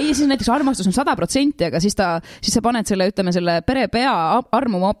 Ei, siis näiteks armastus on 100%, aga siis sa paned selle, ütleme, selle pere pea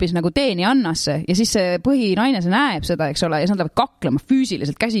armuma hoopis nagu teeni annasse ja siis see põhinaine see näeb seda, eks ole, ja siis nad lähevad kaklema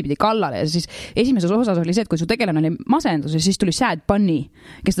füüsiliselt käsipidi kallale ja siis esimeses osas oli see, et kui su tegelane oli masenduses, siis tuli sad bunny,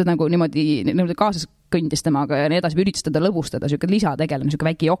 kes ta nagu niimoodi kaasas kõndis temaga ja nii edasi, üritas teda lõbustada, siuke lisategelane, siuke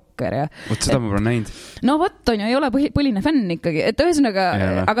väike jokker ja. Vot seda ma pole näinud. No vot on ju, ei ole põhiline fänn ikkagi, et ühesõnaga,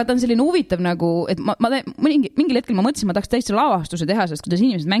 aga ta on selline huvitav nagu, et mingil hetkel ma mõtlesin, ma tahaks täiesti lavastuse teha sellest, kuidas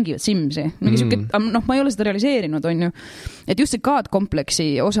inimesed mängivad Simsi. Ma ei ole seda realiseerinud, on ju, et just see kaadkompleksi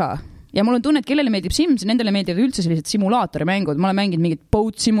osa. Ja mul on tunne, et kellele meeldib Sims, nendele meeldivad üldse sellised simulaatorimängud. Ma olen mänginud mingit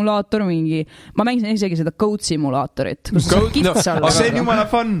boat simulaator, ma mängisin isegi seda goat simulaatorit. See on jumala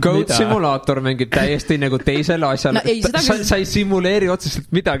fun. Goat simulaator mängib täiesti nagu teisele asjale. Sa ei simuleeri otseselt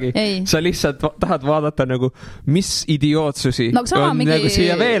midagi. Sa lihtsalt tahad vaadata nagu, mis idiootsusi on nagu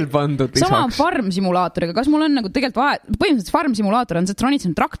siia veel pandud. Sama on farm simulaatoriga. Kas mul on nagu tegelikult põhimõtteliselt farm simulaator on see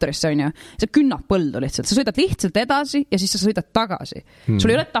tronitsen traktorisse, on ju. See künnab põldu lihtsalt. Sa sõidad lihtsalt edasi ja siis sa sõidad tagasi.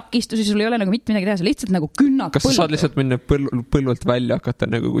 Sul ei ole takistusi, sul ei ole nagu mitte midagi teha, sa lihtsalt nagu künnad põldu. Kas sa saad lihtsalt minna põllult välja hakata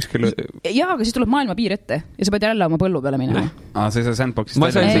nagu kuskil? Jaa, aga siis tuleb maailma piir ette ja sa pead jälle oma põllu peale minema. See sa sandboxist ma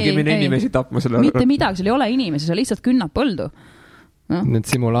ei saa isegi minna inimesi tapma selle. Mitte midagi, sul ei ole inimesi, sa lihtsalt künnad põldu. Need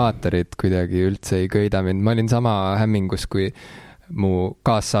simulaatorid kuidagi üldse ei köida mind. Ma olin sama hämmingus, kui mu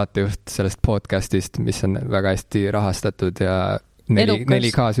kaassaatejuht sellest podcastist, mis on väga hästi rahastatud ja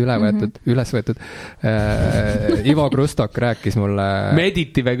 4K-s üles võetud. Ivo Krustok rääkis mulle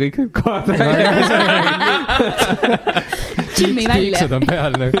Mediti või kõik kaadra. Jimmi välja. Kiiksud on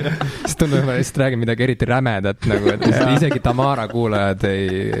peal. Siis tundub, ma lihtsalt räägin midagi eriti rämedat, nagu, et isegi Tamara kuulajad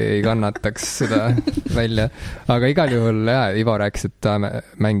ei kannataks seda välja. Aga igal juhul, Ivo rääkis, et ta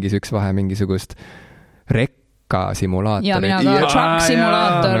mängis üks vahe mingisugust simulaator. Ja mina ka truck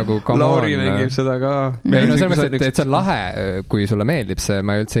simulaator. Nagu, Lauri mängib seda ka. No selles mõttes, et see on lahe, kui sulle meeldib see,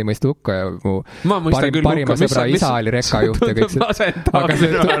 ma üldse ei mõista hukka ja mu parima sõbra isa oli rekkajuht ja kõik see. Aga see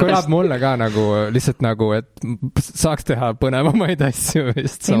kõlab mulle ka nagu, lihtsalt nagu, et saaks teha põnevamaid asju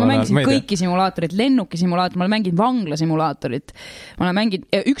vist. Ma mängisin kõiki simulaatorid, lennuki simulaator, ma olen mänginud vangla simulaatorit. Ma olen mänginud,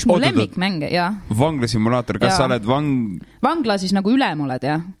 üks mu lemmikmänge, jah. Vangla simulaator, kas sa oled vangla siis nagu ülem oled,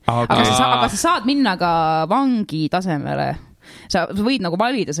 jah. Aga sa saad minna ka tasemele. Sa võid nagu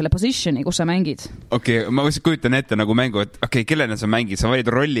valida selle positioni, kus sa mängid. Okei, ma kujutan ette nagu mängu, et kellena sa mängid, sa valid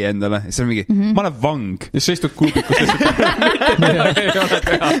rolli endale ja siis on mingi, ma olen vang. Ja sa istud kuubikus. 6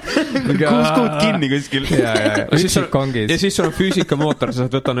 kuud kinni kuskil. Ja siis sul on füüsikamootor, sa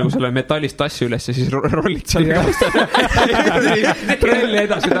saad võtta nagu selle metallist tassi üles ja siis rollid seal trolli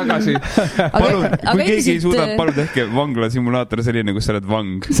edasi-tagasi. Palun, kui keegi ei suuda, palun tehke vangla simulaator selline, kus sa oled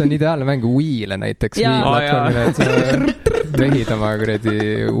vang. See on ideaalne mängu Wii'le näiteks. Wii-platvormile, et sa vehid oma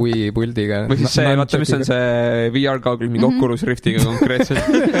kuradi Wii-puldiga. Või siis see, vaata, mis on see VR-kaagl mingi Oculus Riftiga konkreetselt.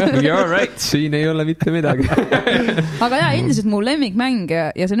 You're right, siin ei ole mitte midagi. Aga endiselt mu lemmikmäng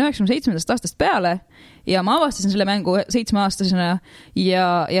ja see on 97. aastast peale ja ma avastasin selle mängu 7-aastasena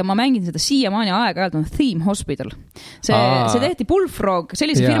ja ma mängin seda siiamaani aeg-ajalt, on Theme Hospital. See tehti Bullfrog,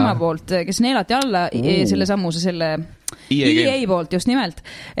 sellise firma poolt, kes neelati alla selle sammuse selle EA poolt just nimelt,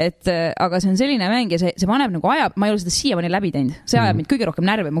 aga see on selline mäng ja see paneb nagu ma ei ole seda siiamaani läbi teinud. See ajab mind kõige rohkem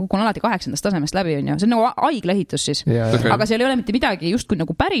närvi, ma kukun alati 8. tasemest läbi, on ju. See on nagu haiglehitus siis. Aga seal ei ole mitte midagi justkui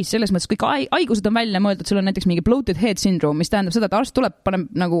nagu päris, selles mõttes kõik haigused on välja mõeldud, sul on näiteks mingi bloated head syndrome, mis tähendab seda, et arst tuleb, paneb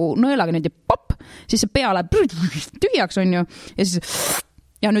nagu nõelaga nüüd ja pop, siis see pea läheb tühjaks, on ju, ja siis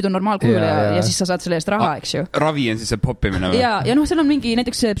ja nüüd on normaalkujul ja siis sa saad selle eest raha, eks ju. Ravi on siis see poppimine või? Ja seal on mingi,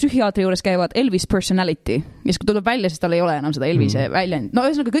 näiteks psühhiaatri juures käivad Elvis personality, ja siis kui tuleb välja, siis tal ei ole enam seda Elvise väljend. No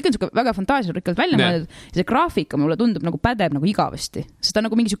ühesõnaga, kõik on väga fantaasiarikkalt välja mõeldud ja see graafika mulle tundub nagu pädeb nagu igavesti. See on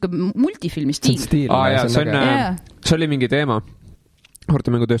nagu mingi siuke multifilmi stiil. See oli mingi teema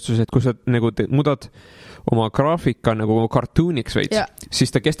hortemängutööstuses, et kui sa nagu mudad oma graafika nagu cartooniks veits,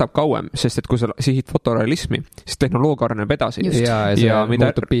 siis ta kestab kauem, sest et kui sa sihid fotorealismi, siis tehnoloog areneb edasi. Ja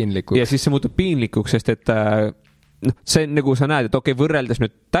muutub piinlikuks. Ja siis see muutub piinlikuks, sest et see nagu sa näed, et võrreldes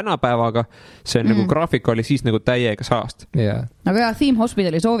nüüd tänapäevaga, see nagu graafika oli siis nagu täiega saast. Aga Theme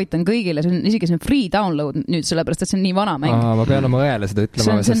Hospitali soovitan kõigile, see on isegi free download nüüd, sellepärast, et see on nii vana mäng. Ma pean oma õele seda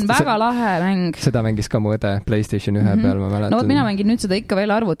ütlema. See on väga lahe mäng. Seda mängis ka mu õde PlayStation 1 peal, ma mäletan. No mina mängin nüüd seda ikka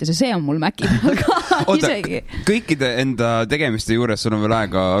veel arvutis ja see on mul Maci peal ka isegi. Kõikide enda tegemiste juures sul on veel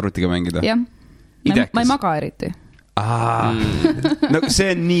aega arvutiga mängida? Jah, ma ei maga eriti. No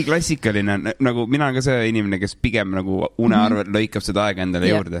see on nii klassikaline, nagu mina olen ka see inimene, kes pigem nagu unearvel lõikab seda aega endale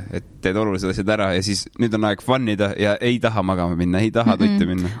juurde, et teed olulised asjad ära ja siis nüüd on aeg funnida ja ei taha magama minna, ei taha tutti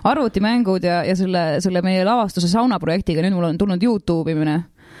minna. Arvutimängud ja selle meie lavastuse sauna projektiga, nüüd mul on tulnud YouTube imine.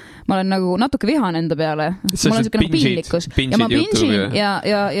 ma olen nagu natuke vihan enda peale. Mul on siuke nagu piinlikkus. Ja ma pingin ja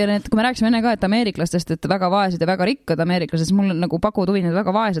need, kui me rääkisime enne ka, et ameeriklastest, et väga vaesed ja väga rikkad ameeriklased, mul on nagu pakuvad huvi need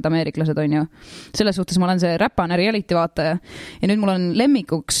väga vaesed ameeriklased, on ju. Selles suhtes ma olen see räpane reality vaataja. Ja nüüd mul on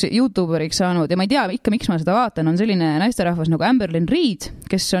lemmikuks YouTuberiks saanud ja ma ei tea ikka, miks ma seda vaatan, on selline naisterahvas nagu Amberlyn Reed,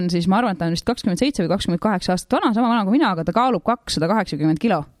 kes on siis, ma arvan, et ta on vist 27 või 28 aastat vana, sama vana kui mina, aga ta kaalub 280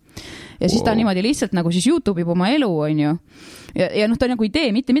 kilo. Ja siis ta niimoodi lihtsalt nagu siis YouTube'ib oma elu, on ju. Ja noh, ta nagu ei tee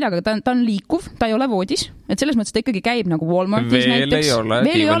mitte midagi, ta on liikuv, ta ei ole voodis. Et selles mõttes ta ikkagi käib nagu Walmartis näiteks.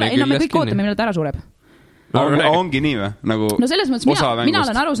 Veel ei ole, me kõik ootame, millal ta ära sureb. Ongi nii või? Nagu no selles mõttes mina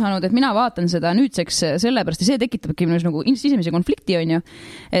olen aru saanud, et mina vaatan seda nüüdseks sellepärast ja see tekitabki minus nagu sisemise konflikti, on ju.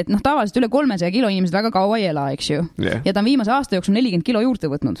 Et noh, tavaliselt üle 300 kilo inimesed väga kaua ei ela, eks ju. Yeah. Ja ta on viimase aasta jooksul 40 kilo juurde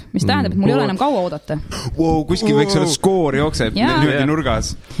võtnud, mis tähendab, et mul ei ole enam kaua oodata. Kuskil võiks olla skoor jookseb nüüd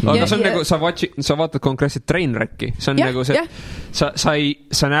nurgas. Aga see on nagu, sa vaatad konkreetselt trainwrecki. See on nagu see,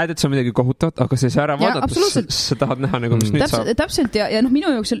 sa näed, et see on midagi kohutavat, aga see ära vaadates, sa tahad näha nagu, mis nüüd saab. Täpselt ja noh,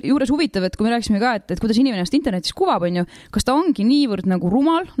 minu juures huvitav, et kui me rääkisime ka, et kuidas inimene internetis kuvab, on ju, kas ta ongi niivõrd nagu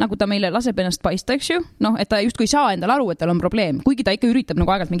rumal, nagu ta meile laseb ennast paista, eks ju? Noh, et ta justkui ei saa endale aru, et tal on probleem. Kuigi ta ikka üritab nagu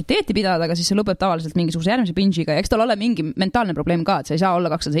aegalt mingit teeti pidada, aga siis see lõpeb tavaliselt mingisuguse järgmise bingiga ja eks tal ole mingi mentaalne probleem ka, et sa ei saa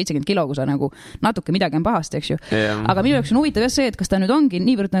olla 270 kilo, kui sa nagu natuke midagi on pahasti, eks ju. Yeah. Aga minu jaoks on huvitav see, et kas ta nüüd ongi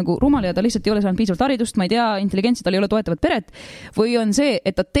niivõrd nagu rumal ja ta lihtsalt ei ole saanud piisavalt haridust, ma ei tea, intelligentsi, tal ei ole toetavat peret, või on see,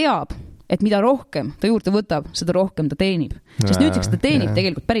 et ta teab, et mida rohkem ta juurde võtab, seda rohkem ta teenib. Sest nüüdseks ta teenib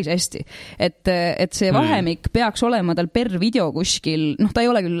tegelikult päris hästi. Et see vahemik peaks olema tal per video kuskil, noh, ta ei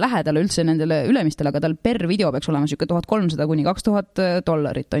ole küll lähedal üldse nendele ülemistele, aga tal per video peaks olema siuke $1300 kuni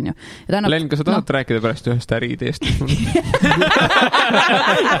 $2000, on ju. Len, kas sa tahad rääkida pärast ühest äriideest?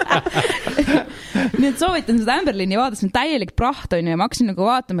 Nii et soovitan seda Amberlyni vaadata, see on täielik praht, on ju, ja ma hakkasin nagu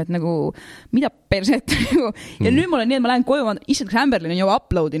vaatama, et nagu, mida perset ja nüüd mul on nii, et ma lähen koju, issand, kas Amberlyn on juba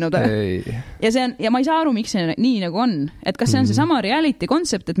uploadinud. Ja see on, ja ma ei saa aru, miks see nii nagu on. Et kas see on see sama reality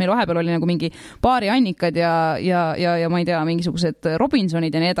kontsept, et meil vahepeal oli nagu mingi paari Annikad ja ma ei tea, mingisugused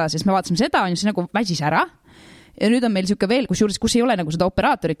Robinsonid ja nii edasi, sest me vaatasime seda, on ju, see nagu väsis ära. Ja nüüd on meil siuke veel, kus ei ole nagu seda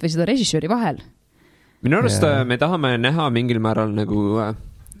operaatorit või seda režissööri vahel. Minu arust me tahame näha mingil määral nagu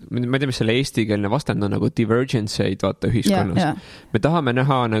ma ei tea, mis selle eestikeelne vastand on nagu divergenceid vaata ühiskonnas. Me tahame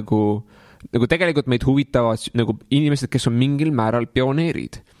näha nagu tegelikult meid huvitavad nagu inimesed, kes on mingil määral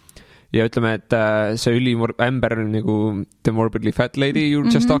pioneerid. Ja ütleme, et see Amber nagu the morbidly fat lady you're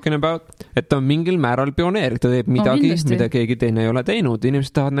just talking about, et ta on mingil määral pioneer, ta teeb midagi, mida keegi teine ei ole teinud.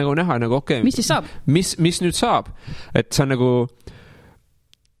 Inimesed tahavad nagu näha, nagu okei, mis siis saab? Mis nüüd saab? Et see on nagu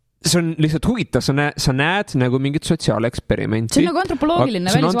see on lihtsalt huvitav, sa näed nagu mingit sotsiaaleksperimenti. See on nagu antropoloogiline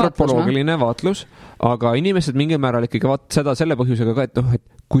välisvaatlus. See on antropoloogiline vaatlus, aga inimesed mingil määral ikkagi vaatavad seda selle põhjusega ka, et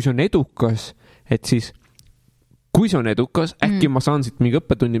kui see on edukas, et siis kui see on edukas, äkki ma saan siit mingi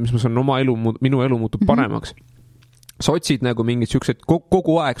õppetundi, mis ma saan minu elu muutub paremaks. Sa otsid nagu mingid siuksed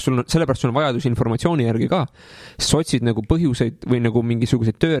kogu aeg, sellepärast sul on vajadus informatsiooni järgi ka. Sa otsid nagu põhjuseid või nagu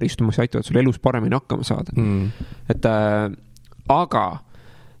mingisuguseid tööriistu, mis aitavad sul elus paremini hakkama saada. Et aga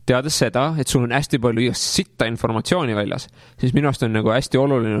teades seda, et sul on hästi palju igast sitta informatsiooni väljas, siis minu arust on nagu hästi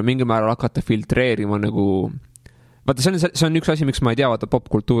oluline mingil määral hakata filtreerima nagu vaata, see on üks asi, miks ma ei tea vaata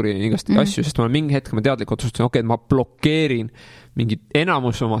popkultuuri igast asju, sest ma mingi hetk ma teadlik otsustasin, okei, ma blokeerin mingi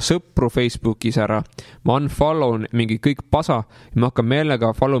enamus oma sõpru Facebookis ära, ma unfollow mingi kõik pasa ja ma hakkan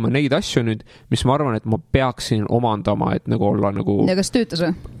meelega follow ma neid asju nüüd, mis ma arvan, et ma peaksin omandama, et nagu olla nagu ja kas töötas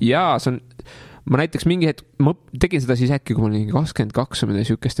või? Jaa, see on ma näiteks mingi hetk, ma tegin seda siis äkki, kui ma olin 22 või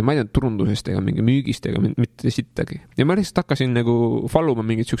sükest ja ma ei tea turundusest ega mingi müügist ega mitte sittagi. Ja ma lihtsalt hakkasin nagu follow ma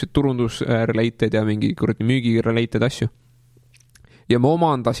mingid siuksed turundus-related ja mingi müügi-related asju. Ja ma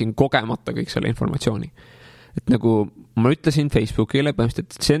omandasin kogemata kõik selle informatsiooni. Et nagu ma ütlesin Facebookile,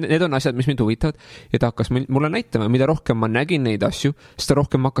 et need on asjad, mis mind huvitavad ja ta hakkas mulle näitama, mida rohkem ma nägin neid asju, seda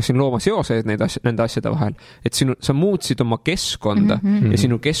rohkem ma hakkasin looma seoseid nende asjade vahel. Et sa muutsid oma keskkonda ja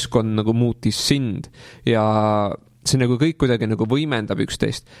sinu keskkond nagu muutis sind ja see nagu kõik kuidagi nagu võimendab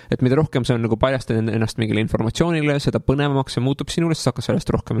üksteist, et mida rohkem see on nagu paljastanud ennast mingile informatsioonile, seda põnevamaks see muutub sinule, sa hakkad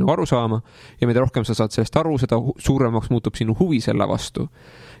sellest rohkem nagu aru saama ja mida rohkem sa saad sellest aru, seda suuremaks muutub sinu huvi selle vastu.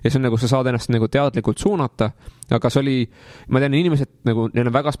 Ja see on nagu, sa saad ennast nagu teadlikult suunata, aga see oli, ma tean, inimesed nagu, neil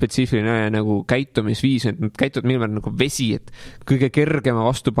on väga spetsiifiline nagu käitumisviis, et nad käituvad mille määral nagu vesi, et kõige kergema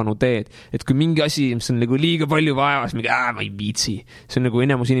vastupanu teed, et kui mingi asi, mis on nagu liiga palju vaevas, mingi, ma ei viitsi, see on nagu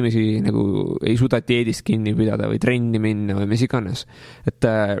enamus inimesi nagu ei suuda dieedist kinni pidada või trenni minna või mis iganes, et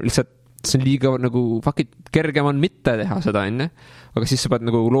lihtsalt see on liiga nagu kergem on mitte teha seda enne, aga siis sa pead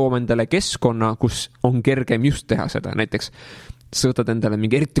nagu looma endale keskkonna, kus on kergem just teha seda, näiteks sa võtad endale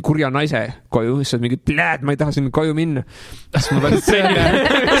mingi eriti kurja naise koju, siis oled mingi, ma ei taha sinna koju minna. See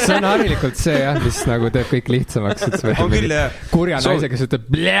on harilikult see jah, mis nagu teeb kõik lihtsamaks, et sa võtad mingi kurja naise, kes ütleb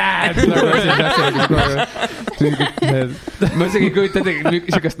ma isegi ei kujuta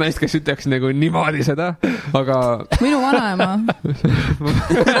niisugust naist, kes ütleks nagu niimoodi seda, aga minu vanaema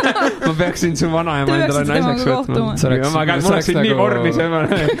ma peaksin su vanaema endale naiseks võtma. Ma oleksin nii vormis.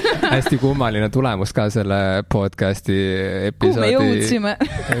 Hästi kummaline tulemus ka selle podcasti episoodile.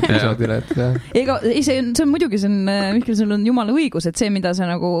 See on muidugi, Mihkel, sul on jumala õigus, et see, mida sa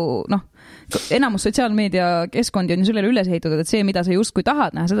nagu, enamus sotsiaalmeedia keskkondi on ju sellele üles ehitatud, et see, mida sa justkui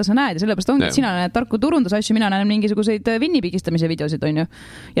tahad näha, seda sa näed ja sellepärast ongi, et sina näed tarku turundusasju, mina näen mingisuguseid vinnipigistamise videosid, on ju,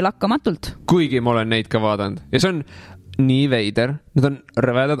 ja lakkamatult. Kuigi ma olen neid ka vaadanud ja see on nii veider, nad on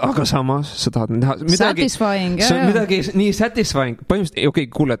rõvedad, aga samas sa tahad teha midagi, satisfying, see on midagi nii satisfying. Põhimõtteliselt, okei,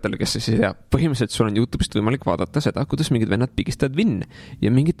 kuulajatele, kes siis ei tea, põhimõtteliselt sul on YouTube'ist võimalik vaadata seda, kuidas mingid vennad pigistavad vinne ja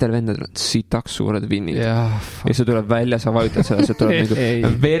mingitel vendadel on sitaks suured vinnid ja see tuleb välja, sa vajutad seda, see tuleb nagu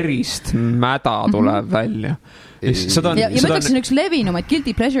verist mäda tuleb välja. Ja ma ütleksin üks levinumaid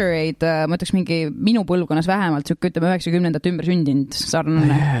guilty pleasure'id, ma ütleks mingi minu põlvkonnas vähemalt, ütleme 90-ndat ümber sündinud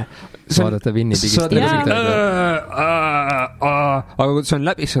sarnane. Vaadata vinni pigistada. Aga kui see on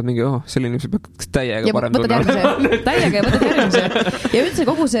läbi, siis on mingi, selline inimese peaks täiega parem tunne. Täiega ja võtad järgmise. Ja üldse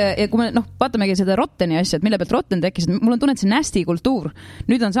kogu see, kui me vaatamegi seda Rotteni asja, et mille pealt Rotten tekkis, et mul on tunne, et see nästi kultuur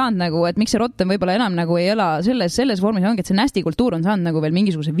nüüd on saanud nagu, et miks see Rotten võib-olla enam nagu ei ela selles vormis ongi, et see nästi kultuur on saanud nagu veel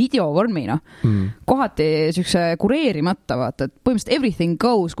mingisuguse videovormi, kohati siukse kureerimata, vaata, et põhimõtteliselt everything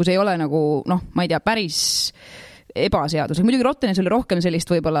goes, kus ei ole nagu, ma ei tea, päris ebaseaduslik. Muidugi Rottenis oli rohkem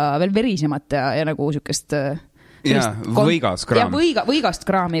sellist võib-olla veel verisemat ja nagu siukest võigast kraami. Võigast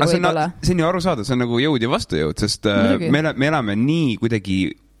kraami võib-olla. See on ju aru saada, see on nagu jõud ja vastujõud, sest me elame nii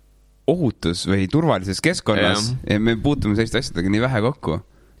kuidagi ohutus või turvalises keskkonnas ja me puutume selliste asjadega nii vähe kokku.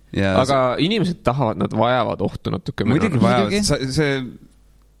 Aga inimesed tahavad, nad vajavad ohtu natuke. Muidugi vajavad,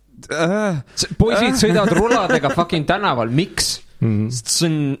 poisid sõidavad rulladega fucking tänaval, miks? See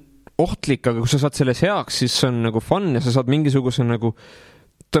on ohtlik, aga kui sa saad selles heaks, siis see on nagu fun ja sa saad mingisuguse nagu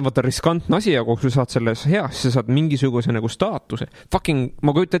vaata riskantne asi, aga kui sa saad selles heaks, siis sa saad mingisuguse nagu staatuse. Fucking, ma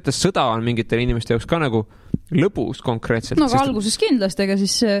kujutan ette, sõda on mingitele inimeste jaoks ka nagu lõbus konkreetselt. No aga alguses kindlasti, ega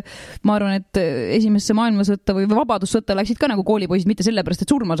siis ma arvan, et esimesse maailmasõtta või vabadussõtta läksid ka nagu koolipoisid mitte sellepärast, et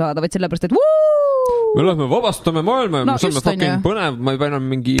surma saada, vaid sellepärast, et me lähme vabastame maailma ja me saame fucking põnev, ma ei pea enam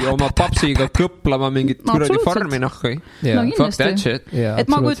mingi oma papsiga kõplama mingit kuradi farmi nahkõi. Fuck that shit.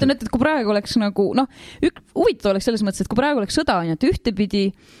 Et ma kujutan ette, et kui praegu oleks nagu, huvitav oleks selles mõttes, et kui praegu oleks sõda, et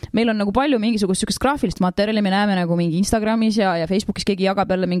ühtepidi meil on nagu palju mingisugust sükest graafilist materjali, me näeme nagu mingi Instagramis ja Facebookis keegi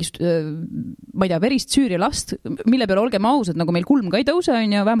jagab jälle mingist, ma ei tea, verist Süüria last, mille peale olgem ausad, nagu meil kulm ka ei tõuse,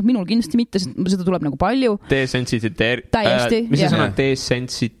 on ju, vähemalt minul kindlasti mitte, seda tuleb nagu palju. Täiesti. Mis see sõna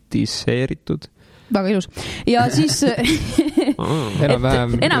desensitiseeritud? Väga ilus. Ja siis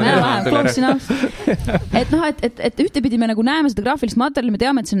enam-vähem close enough. Et ühtepidi me nagu näeme seda graafilist materjali, me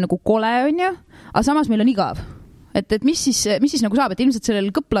teame, et see on nagu kole, on ju, aga samas meil on igav. Et mis siis nagu saab, et ilmselt sellel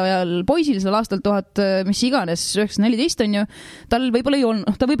kõplajal poisil sellel aastal 1914 on ju, tal võib-olla ei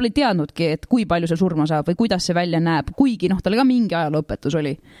olnud, ta võib-olla ei teadnudki, et kui palju seal surma saab või kuidas see välja näeb, kuigi tal ka mingi ajalooõpetus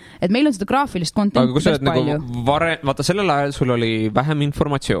oli. Et meil on seda graafilist kontenti päris palju. Vaata, sellel ajal sul oli vähem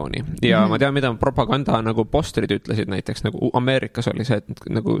informatsiooni ja ma tean, mida propaganda nagu posterid ütlesid näiteks, nagu Ameerikas oli see, et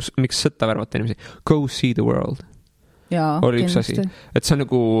nagu miks sõtta värvata inimesi, go see the world. Oli üks asi, et see on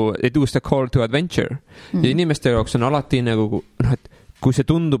nagu it was the call to adventure ja inimeste jaoks on alati nagu et kui see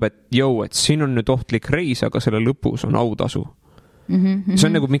tundub, et et siin on nüüd ohtlik reis, aga selle lõpus on autasu. See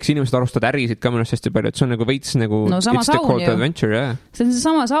on nagu, miks inimesed arvustavad ärisid ka minust hästi palju, et see on nagu veits nagu it's the call to adventure, see on see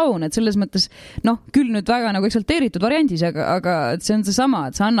sama Saun, et selles mõttes küll nüüd väga nagu eksalteeritud variandis, aga see on see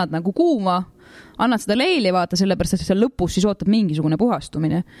sama, et sa annad nagu kuuma, annad seda leili, vaata, sellepärast, et seal lõpus siis ootab mingisugune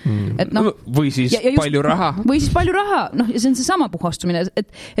puhastumine. Et või siis palju raha. Või siis palju raha. Ja see on see sama puhastumine.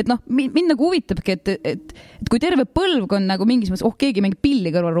 Et mind nagu huvitabki, et kui terve põlvkond nagu mingis mõttes, keegi mängib pilli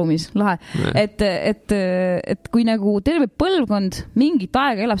kõrvalruumis, lahe. Et kui nagu terve põlvkond mingit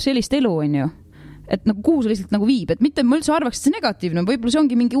aega elab sellist elu, on ju, et nagu kuhu see lihtsalt nagu viib, et mitte ma üldse arvaks, et see negatiivne, võib-olla see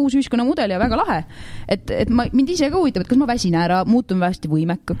ongi mingi uus ühiskonna mudel ja väga lahe. Et mind ise ka huvitab, et kas ma väsin ära, muutun hästi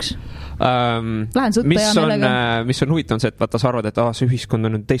võimekaks. Lähen sõtta ja meelega. Mis on huvitav on see, et vaata sa arvad, et see ühiskond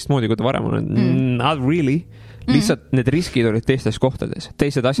on teistmoodi, kui ta varem on. Not really. Lihtsalt need riskid olid teistes kohtades.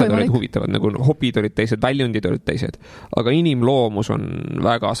 Teised asjad olid huvitavad, nagu hobid olid teised, väljundid olid teised. Aga inimloomus on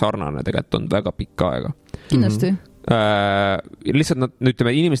väga sarnane, tegelikult on väga pikka aega. Kindlasti. lihtsalt nad,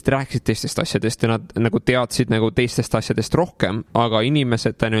 ütleme, inimesed rääkisid teistest asjadest ja nad nagu teadsid nagu teistest asjadest rohkem, aga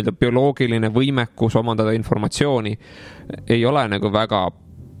inimesed nii-öelda bioloogiline võimekus omandada informatsiooni ei ole nagu väga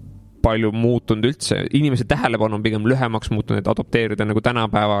palju muutunud üldse. Inimese tähelepanu on pigem lühemaks muutunud, et adopteerida nagu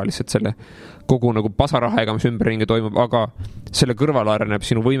tänapäeva lihtsalt selle kogu nagu pasarahega, mis ümberringi toimub, aga selle kõrval areneb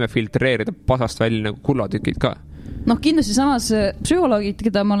sinu võime filtreerida pasast välja nagu kullatükid ka. Kindlasti samas psühholoogid,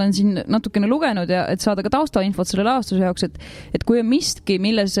 keda ma olen siin natukene lugenud ja et saada ka taustainfot selle lavastuse jaoks, et kui on mistki,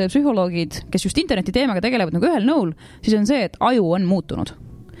 milles psühholoogid, kes just interneti teemaga tegelevad nagu ühel nõul, siis on see, et aju on muutunud.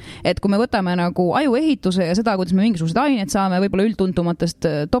 Et kui me võtame nagu ajuehituse ja seda, kuidas me mingisugused ained saame, võib-olla üldtuntumatest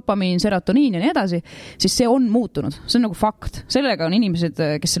dopamiin, serotoniin ja nii edasi, siis see on muutunud. See on nagu fakt. Sellega on inimesed,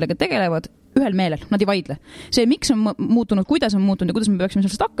 kes sellega tegelevad, ühel meelel, nad ei vaidle. See, miks on muutunud, kuidas on muutunud ja kuidas me peaksime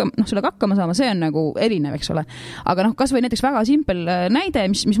sellega hakkama saama, see on nagu erinev, eks ole. Aga kas või näiteks väga simpel näide,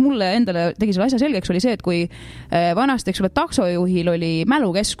 mis mulle endale tegi selle asja selgeks, oli see, et kui vanasti, eks ole, taksojuhil oli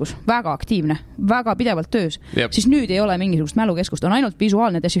mälukeskus, väga aktiivne, väga pidevalt töös, siis nüüd ei ole mingisugust mälukeskust, on ainult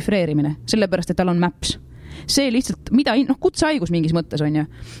visuaalne dešifreerimine, sellepärast, et tal on maps. See lihtsalt, kutsehaigus mingis mõttes on ju.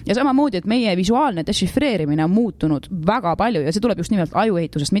 Ja samamoodi, et meie visuaalne dešifreerimine on muutunud väga palju ja see tuleb just nimelt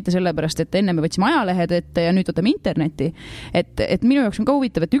ajuehitusest, mitte sellepärast, et enne me võtsime ajalehed ette ja nüüd võtame interneti. Et minu jaoks on ka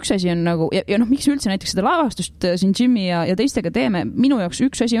huvitav, et üks asi on nagu, ja miks üldse näiteks seda lavastust siin Jimmy ja teistega teeme, minu jaoks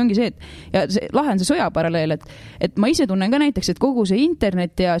üks asi ongi see, et ja see lahe on see sõjaparalleel, et ma ise tunnen ka näiteks, et kogu see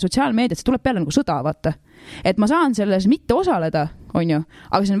internet ja sotsiaalmeediat, see tuleb peale nagu sõda, vaata. Et ma saan selles mitte osaleda, on ju,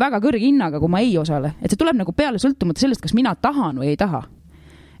 aga see on väga kõrge hinnaga, kui ma ei osale. Et see tuleb nagu peale sõltumata sellest, kas mina tahan või ei taha.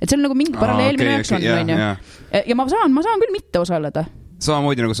 Et see on nagu mingi paralleel minu jaoks on, on ju. Ja ma saan küll mitte osaleda.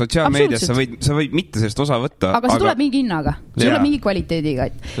 Samamoodi nagu sotsiaalmeedias sa võid mitte sellest osa võtta. Aga see tuleb mingi hinnaga. See tuleb mingi kvaliteediga.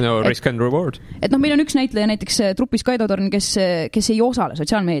 Risk and reward. Et meil on üks näitleja näiteks trupis Kaidotorn, kes ei osale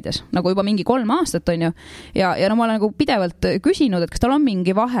sotsiaalmeedias, nagu juba mingi 3 aastat on ju. Ja ma olen nagu pidevalt küsinud, et kas tal on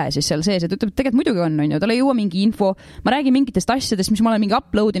mingi vahe siis seal sees, et ütleb, et tegelikult muidugi on ju. Tal ei jõua mingi info. Ma räägin mingitest asjadest, mis ma olen mingi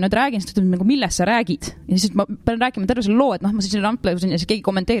uploadinud, räägin, siis ütleb, millest sa räägid. Ja siis ma pean rääkima terve selle loo, et ma siis uploadin ja siis keegi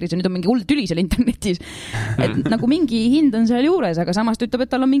kommenteeris ja nüüd on mingi hull tüli seal internetis. Et nagu mingi hind on seal juures, aga samas ta ütleb, et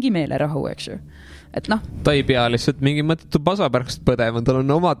tal on mingi meelerahu, eks ju. Et ta ei pea lihtsalt mingi mõttetu pasa pärast põdema, tal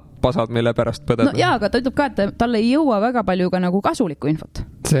on omad pasad, mille pärast põdema. Jaa, aga ta ütleb ka, et tal ei jõua väga palju ka nagu kasulikku infot.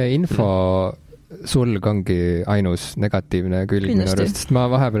 See info sulg ongi ainus negatiivne külg minu arust, sest ma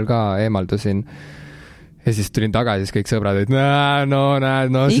vahepeal ka eemaldusin ja siis tulin tagasi, siis kõik sõbrad, et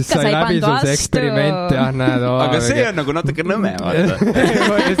siis sai läbi sul see eksperiment ja näed. Aga see on nagu natuke nõme, vaata.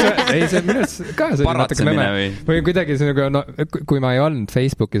 Ei, see on minust ka see natuke nõme. Või kuidagi see nagu, kui ma ei olnud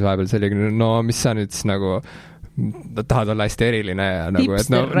Facebookis vahepeal, see oli, mis sa nüüd siis nagu tahad olla hästi eriline ja nagu, et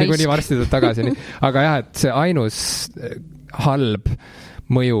nagu nii varsti tuleb tagasi. Aga jah, et see ainus halb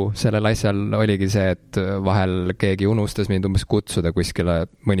mõju sellel asjal oligi see, et vahel keegi unustas mind umbes kutsuda kuskile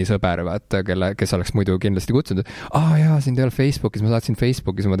mõni sõber, vaata, kes oleks muidu kindlasti kutsunud. Jaa, sind ei ole Facebookis, ma saatsin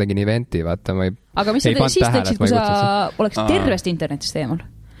Facebookis, ma tegin eventi, vaata, ma ei aga mis sa siis teeksid, kui sa oleks tervest internetist eemal?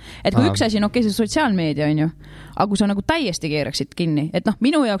 Et kui üks asi on see sotsiaalmeedia, on ju, aga kui sa nagu täiesti keeraksid kinni, et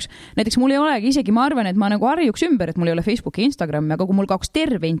minu jaoks, näiteks mul ei olegi isegi, ma arvan, et ma nagu harjuks ümber, et mul ei ole Facebooki ja Instagrami, aga kui mul kaoks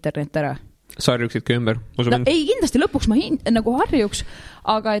terve internet ära, sa harjuksidki ümber? Ei, kindlasti lõpuks ma nagu harjuks,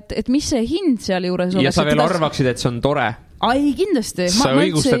 aga et mis see hind seal juures oleks? Ja sa veel arvaksid, et see on tore? Ai, kindlasti. Sa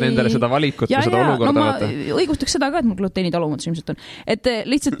õigustad endale seda valikut või seda olukorda? Ma õigustaks seda ka, et mul gluteenitalumatus ilmselt on. Et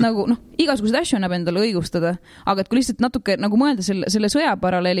lihtsalt nagu, igasuguseid asju annab endale õigustada, aga et kui lihtsalt natuke nagu mõelda selle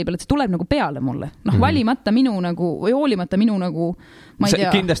sõjaparalleeli peale, et see tuleb nagu peale mulle. Valimata minu nagu, või hoolimata minu nagu, ma ei tea.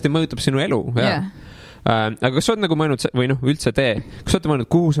 See kindlasti mõjutab sinu elu, jah. Aga kas sa oled nagu mõelnud, või üldse tee, kas sa oled mõelnud,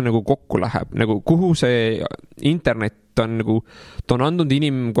 kuhu see nagu kokku läheb, nagu kuhu see internet on nagu, ta on andnud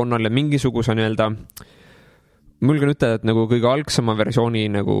inimkonnale mingisuguse nii-öelda, mul ka ütelda, et nagu kõige algsama versiooni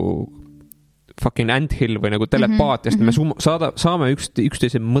nagu fucking anthill või nagu telepaatiast, me saame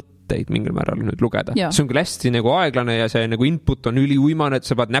üksteise mõtteid mingil määral nüüd lugeda. See on küll hästi nagu aeglane ja see nagu input on üliuimane, et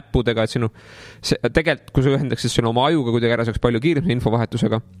sa pead näppudega, et sinu, tegelikult kui sa ühendaksid sinu oma ajuga kuidagi ära, saaks palju kiiremini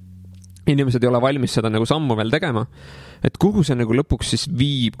infovahetusega, inimesed ei ole valmis seda nagu sammu veel tegema. Et kuhu see nagu lõpuks siis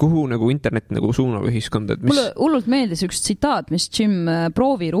viib, kuhu nagu internet nagu suunab ühiskonda? Mulle hullult meeldis üks tsitaat, mis Jim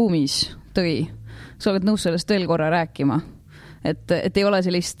prooviruumis tõi. Sa oled nõus sellest veel korra rääkima. Et ei ole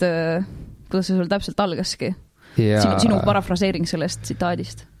sellist, kuidas see sul täpselt algaski? Sinu parafraseering sellest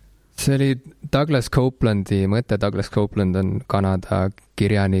tsitaadist. See oli Douglas Coupelandi mõte. Douglas Coupland on Kanada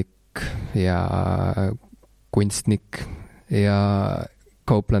kirjanik ja kunstnik ja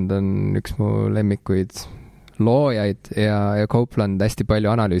Coupland on üks mu lemmikuid loojaid ja Coupland hästi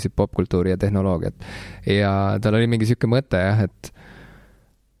palju analüüsib popkultuuri ja tehnoloogiat. Ja tal oli mingi siuke mõte, et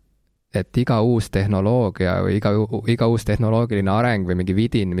iga uus tehnoloogia või iga uus tehnoloogiline areng või mingi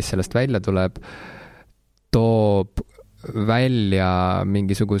vidin, mis sellest välja tuleb, toob välja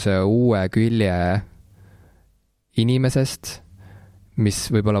mingisuguse uue külje inimesest, mis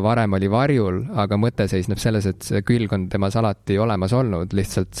võib-olla varem oli varjul, aga mõte seisneb selles, et see külg on temas alati olemas olnud,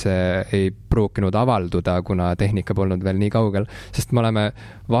 lihtsalt see ei pruukinud avalduda, kuna tehnika polnud veel nii kaugel, sest me oleme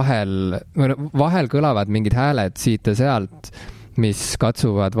vahel kõlavad mingid hääled siit ja sealt, mis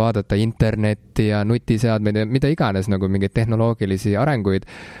katsuvad vaadata internetti ja nutiseadmeid ja mida iganes, nagu mingeid tehnoloogilisi arenguid,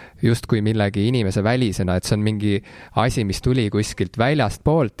 justkui millegi inimese välisena, et see on mingi asi, mis tuli kuskilt väljast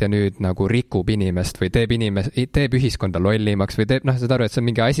poolt ja nüüd nagu rikub inimest või teeb ühiskonda lollimaks või teeb, saad aru, et see on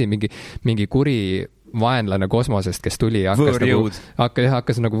mingi asi, mingi kuri vaenlane kosmosest, kes tuli ja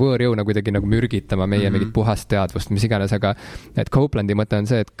hakkas nagu võõrjõuna kuidagi nagu mürgitama meie mingit puhast teadvust, mis iganes, aga et Copelandi mõte on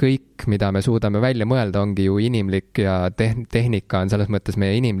see, et kõik, mida me suudame välja mõelda, ongi ju inimlik ja tehnika on selles mõttes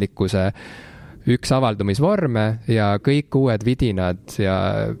meie inimlikkuse üks avaldumisvorme ja kõik uued vidinad ja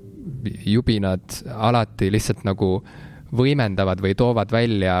jubinad alati lihtsalt nagu võimendavad või toovad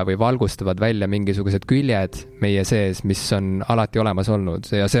välja või valgustavad välja mingisugused küljed meie sees, mis on alati olemas olnud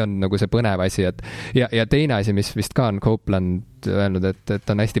ja see on nagu see põnev asi, et ja teine asi, mis vist ka on Copeland öelnud, et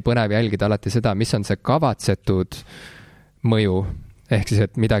on hästi põnev jälgida alati seda, mis on see kavatsetud mõju, ehk siis,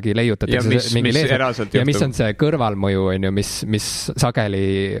 et midagi leiutatakse ja mis on see kõrvalmõju, on ju, mis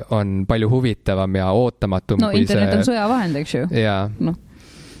sageli on palju huvitavam ja ootamatum. No internet on sõjavahend, eks ju? Jaa.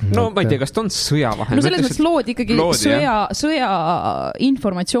 No ma ei tea, kas ta on sõjavahend. No selles mõttes loodi ikkagi sõja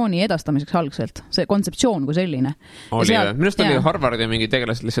informatsiooni edastamiseks algselt, see kontseptsioon kui selline. Minust oli Harvardi mingi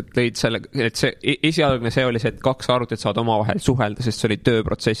tegelased lihtsalt lõid selle, et see esialgne see oli see, et 2 arvutit saavad omavahel suhelda, sest see oli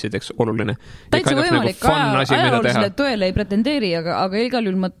tööprotsessideks oluline. Täitsa võimalik, ajaloolisele tõele ei pretendeeri, aga igal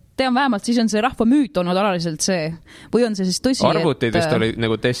juhul ma tean vähemalt, siis on see rahvamüüt olnud alaliselt see. Või on see siis tõsi, arvutidest oli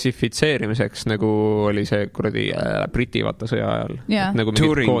nagu desiffitseerimiseks, nagu oli see kuradi Briti vaata sõja ajal. Nagu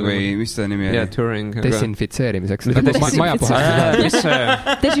Turing või mis ta nimi oli? Turing. Desinfitseerimiseks.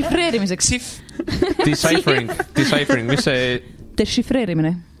 Dešifreerimiseks. Deciphering, mis see?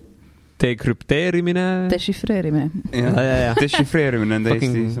 Dešifreerimine. Dekrypteerimine. Dešifreerimine. Dešifreerimine on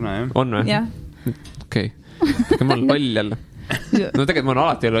täiesti sõna, jah? On või? Okei. Ma olen loll jälle. No tegelikult ma olen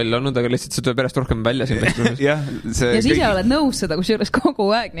alati loll olnud, aga lihtsalt see tuleb järjest rohkem välja siin vestluses. Ja siis oled nõus seda, kus juures kogu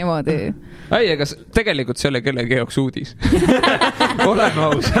aeg niimoodi. Ei, aga tegelikult see ei ole kellegi jaoks uudis. Oleme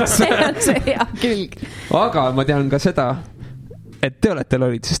aus. See on see hea külg. Aga ma tean ka seda, et te olete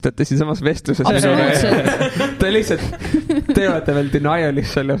lollid, sest te olete siin samas vestluses. Absoluutselt. Te olete veel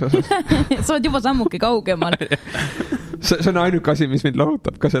denialis selle osas. Sa oled juba sammuki kaugemal. See on ainuke asi, mis mind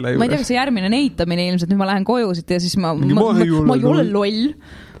lahutab ka selle juures. Ma ei tea, kas see järgmine näitamine ilmselt, nüüd ma lähen kojusid ja siis ma ei ole loll. Ma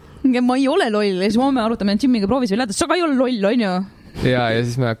ei ole loll ja siis me arutame Jimiga proovis veel jääda, sa ka ei ole loll, on ju? Ja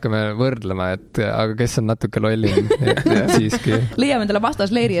siis me hakkame võrdlema, et aga kes on natuke lollim siiski. Leiame endale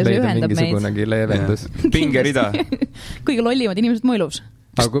vastasleeri ja see ühendab meid. Mingisugune leevendus. Pingerida. Kõige lollimad inimesed mu elus.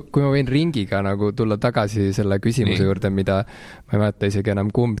 Aga kui ma võin ringiga nagu tulla tagasi selle küsimuse juurde, mida ma ei mäleta isegi enam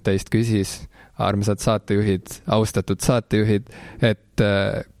kumb teist küsis, armsad saatejuhid, austatud saatejuhid, et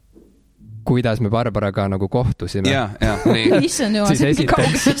kuidas me Barbaraga nagu kohtusime. Issand jumal, see on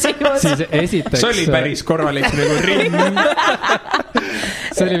esiteks... See oli päris korralik nagu ring.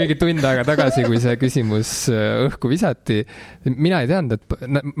 See oli mingi tund aega tagasi, kui see küsimus õhku visati. Mina ei teadnud, et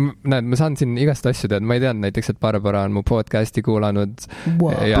näed, ma saan siin igast asju teada. Ma ei teadnud näiteks, et Barbara on mu podcasti kuulanud.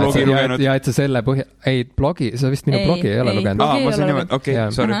 Ja et sa selle blogi, sa vist minu blogi ei ole lugenud. Ma sain niimoodi, okei,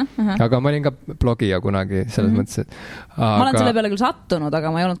 sorry. Aga ma olin ka blogija kunagi selles mõttes, et... Ma olen selle peale küll sattunud,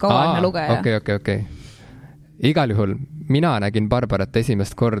 aga ma ei olnud kauaaegne lugeja. Okei. Igal juhul, mina nägin Barbarat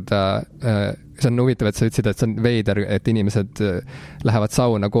esimest korda, see on huvitav, et sa ütlesid, et see on veider, et inimesed lähevad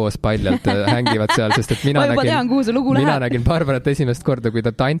sauna koos paljalt, hängivad seal, sest et mina nägin Barbarat esimest korda, kui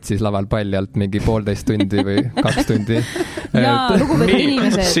ta tantsis laval paljalt mingi 1,5 tundi või 2 tundi. Jaa, lugupeetud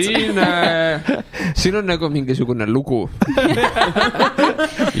inimesed. Siin on nagu mingisugune lugu.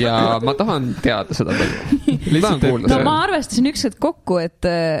 Ja ma tahan teada seda palju. No ma arvestasin üks hetk kokku, et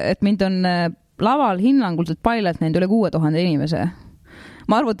mind on laval hinnanguliselt paljalt neid üle 6000 inimese.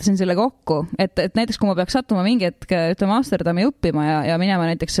 Ma arvutasin selle kokku, et näiteks kui ma peaks sattuma mingi hetk, ütleme Amsterdami õppima ja minema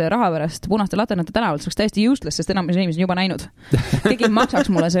näiteks raha pärast Punaste laternate tänavalt, see oleks täiesti useless, sest enamus inimesed on juba näinud. Keegi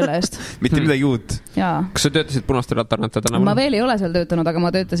maksaks mulle selle eest. Mitte midagi uut. Kas sa töötasid Punaste laternate tänaval? Ma veel ei ole seal töötanud, aga ma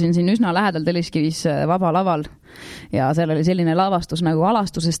töötasin siin üsna lähedal Telliskivis Vaba laval. ja seal oli selline lavastus nagu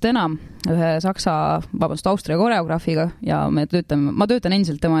Alastusest enam ühe Austria koreograafiga ja ma töötan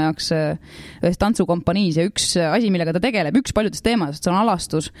endiselt tema jaoks ühes tantsukompaniis ja üks asi, millega ta tegeleb, üks paljudest teemadest, see on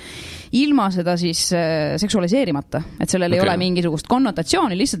alastus, ilma seda siis seksualiseerimata, et sellel ei ole mingisugust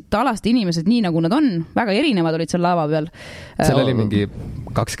konnotatsiooni, lihtsalt alasti inimesed nii nagu nad on, väga erinevad olid seal lava peal. Seal oli mingi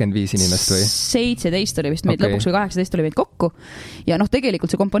 25 inimest või? 17 oli vist meid lõpuks või 18 oli meid kokku ja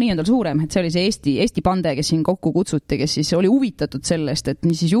tegelikult see kompanii on tal suurem, et see oli see Eesti pande, kes siin kokku kutsuti, kes siis oli huvitatud sellest, et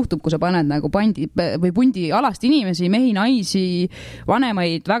mis siis juhtub, kui sa paned nagu pundi alasti inimesi, mehi, naisi,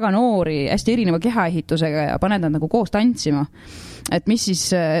 vanemaid, väga noori, hästi erineva kehaehitusega ja paned nad nagu koos tantsima. Et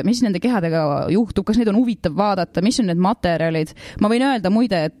mis nende kehadega juhtub, kas neid on huvitav vaadata, mis on need materjalid. Ma võin öelda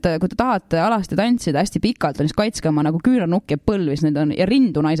muide, et kui te tahate alasti tantsida hästi pikalt, on siis kaitske oma nagu küünarnukk ja põlvis, need on, ja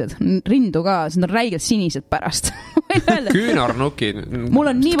rindu naised, rindu ka, need on räigelt sinised pärast. Küünarnukid. Mul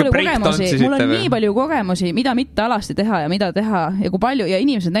on nii palju kogemusi, mida mitte alasti teha ja mida teha ja kui palju, ja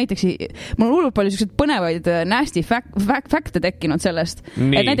inimesed näiteks, mul on hullult palju sellised põnevaid nasty fact'e tekkinud sellest,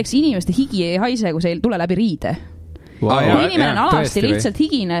 et näiteks inimeste higi ei haise, kui see ei tule läbi riide. Wow, kui inimene on alasti lihtsalt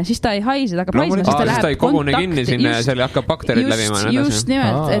higine, siis ta ei haise, ta hakkab haisma, siis ta läheb kontakti. Kogune kinni sinna ja seal hakkab bakterid lävima. Just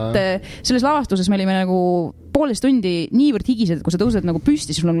nimelt, et selles lavastuses me olime nagu 1,5 tundi niivõrd higised, et kui sa tõused nagu püsti,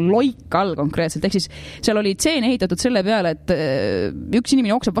 siis sul on loik all konkreetselt. Ehk siis seal oli tseen ehitatud selle peale, et üks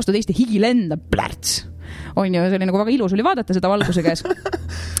inimene jookseb vastu teist ja higi lendab plärts. On ju, see oli nagu väga ilus oli vaadata seda valguse käes.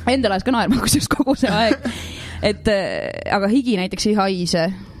 Endal ajas ka naerma, kus kogu see aeg. Aga higi näiteks ei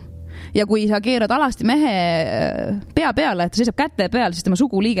haise. Ja kui sa keerad alasti mehe pea peale, et ta seisab käte peal, siis tema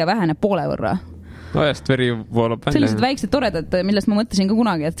suguliige väheneb poole võrra. Ajast veri voolab välja. Sellised väiksed toredad, millest ma mõtlesin ka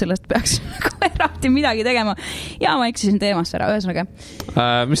kunagi, et sellest peaks eraldi midagi tegema. Ja ma eksisin teemast ära, ühesõnaga.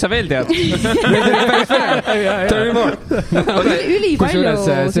 Mis sa veel tead? Ülipalju.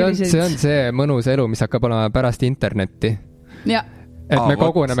 See on see mõnus elu, mis hakkab olema pärast internetti. Ja. Et me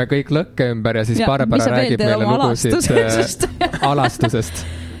koguneme kõik lõkke ümber ja siis Barbara räägib meile lugusid alastusest.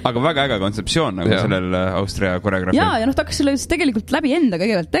 Aga väga äge kontseptsioon nagu sellel Austria koreograafil. Ja ta hakkas selle tegelikult läbi enda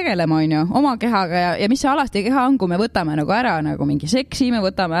kõigepealt tegelema, on ju, oma kehaga ja mis see alasti keha on, kui me võtame nagu ära nagu mingi seksi, me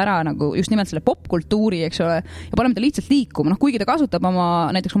võtame ära nagu just nimelt selle popkultuuri, eks ole, ja paneme ta lihtsalt liikuma, kuigi ta kasutab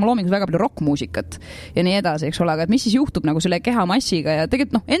näiteks oma loomingus väga palju rockmuusikat ja nii edasi, eks ole, aga et mis siis juhtub nagu selle kehamassiga ja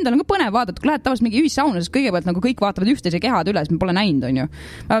tegelikult endal on ka põnev vaadata, kui lähed tavaliselt mingi ühissauna, siis kõigepealt nagu kõik vaatavad ühteise kehad üle, siis me pole näinud, on ju.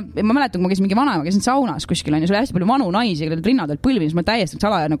 Ma mäletan, kui ma käisin mingi vanaema, käisin saunas kuskil, on ju, see oli hästi palju vanu naisi, kellel rinnad olid põlvinud, ma täiesti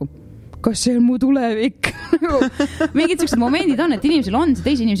salaja nagu kas see on mu tulevik? Mingid sellised momendid on, et inimesel on see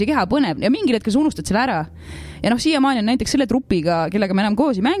teise inimese keha põnev ja mingil hetkel sa unustad selle ära. Ja siiamaani on näiteks selle trupiga, kellega me enam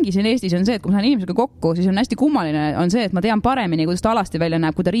koos ei mängi siin Eestis, on see, et kui ma saan inimesega kokku, siis on hästi kummaline, on see, et ma tean paremini, kuidas ta alasti välja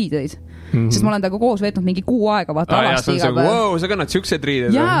näeb, kui ta riideid. Sest ma olen taga koos veetnud mingi 6 aega, vaata alasti iga päev. Wow, sa kannad siuksed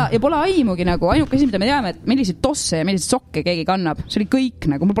riided. Ja pole aimugi nagu, ainuke asi, mida me teame, et milliseid tosse ja milliseid sokke keegi kannab. See oli kõik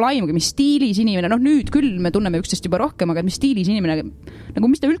nagu, mul pole aimugi, mis stiilis inimene, nüüd küll me tunneme üksteist juba rohkem, aga mis stiilis inimene, nagu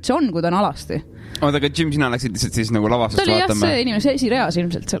mis ta üldse on, kui ta on alasti. Oota, aga Jim, sina läksid lihtsalt siis nagu lavastust vaatama. Ta oli see inimene esireas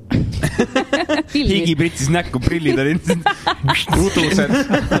ilmselt seal. Higi pritsis näkku, prillid oli udused.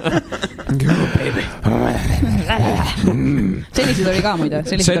 Sellised oli ka muide.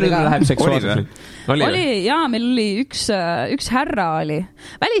 See läheb seksuaalselt. Oli, jaa, meil oli üks härra oli.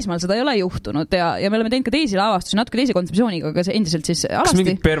 Välismaal seda ei ole juhtunud ja me oleme teinud ka teisi lavastusi, natuke teise kontseptsiooniga, aga endiselt siis alasti. Kas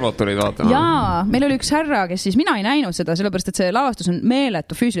mingid pervot olid vaatama? Jaa, meil oli üks härra, kes siis mina ei näinud seda, sellepärast, et see lavastus on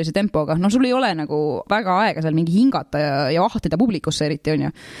meeletu füüsilise tempoga. Sul ei ole nagu väga aega seal mingi hingata ja vahtida publikusse eriti, on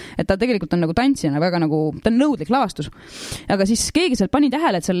ju. Et ta tegelikult on nagu tantsijana väga nagu, ta on nõudlik lavastus. Aga siis keegi seal pani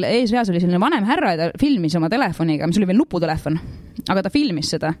tähele, et seal eesreas oli selline vanem härra ja ta filmis oma telefoniga, mis oli veel nuputelefon, aga ta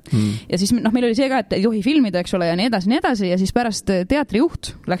filmis seda. Ja siis meil oli see ka, et ei tohi filmida, eks ole, ja nii edasi ja siis pärast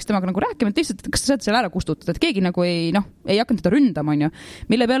teatrijuht läks temaga nagu rääkima, et lihtsalt, kas ta saad selle ära kustutada, et keegi nagu ei hakanud teda ründama, on ju.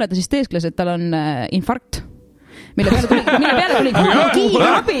 Mille peale ta siis teeskles, et tal on infarkt. Mille peale tuli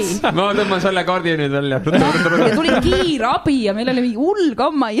kiirabi. Ma tõmban selle kaardi nüüd välja. Ja tuli kiirabi ja meil oli mingi hull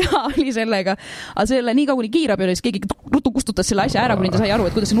kamma ja oli sellega. Aga selle nii kaua, kui kiirabi oli, siis keegi rutu kustutas selle asja ära, kuni ta sai aru,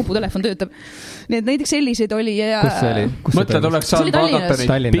 et kuidas see nuputelefon töötab. Nii et näiteks selliseid oli ja... Kus see oli? Mõtled, oleks saanud vaadata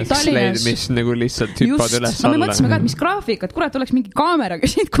neid piksleid, mis nagu lihtsalt hüppad üles alla. Me mõtlesime ka, et mis graafikat, kurat, oleks mingi kaamera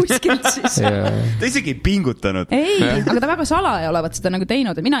küsid kuskilt siis. Ta isegi ei pingutanud. Ei, aga ta väga salaja olevat seda nagu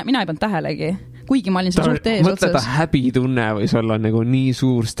teinud, mina ei pannud tähelegi. Kuigi ma olin seal suurt ees otsas. Mõtleda häbitunne võis olla nagu nii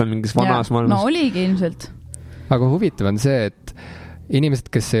suur, sest ta on mingis vanas maailmas. No oligi ilmselt. Aga huvitav on see, et inimesed,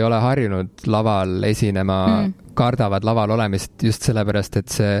 kes ei ole harjunud laval esinema, kardavad laval olemist just sellepärast,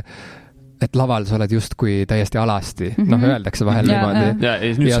 et laval sa oled just kui täiesti alasti. Öeldakse vahel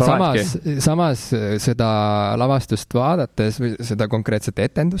niimoodi. Ja samas seda lavastust vaadates või seda konkreetset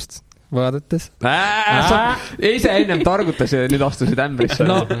etendust, vaadates. Ise ennem targutas ja nüüd astusid ämbrisse.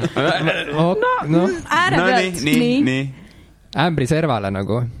 äärepealt. Nii. Ämbri servale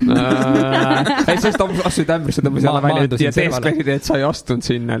nagu. Sest astusid ämbrisse, tõmbas jälle välja ja teespehid, et sa ei astunud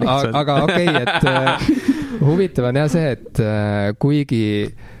sinna lihtsalt. Aga okei, et huvitav on jah see, et kuigi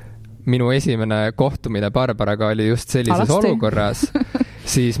minu esimene kohtumine Barbaraga oli just sellises olukorras,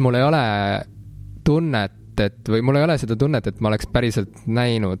 siis mul ei ole mul ei ole seda tunnet, et ma oleks päriselt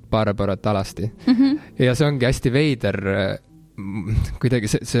näinud Barbarat alasti. Ja see ongi hästi veider, kuidagi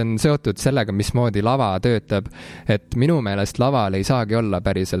see on seotud sellega, mismoodi lava töötab, et minu meelest laval ei saagi olla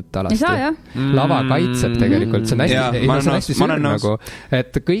päriselt alasti. Ei saa, jah. Lava kaitseb tegelikult, see on hästi süür nagu,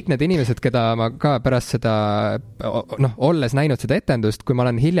 et kõik need inimesed, keda ma ka pärast seda, olles näinud seda etendust, kui ma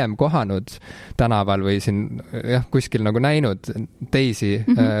olen hiljem kohanud tänaval või siin kuskil nagu näinud teisi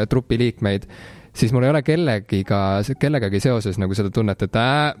trupiliikmeid, siis mul ei ole kellegagi seoses nagu seda tunnet, et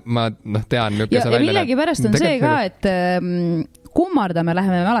ma tean, milline see välja. Ja millegi pärast on see ka, et kummardame,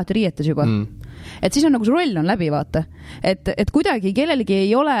 läheme alati riietes juba. Et siis on nagu see roll on läbi, vaata. Et kuidagi kellelegi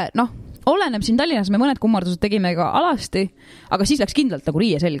ei ole, oleneb siin Tallinnas, me mõned kummardused tegime ka alasti, aga siis läks kindlalt nagu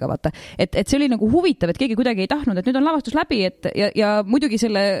riie selga, vaata. Et see oli nagu huvitav, et keegi kuidagi ei tahtnud, et nüüd on lavastus läbi, ja muidugi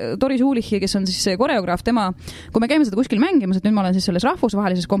selle Doris Ulichi, kes on siis koreograaf, tema, kui me käime seda kuskil mängimas, et nüüd ma olen siis selles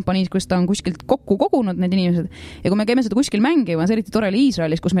rahvusvahelises kompaniis, kus ta on kuskilt kokku kogunud need inimesed, ja kui me käime seda kuskil mängimas, eriti tore oli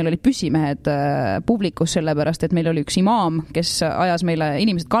Iisraelis, kus meil olid püssimehed publikus sellepärast, et meil oli üks imaam, kes ajas meile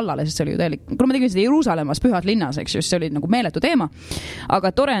inimesed kallale, sest see oli ju täielik, kui me tegime seda Jeruusalemmas, pühad linnas, eks just, see oli nagu meeletu teema.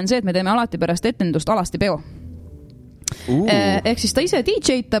 Aga tore on see, et me teeme alati pärast etendust alasti peo. Ehk siis ta ise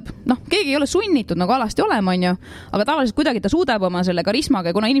DJ-tab, keegi ei ole sunnitud nagu alasti olema, on ju, aga tavaliselt kuidagi ta suudab oma selle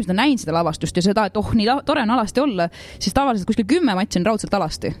karismaga ja kuna inimesed on näinud seda lavastust ja seda, et nii tore on alasti olla, siis tavaliselt kuskil 10 matsi on raudselt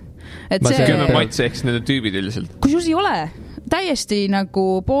alasti. 10 matsi ehk need tüübid üldiselt. Kusjuures ei ole, täiesti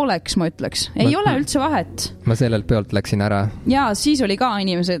nagu pooleks, ma ütleks. Ei ole üldse vahet. Ma sellelt peolt läksin ära. Ja siis oli ka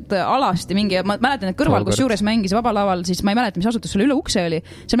inimesed alasti mingi, ma mäletan, et kõrval, kus juures mängis vabalaval, siis ma ei mäleta, mis asutus selle üle ukse oli.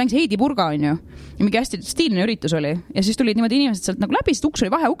 Seal mängis Heidi Purga, on ju. Ja mingi hästi stiilne üritus oli. Ja siis tulid niimoodi inimesed sealt nagu läbi, sest uks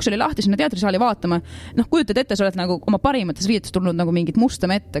oli lahti sinna teatrisaali vaatama. Kujutad ette, sa oled nagu oma parimates riietes tulnud nagu mingit musta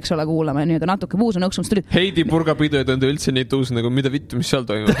mett, eks ole, kuulama ja natuke puus on õksumast. Heidi Purga pidu ei tundu üldse nii tuus, nagu mida vittu, mis seal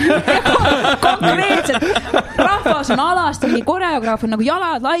toimub. Konkreetselt. Rahvas on alast, mingi koreograaf on nagu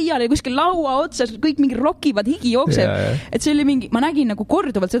jalad laiali kuskil laua otsas, kõik mingi rokivad, higi jookseb. Et see oli mingi, ma nägin nagu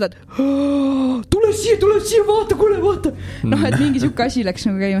korduvalt seda, et tule siia, vaata, kuule, vaata. Et mingi siuke asi läks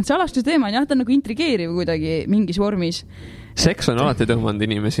nagu käima. See alastuse teema on jah, ta on nagu intrigeeriv kuidagi mingis vormis. Seks on alati tõmmanud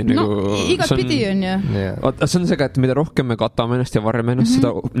inimesi nagu... igat pidi on ju. See on see ka, et mida rohkem me katame ennast ja varjame ennast,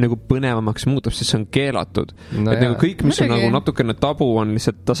 seda nagu põnevamaks muutub, sest see on keelatud. Et nagu kõik, mis on nagu natukene tabu, on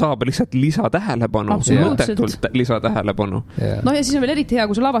lihtsalt, ta saab lihtsalt lisatähelepanu. Mõttetult lisatähelepanu. Ja siis on veel eriti hea,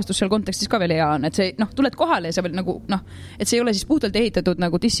 kui see lavastus seal kontekstis ka veel hea on, et see, tuled kohale ja see veel nagu, et see ei ole siis puhtalt ehitatud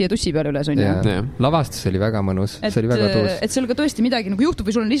nagu tissi ja tussi peal üles, on ju. Lavastus oli väga mõnus, see oli väga tuus. Et seal ka tõesti midagi nagu juhtub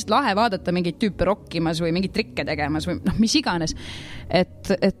või sul on lihtsalt lahe vaadata mingit tüüpe rokkimas või mingit trikke tegemas või mis iganes.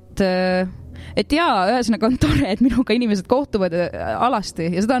 Et jaa, ühesõnaga on tore, et minuga inimesed kohtuvad alasti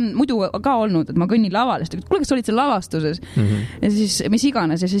ja seda on muidu ka olnud, et ma kõnnin lavast, kuule, kas sa olid seal lavastuses ja siis mis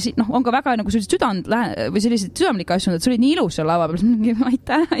iganes ja siis on ka väga nagu sellised või sellised südamlikke asju, et see oli nii ilus seal lava peal,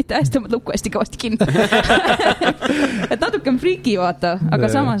 aitäh, tõmbad lukku hästi kõvasti kinni. Et natuke on friiki vaata,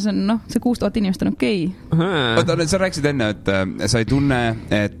 aga samas on see 6000 inimest on okei. Oota, sa rääkisid enne, et sa ei tunne,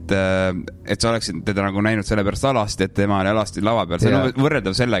 et sa oleksid teda nagu näinud selle pärast alasti, et tema oli alasti lava peal. See on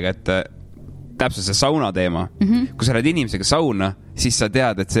võrreldav sellega, et täpselt see sauna teema. Kui sa oled inimesega sauna, siis sa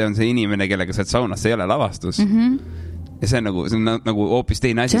tead, et see on see inimene, kellega sa oled saunas, see ei ole lavastus. Ja see on nagu hoopis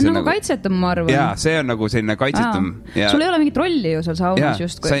teine asi. See on nagu kaitsetum, ma arvan. Jaa, see on nagu selline kaitsetum. Sul ei ole mingit rolli ju seal saunas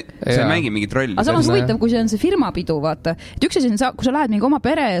just. Sa ei mängi mingit rolli. Aga samas huvitav, kui see on see firmapidu, vaata. Et üks asi on, kui sa lähed mingi oma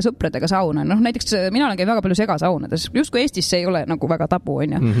pere ja sõpradega sauna, näiteks mina olen käinud väga palju segasaunades, just kui Eestis see ei ole nagu väga tabu,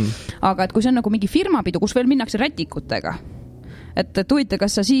 on ju. Aga et kui see on nagu mingi firmapidu, kus veel minnakse rätikutega, et huvita,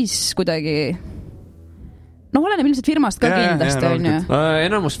 kas sa siis kuidagi... oleneb ilmselt firmast ka kindlasti, on ju.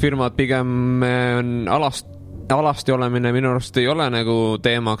 Enamus firmad pigem on alasti olemine minu arust ei ole nagu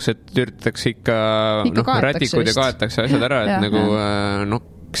teemaks, et üritatakse ikka rätikud ja kaetakse asjad ära, et nagu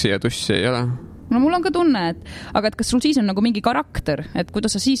noksi ja tussi ei ole. Mul on ka tunne, aga et kas sul siis on nagu mingi karakter, et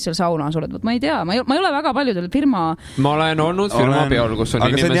kuidas sa siis seal saunas oled? Ma ei tea, ma ei ole väga paljudel firma... Ma olen olnud firma peol, kus on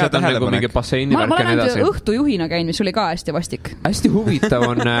inimesed on nagu mingi basseini värk ja nii edasi. Ma olen õhtujuhina käinud, mis oli ka hästi vastik. Hästi huvitav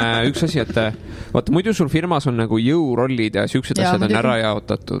on üks asi, et vaata, muidu sul firmas on nagu jõurollid ja siuksed asjad on ära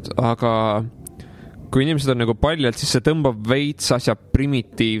jaotatud, aga kui inimesed on nagu paljalt, siis see tõmbab veits asja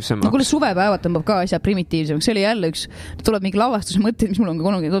primitiivsemaks. No kuule, suvepäevad tõmbab ka asja primitiivsemaks. See oli jälle üks, tuleb mingi lavastuse mõtteid, mis mul on ka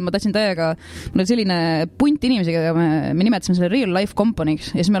kunagi, ma tahtsin täiega, mul oli selline punt inimesega, me nimetasime selle real life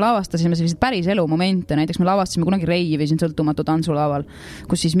company'ks ja siis me lavastasime selliseid päris elu momente, näiteks me lavastasime kunagi Reivi siin sõltumatu tantsulaval,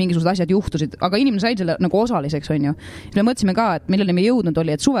 kus siis mingisugused asjad juhtusid, aga inimene sai selle nagu osaliseks, on ju. Me mõtlesime ka, et millele me jõudnud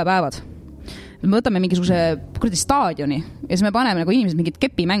oli, et suvepäevad. Me võtame mingisuguse staadioni ja siis me paneme nagu inimesed mingit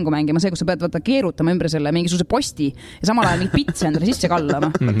kepimängu mängima, see, kus sa pead keerutama ümber selle mingisuguse posti ja samal ajal mingi pitse endale sisse kallama.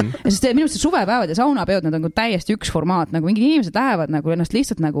 Ja siis minu arust suvepäevad ja saunapeod, need on nagu täiesti üks formaat, nagu mingid inimesed lähevad nagu ennast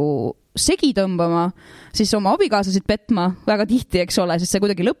lihtsalt nagu segi tõmbama, siis oma abikaasasid petma väga tihti, eks ole, sest see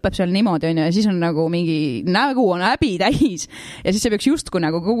kuidagi lõpeb seal niimoodi, on ju, ja siis on nagu mingi nägu on häbi täis ja siis see peaks justkui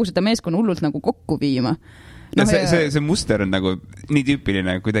nagu kogu seda meeskonna hullult nagu kokku viima. No, see muster on nagu nii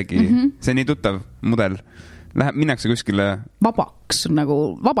tüüpiline kuidagi, see on nii tuttav mudel. Minnakse kuskile vabaks, nagu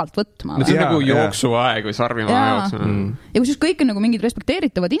vabalt võtma. No see on nagu jooksuaeg või sarvimaa jooksma. Ja kus just kõik on nagu mingid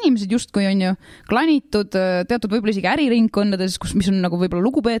respekteeritavad inimesed justkui on ju klanitud, teatud võib-olla isegi äriringkondades, mis on nagu võib-olla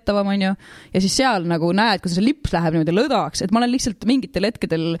lugupeetavam on ju, ja siis seal nagu näed, kuidas see lips läheb niimoodi lõdvaks, et ma olen lihtsalt mingitel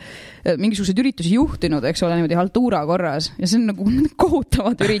hetkedel mingisuguseid üritusi juhtinud, eks ole, niimoodi haltuura korras ja see on nagu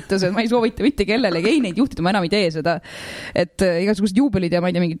kohutavad üritused, ma ei soovita mitte kellelegi, ei neid juhtida, ma enam ei tee seda, et igasugused juubelid ja ma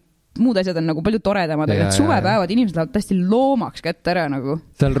ei tea, mingid muud asjad on nagu palju toredamad, aga suvepäevad inimesed lähevad täiesti loomaks kätte ära nagu.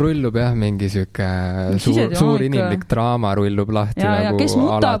 Seal rullub jah mingi süke suur inimlik draama rullub lahti. Ja kes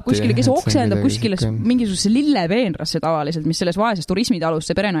nutab kuskile, kes oksendab kuskile mingisuguse lilleveenrasse tavaliselt, mis selles vaeses turismitalus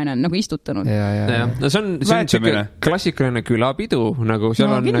see perenaine on nagu istutanud. No see on süke klassikaline külapidu, nagu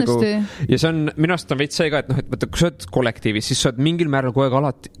seal on nagu, ja see on, minu arust on veits see ka, et noh, et kui sa oled kollektiivis, siis sa oled mingil määral kogu aeg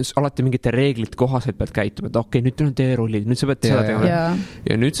alati mingite reeglite kohaselt pead käituma, et okei, nüüd on teerullid, nüüd sa pead seda teha.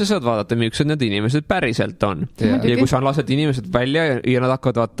 Ja nüüd sa saad vaadata, millised need inimesed päriselt on. Ja kui sa lased inimesed välja ja nad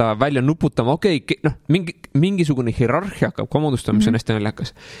hakkavad vaata välja nuputama, okei, noh, mingisugune hierarhia hakkab komodustama, mis on hästi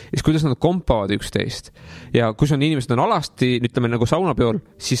naljakas. Ja siis kuidas nad kompavad üksteist. Ja kui on inimesed on alasti, ütleme nagu saunapeol,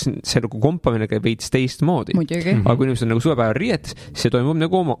 siis see nagu kompamine käib veits teistmoodi. Aga kui inimesed on nagu suvepäeva riietes, siis see toimub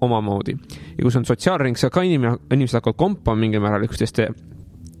nagu omamoodi. Ja kui on sotsiaalring, siis ka inimesed hakkavad kompama mingil määral üksteist.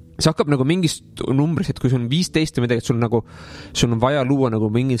 See hakkab nagu mingist numbris, et kui sul on 15 või midagi, et sul on vaja luua nagu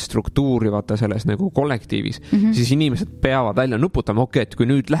mingit struktuuri vaata selles nagu kollektiivis, siis inimesed peavad välja nuputama, okei, et kui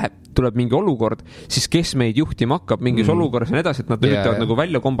nüüd tuleb mingi olukord, siis kes meid juhtima hakkab mingis olukorras ja edasi, et nad üritavad nagu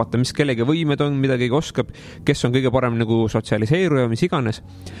välja kombata, mis kellegi võimed on, mida keegi oskab, kes on kõige parem nagu sotsialiseeruja, mis iganes.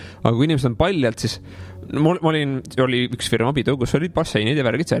 Aga kui inimesed on paljalt, siis oli üks firma abitöö, kus olid basseinid ja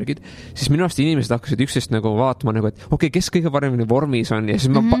värgid, särgid, siis minu arust inimesed hakkasid üksteist nagu vaatama, nagu, et okei, kes kõige paremini vormis on ja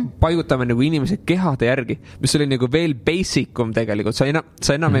siis me paigutame nagu inimese kehade järgi, mis oli nagu veel basicum tegelikult, sa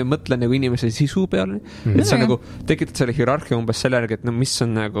enam ei mõtle nagu inimese sisu peale, et sa nagu tekitad selle hierarhia umbes selle järgi, et no mis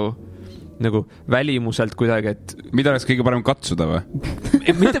on nagu välimuselt kuidagi, et mida oleks kõige parem katsuda või?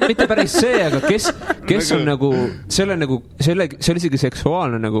 mitte päris see, aga kes on nagu see oli isegi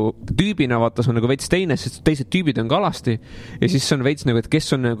seksuaalne nagu tüübina vaata, see on nagu veits teine, sest teised tüübid on ka alasti ja siis on veits nagu, et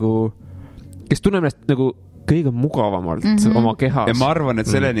kes on nagu, kes tunneb ennast nagu kõige mugavamalt oma kehas. Ja ma arvan, et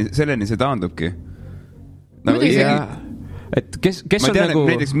selleni see taandubki. Nagu et kes ma tean, on nagu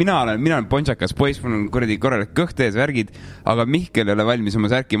näiteks mina olen pontsakas poiss, mul on kuradi korralik kõht ees, värgid, aga Mihkel ei ole valmis oma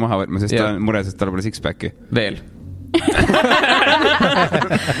särki maha võtma, sest ta on mures, et tal pole six-packi. Veel.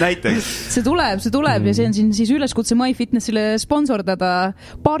 Näiteks. See tuleb ja see on siin siis üleskutse MyFitnessile sponsordada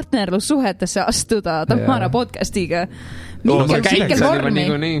partnerlussuhetesse astuda Tamara podcastiga. Mihkel vormi.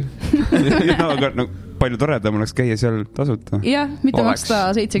 Aga palju toredam oleks käia seal tasuta. Jah, mitte maksta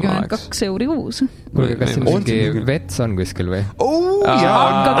 72 € kuus. Kuulge, kas siin mingi vets on kuskil või?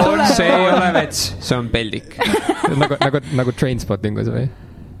 See ei ole vets, see on peldik. Nagu Trainspottingus või?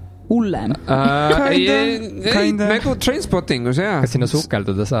 Hullem. Nagu Trainspottingus, jah. Kas sinna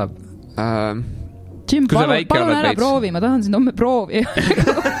sukelduda saab? Jim, palun ära proovi, ma tahan sind homme proovi.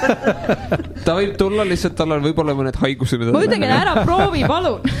 Ta võib tulla lihtsalt, tal on võib-olla mõned haigused. Ma ütlen, ära proovi,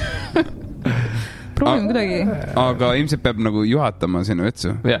 palun. Proovime kuidagi. Aga ilmselt peab nagu juhatama sinna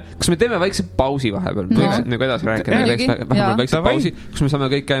vetsu. Kas me teeme väikse pausi vahepeal? Võiks nagu edasi rääkida. Väikse pausi, kus me saame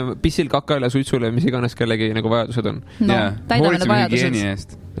kõik käima pissil, kakal ja suitsule, mis iganes kellegi nagu vajadused on. Täidame need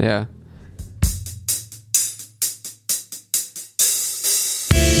vajadused. Jah.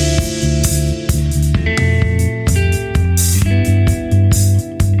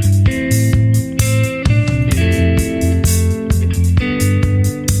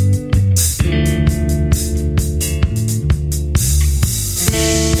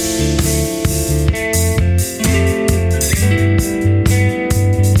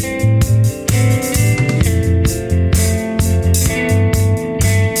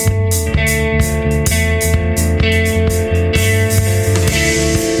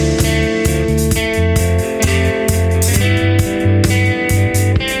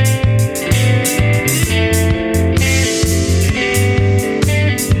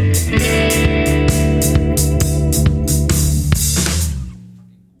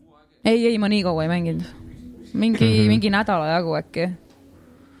 ma nii kaua ei mänginud. Mingi nädala jagu äkki.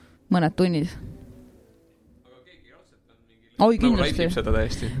 Mõned tunnid. Oi, kindlasti.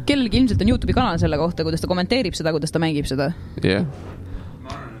 Kellelgi ilmselt on YouTube'i kanal selle kohta, kuidas ta kommenteerib seda, kuidas ta mängib seda. Yeah.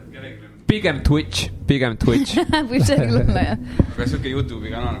 Pigem Twitch. Võib see küll olla, jah. Aga selline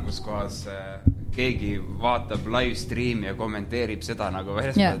YouTube'i kanal, kus kohas keegi vaatab livestreami ja kommenteerib seda nagu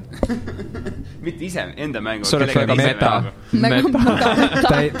väljaspool. Mitte ise enda mängu. See oleks väga meta.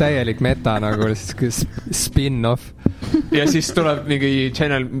 Täielik meta nagu spin-off. Ja siis tuleb mingi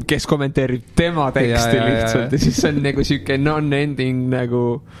channel, kes kommenteerib tema teksti lihtsalt. Ja siis on nagu siuke non-ending nagu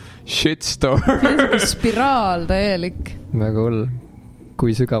shitstorm. Spiraal täielik. Väga hull.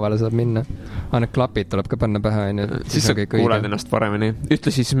 Kui sügavale saab minna. Need klapid tuleb ka panna pähe. Siis sa kuuled ennast paremini.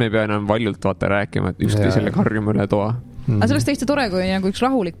 Ütle siis me ei pea enam valjult vaata rääkima, et just selle karjuma üle toa. Aga see oleks täiesti tore, kui nagu üks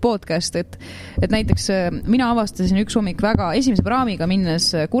rahulik podcast, et näiteks mina avastasin üks hommik väga esimese praamiga minnes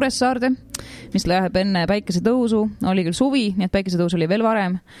Kuressaarde, mis läheb enne päikesetõusu, oli küll suvi, nii et päikesetõus oli veel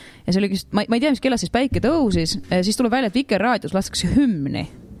varem ja see oli just, ma ei tea, mis kellast siis päike tõusis, siis tuleb välja, et Vikerraadios lastakse hümni.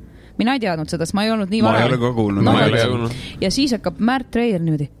 Mina ei teadnud seda, sest ma ei olnud nii varem. Ma ei ole ka kuulnud. Ja siis hakkab Märt Treier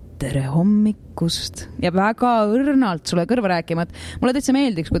niimoodi, tere hommikust ja väga õrnalt sulle kõrva rääkima, et mulle täitsa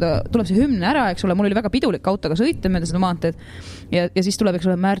meeldiks, kui ta tuleb see hümn ära, eks ole, mul oli väga pidulik autoga sõita mööda seda maanteed ja siis tuleb, eks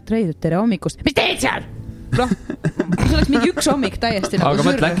ole, Märt Treier, tere hommikust, mis teed seal? See oleks mingi üks hommik täiesti nagu aga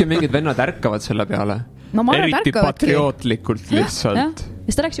mõtle, äkki mingid vennad ärkavad selle peale eriti patriootlikult lihtsalt ja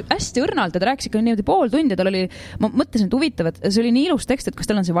ta rääkis ju hästi õrnalt ja ta rääkis ikka niimoodi pool tundi, tal oli, ma mõtlesin, et huvitav, et see oli nii ilus tekst, et kas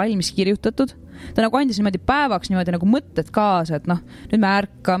tal on see valmis kirjutatud, ta nagu andis niimoodi päevaks niimoodi nagu mõtted kaasa, et nüüd me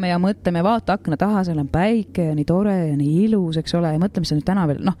ärkame ja mõtleme, vaata akna taha, seal on päike ja nii tore ja nii ilus, eks ole, ja mõtleme seda nüüd täna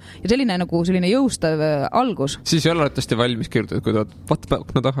veel, ja selline jõustav algus. Siis ei ole tõesti valmis kirjutatud, kui vaata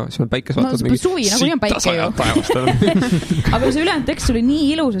akna taha, siis on päikes vaatab mingi suvi, nagu on päike ju. Aga see ülejäänud tekst oli nii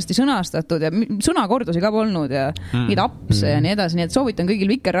ilusasti sõnastatud ja sõnakordusi ka polnud ja neid apse ja nii edasi, nii et soovitan kõigil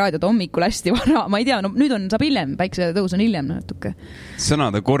Vikerraadiot hommikul hästi vara, ma ei tea, nüüd saab hiljem, päiksetõus on hiljem natuke.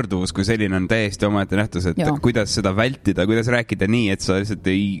 Sõnade korduvus kui selline on täiesti omaette nähtus, et kuidas seda vältida, kuidas rääkida nii, et sa lihtsalt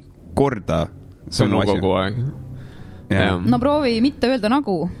ei korda sõnu kogu aeg. No proovi mitte öelda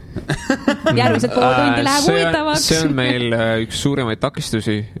nagu. Järgmised pool tundi läheb huvitavaks. See on meil üks suurimaid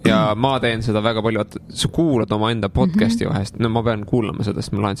takistusi ja ma teen seda väga palju, et sa kuulad oma enda podcasti vahest, no ma pean kuulama seda,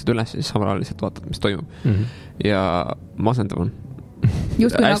 sest ma lahen seda üles ja siis samal ajal lihtsalt vaatad, mis toimub ja masendav on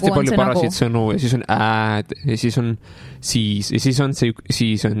hästi nagu palju parasid sõnu ja siis on ääd ja siis on siis ja siis on see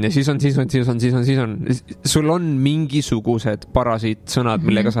siis on ja siis on sul on mingisugused parasid sõnad,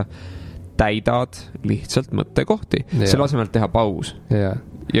 millega sa täidad lihtsalt mõttekohti selle asemel teha paus ja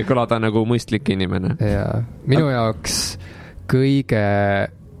kõlada nagu mõistlik inimene minu jaoks kõige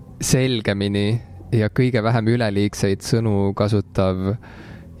selgemini ja kõige vähem üleliigseid sõnu kasutav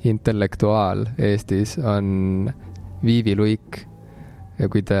intellektuaal Eestis on Viivi Luik ja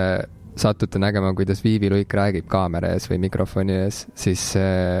kui te satute nägema, kuidas Viivi Luik räägib kaamera ees või mikrofoni ees, siis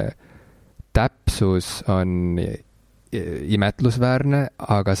täpsus on imetlusväärne,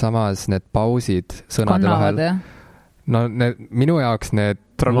 aga samas need pausid sõnade vahel, minu jaoks need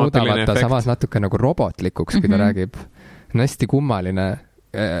muudavad ta samas natuke nagu robotlikuks, kui ta räägib. On hästi kummaline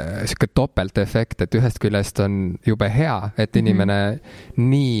siuke topeltefekt, et ühest küljest on jube hea, et inimene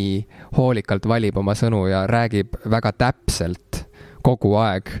nii hoolikalt valib oma sõnu ja räägib väga täpselt kogu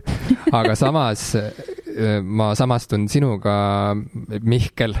aeg, aga samas ma samastun sinuga,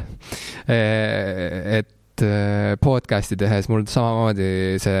 Mihkel, et podcasti tehes mul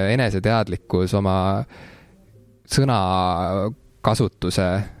samamoodi see eneseteadlikkus oma sõnakasutuse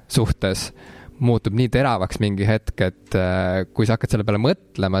suhtes muutub nii teravaks mingi hetk, et kui sa hakkad selle peale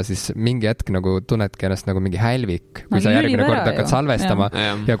mõtlema, siis mingi hetk nagu tunnedki ennast nagu mingi hälvik, kui sa järgmine kord hakkad salvestama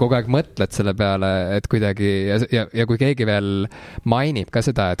ja kogu aeg mõtled selle peale, et kuidagi ja kui keegi veel mainib ka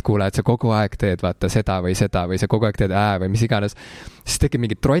seda, et kuule, et sa kogu aeg teed vaata seda või sa kogu aeg teed või mis iganes, siis tekib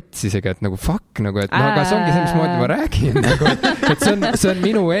mingi trots isegi, et nagu fuck, nagu, et aga see ongi see, mismoodi ma räägin nagu, et see on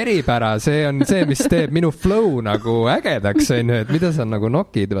minu eripära, see on see, mis teeb minu flow nagu ägedaks, et mida sa nagu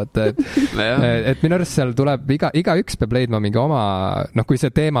nokid, vaata, et minu arust seal tuleb igaüks peab leidma mingi oma, kui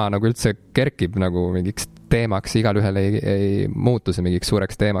see teema nagu üldse kerkib nagu mingiks teemaks, igal ühel ei muutu see mingiks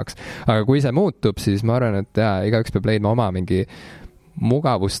suureks teemaks, aga kui see muutub, siis ma arvan, et igaüks peab leidma oma mingi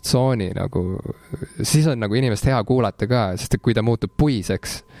mugavustsooni nagu, siis on nagu inimest hea kuulata ka, sest et kui ta muutub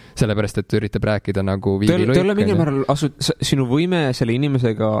puiseks, sellepärast, et üritab rääkida nagu Viivi Luik. Tõlle mingil määral sinu võime selle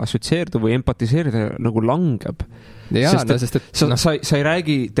inimesega assotsieerida või empatiseerida nagu langeb. Sest sa ei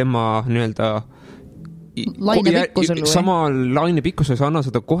räägi tema nii-öelda lainepikkusel või? Sama lainepikkusel sa anna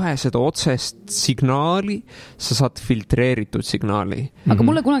seda kohe seda otsest signaali, sa saad filtreeritud signaali. Aga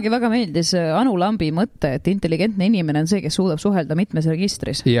mulle kunagi väga meeldis Anu Lambi mõte, et intelligentne inimene on see, kes suudab suhelda mitmes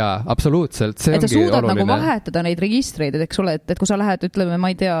registris. Jaa, absoluutselt. See et sa suudad oluline. Nagu vahetada neid registreid, et eks ole, et kui sa lähed, ütleme,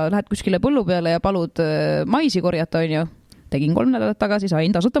 ma ei tea, lähed kuskile põllu peale ja palud maisi korjata, on ju, tegin 3 nädalat tagasi,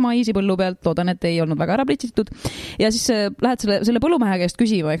 sain tasuta maisi põllu pealt, loodan, et ei olnud väga ära plitsitud. Ja siis lähed selle põllumehe käest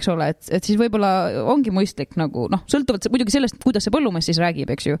küsima, eks ole, et siis võib-olla ongi mõistlik nagu, sõltuvalt muidugi sellest, kuidas see põllumees siis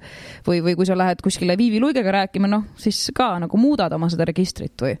räägib, eks ju. Või kui sa lähed kuskile Viivi Luigega rääkima, siis ka nagu muudad oma seda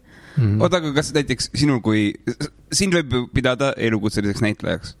registrit või. Oota, aga kas näiteks sinul, kui sind võib pidada elukutseliseks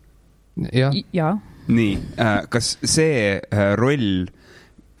näitlejaks? Ja. Nii, kas see roll,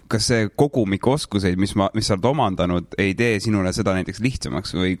 kas see kogumik oskuseid, mis sa oled omandanud, ei tee sinule seda näiteks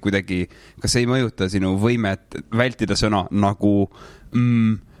lihtsamaks või kuidagi, kas see ei mõjuta sinu võimet vältida sõna nagu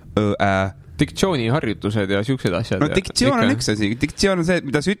diktsiooniharjutused ja siuksed asjad? No diktsioon on üks asi. Diktsioon on see,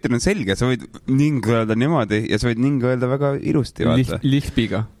 mida sa ütled on selge. Sa võid ning öelda niimoodi ja sa võid ning öelda väga ilusti.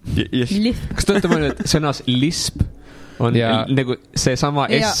 Lispiga. Kas te olete mõelnud, et sõnas lisp on nagu see sama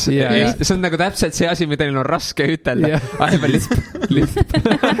S. See on nagu täpselt see asi, mida neil on raske ütelda. Lisp.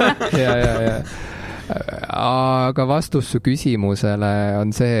 Ja. Aga vastus su küsimusele on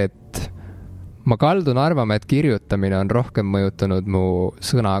see, et ma kaldun arvama, et kirjutamine on rohkem mõjutanud mu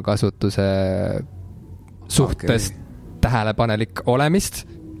sõnakasutuse suhtes tähelepanelik olemist.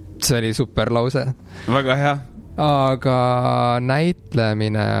 See oli super lause. Väga hea. Aga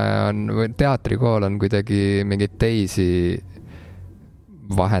näitlemine või teatrikool on kuidagi mingeid teisi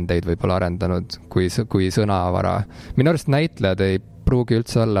vahendeid võib-olla arendanud kui sõnavara. Minu arust näitlejad ei pruugi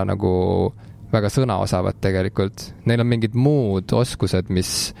üldse olla nagu väga sõnaosavad tegelikult. Neil on mingid muud oskused,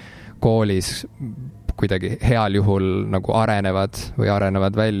 mis koolis kuidagi heal juhul nagu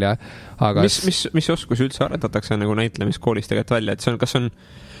arenevad välja. Aga mis oskus üldse arendatakse nagu näitlemiskoolis tegelikult välja? Et see on, kas on,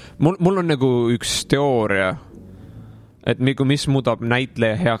 mul on nagu üks teooria, et mis muudab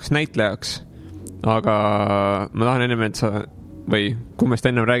näitleja heaks näitlejaks, aga ma tahan ennem, et sa või kummest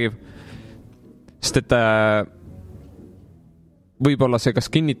ennem räägib, sest et võib-olla see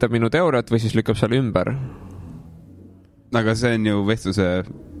kas kinnitab minu teooriat või siis lükkab seal ümber. Aga see on ju vestluse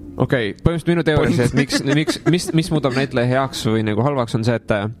Okei, põhimõtteliselt minu teooria see, et mis muudab näitleja heaks või nagu halvaks on see, et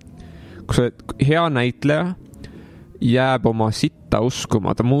kui sa hea näitleja jääb oma sitta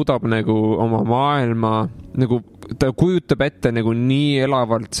uskuma, ta muudab nagu oma maailma, nagu ta kujutab ette nagu nii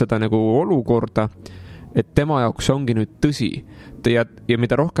elavalt seda nagu olukorda, et tema jaoks ongi nüüd tõsi. Ja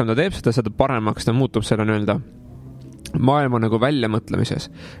mida rohkem ta teeb seda paremaks ta muutub selle nii-öelda maailma nagu väljamõtlemises.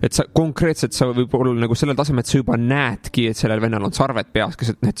 Et sa konkreetselt sa võib olla nagu sellel tasemel, et sa juba näedki, et sellel vennal on sarved peas,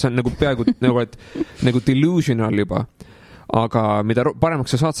 et see on nagu peaaegu nagu delusional juba. Aga mida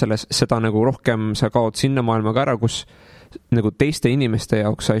paremaks sa saad selles, seda nagu rohkem sa kaod sinna maailmaga ära, kus nagu teiste inimeste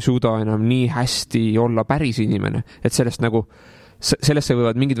jaoks sa ei suuda enam nii hästi olla päris inimene. Et sellesse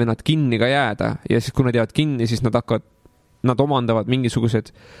võivad mingid vennad kinni ka jääda ja siis kui nad jäävad kinni, siis nad omandavad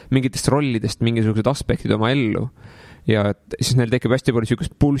mingitest rollidest mingisugused aspektid oma ellu. Ja siis neil tekib hästi palju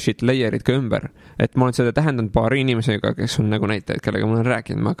siukest bullshit layerid ka ümber. Et ma olen seda tähendanud paari inimesega, kes on nagu näitajad, kellega ma olen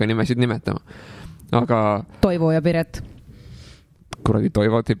rääkinud, ma hakkan nimesid nimetama. Aga Toivo ja Piret. Kuragi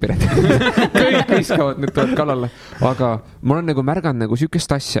Toivo ja Piret. Kõik viskavad nüüd tulevad kallale. Aga ma olen nagu märganud nagu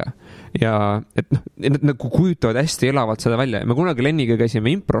siukest asja. Ja et nad nagu kujutavad hästi elavalt seda välja. Me kunagi Lenniga käisime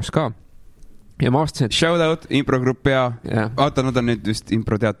impros ka. Ja ma aastasin, et shout out, improgrupp ja vaata, nad on nüüd just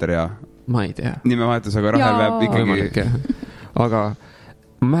improteater ja ma ei tea. Nimevahetus, aga Rahel läheb ikkagi. Aga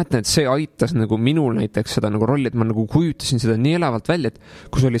ma mäletan, et see aitas nagu minul näiteks seda nagu rolli, et ma nagu kujutasin seda nii elavalt välja, et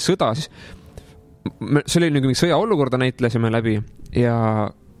kui see oli sõda, siis see oli nagu mingi sõjaolukorda näitlesime läbi ja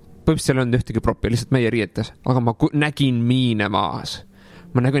põhimõtteliselt seal ei olnud ühtegi propi, lihtsalt meie riietes, aga ma nägin miine maas.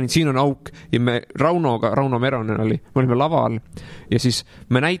 Ma nägin, et siin on auk ja Rauno Meronen oli, me olime laval ja siis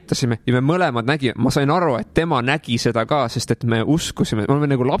me näitasime ja me mõlemad nägime, ma sain aru, et tema nägi seda ka, sest et me uskusime, me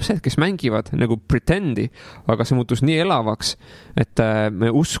oleme nagu lapsed, kes mängivad nagu pretendi, aga see muutus nii elavaks, et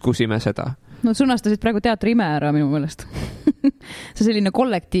me uskusime seda. No sõnastasid praegu teatri ime ära minu meelest. See selline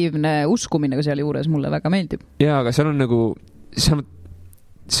kollektiivne uskumine seal juures mulle väga meeldib. Jaa, aga seal on nagu,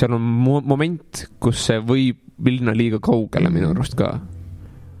 seal on moment, kus see võib minna liiga kaugele minu arust ka.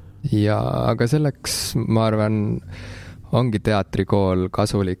 Ja, aga selleks, ma arvan, ongi teatrikool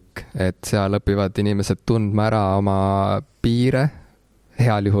kasulik, et seal õpivad inimesed tundma ära oma piire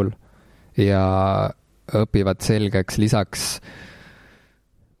heal juhul ja õpivad selgeks lisaks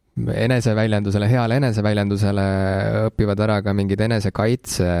heale eneseväljendusele õpivad ära ka mingid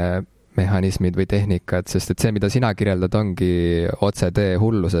enesekaitsemehhanismid või tehnikad, sest et see, mida sina kirjeldad, ongi otse tee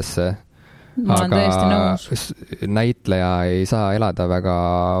hullusesse. Ma olen täiesti nõus. Näitleja ei saa elada väga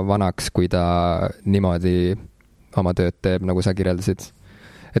vanaks, kui ta niimoodi oma tööd teeb, nagu sa kirjeldasid.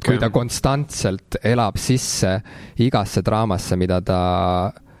 Et kui ta konstantselt elab sisse igasse draamasse, mida ta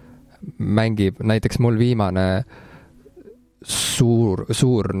mängib, näiteks mul viimane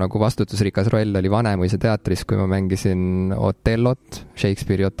suur nagu vastutusrikas roll oli Vanemuise teatris, kui ma mängisin Otellot,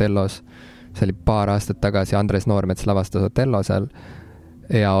 Shakespeare'i Otellos. See oli paar aastat tagasi, Andres Noormets lavastas Otello seal.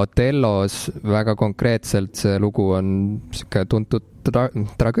 Ja Otellos väga konkreetselt see lugu on siuke tuntud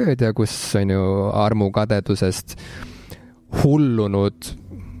tragöödia, kus on ju armukadedusest hullunud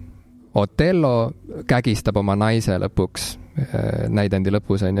Otello kägistab oma naise lõpuks, näidendi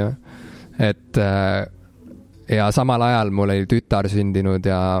lõpus on ju. Et ja samal ajal mul oli tütar sündinud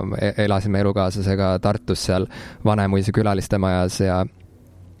ja elasime elukaaslasega Tartus seal Vanemuise külaliste majas ja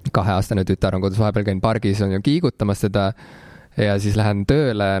 2-aastane tütar on kodus vahepeal käinud pargis, on ju kiigutamas teda ja siis lähen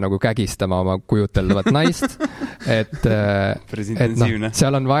tööle nagu kägistama oma kujuteldavat naist. Et no,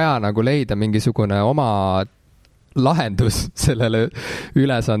 seal on vaja nagu leida mingisugune oma lahendus sellele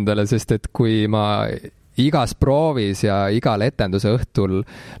ülesandele, sest et kui ma igas proovis ja igal etenduse õhtul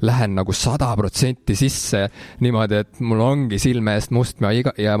lähen nagu 100% sisse niimoodi, et mul ongi silme eest must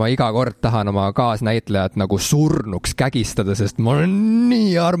ja ma iga kord tahan oma kaasnäitlejat nagu surnuks kägistada, sest ma olen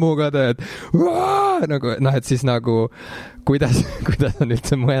nii armukade, et nagu, noh, et siis nagu kuidas on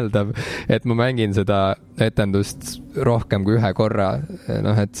üldse mõeldav, et ma mängin seda etendust rohkem kui ühe korra,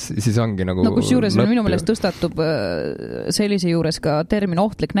 noh, et siis ongi nagu kus juures minu meelest tõstatub sellise juures ka termin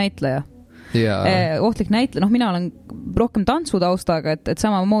ohtlik näitleja. Ohtlik näitleja, mina olen rohkem tantsutaustaga, et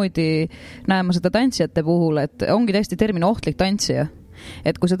samamoodi näen ma seda tantsijate puhul, et ongi täiesti termin ohtlik tantsija.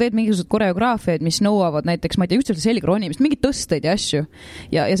 Et kui sa teed mingisugused koreograafiaid, mis nõuavad näiteks, ma ei tea, üldse selgronimist, mingid tõsteid ja asju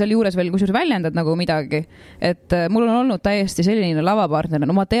ja seal juures veel, kui sa väljendad nagu midagi, et mul on olnud täiesti selline lavapartner,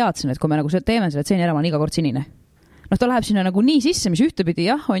 no ma teadsin, et kui me nagu teeme selle tseeni ära, ma olen iga kord sinine. Ta läheb sinna nagu nii sisse, mis ühtepidi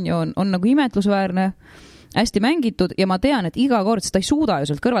jah, on nagu imetlusväärne, hästi mängitud ja ma tean, et iga kord, sest ta ei suuda ju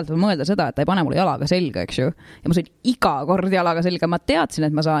sealt kõrvalt mõelda seda, et ta ei pane mulle jalaga selga, eks ju. Ja ma sain iga kord jalaga selga, ma teadsin,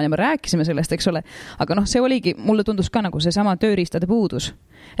 et ma saan ja me rääkisime sellest, eks ole. Aga see oligi, mulle tundus ka nagu see sama tööriistade puudus,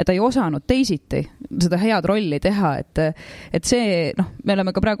 et ta ei osanud teisiti seda head rolli teha, et see, me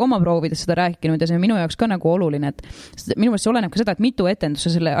oleme ka praegu oma proovides seda rääkinud ja see minu jaoks ka nagu oluline, et minu meelest see oleneb ka seda, et mitu etendust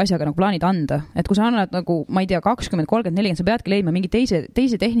sa selle asjaga nagu plaanid anda, et kui sa annad nagu, ma ei tea, 20, 30, 40, sa peadki leidma mingi teise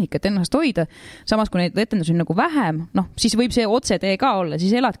tehnikat ennast hoida, samas kui neid etendus on nagu vähem, siis võib see otse tee ka olla,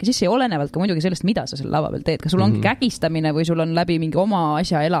 siis eladki sisse ja olenevalt ka muidugi sellest, mida sa selle lava peal teed, kas sul ongi kägistamine või sul on läbi mingi oma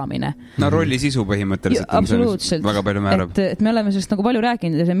asja elamine. No rolli sisu põhimõtteliselt on see väga palju määrab. Et me oleme sellest nagu palju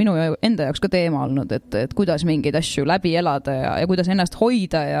rääkinud ja see minu enda jaoks ka teema olnud, et kuidas mingeid asju läbi elada ja kuidas ennast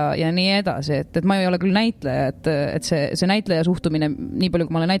hoida ja nii edasi, et ma ei ole küll näitleja, et see näitleja suhtumine, nii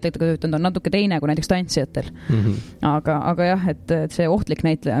palju kui ma olen näitlejatega töötanud, on natuke teine kui näiteks tantsijatel. Aga jah, et see ohtlik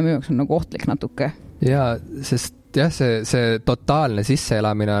näitleja minu jaoks on nagu ohtlik natuke. Ja, sest jah, see totaalne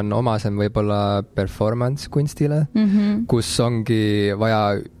sisseelamine on omasem võib-olla performance kunstile, kus ongi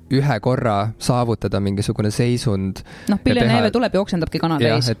vaja ühe korra saavutada mingisugune seisund. Pille tuleb ja oksendabki kana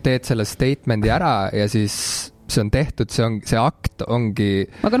täis. Jah, et teed selle statemendi ära ja siis see on tehtud, see akt ongi...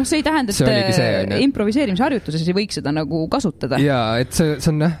 Aga see ei tähenda, et improviseerimisharjutuses ei võiks seda nagu kasutada. Jaa, et see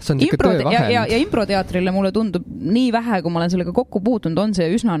on töövahend. Ja improteatrile mulle tundub nii vähe, kui ma olen sellega kokku puutunud, on see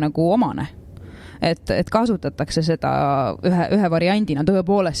üsna nagu omane. Et kasutatakse seda ühe variandina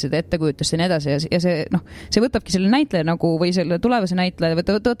tõepoolest seda ettekujutust ja nii edasi ja see võtabki selle näitleja nagu või selle tulevase näitleja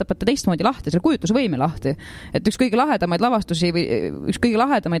võtab teistmoodi lahti, selle kujutusvõime lahti. Et üks kõige lahedamaid lavastusi,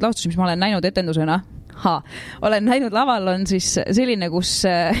 mis ma olen näinud etendusena, olen näinud laval on siis selline,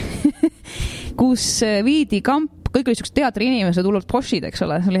 kus viidi kamp, kõik oli sellised teatriinimesed, hullult pošid, eks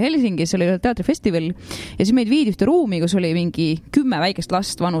ole, see oli Helsingis, see oli teatrifestival ja siis meid viidi ühte ruumi, kus oli mingi 10 väikest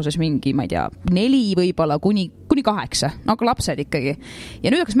last vanuses mingi, ma ei tea, 4 võib-olla kuni 8, aga lapsed ikkagi.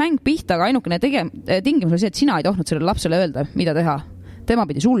 Ja nüüd hakkas mäng pihta, aga ainukene tingimus oli see, et sina ei tohnud sellele lapsele öelda, mida teha. Tema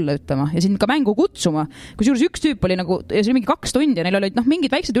pidi sulle ütlema ja sind ka mängu kutsuma. Kusjuures üks tüüp oli nagu, ja see oli mingi 2 tundi ja neil olid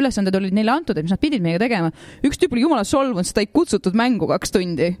mingid väiksed ülesanded olid neile antud, et mis nad pidid meiega tegema. Üks tüüp oli jumala solvunud, sest ta ei kutsutud mängu 2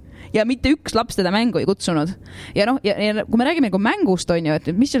 tundi ja mitte üks laps teda mängu ei kutsunud. Ja kui me räägime nagu mängust, on ju,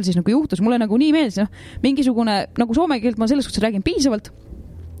 et mis seal siis nagu juhtus, mulle nagu nii meeldis, mingisugune nagu soome keelt ma selles suhtes räägin piisavalt.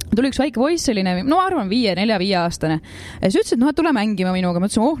 Tuli üks väike poiss selline, arvan 4-5 aastane. Ja siis ütles, et tule mängima minuga. Ma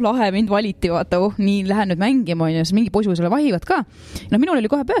ütlesin, lahe, mind valiti, vaata, nii lähen nüüd mängima, ja siis mingi poisu selle vahivad ka. Minul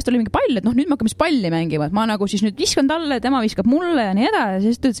oli kohe peast, oli mingi pall, et nüüd me hakkame palli mängima. Et ma nagu siis nüüd viskan talle, tema viskab mulle ja nii edasi. Ja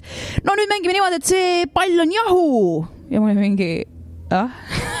siis ta ütles, nüüd mängime niimoodi, et see pall on jahu. Ja ma olin mingi,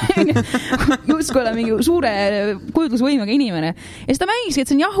 justkui ole mingi suure kujutlusvõimega inimene. Ja siis ta mängiski, et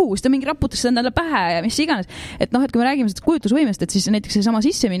see on jahu, siis ta mingi raputas seda endale pähe ja mis iganes. Et noh, et kui me räägime sellest kujutlusvõimest, et siis näiteks see sama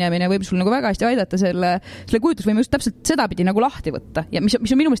sisseminemine võib sul nagu väga hästi aidata selle kujutlusvõime just täpselt sedapidi nagu lahti võtta. Ja mis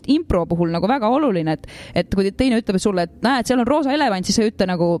on minu meelest impro puhul nagu väga oluline, et kui teine ütleb sulle, et näed, seal on roosa elevant, siis sa ütle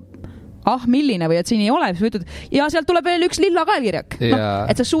nagu milline või et siin ei ole, siis ütled, ja sealt tuleb veel üks lilla kaelkirjak.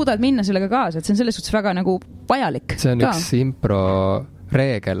 Et sa suudad minna sellega kaasa, et see on selles suhtes väga nagu vajalik. See on üks impro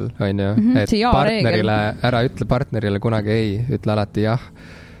reegel, on ju, et partnerile, ära ütle partnerile kunagi ei, ütle alati jah.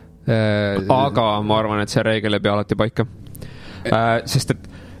 Aga ma arvan, et see reegel ei pea alati paika. Sest et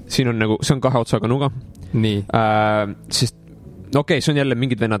siin on nagu, see on 2 otsaga nuga. Nii. Sest okei, see on jälle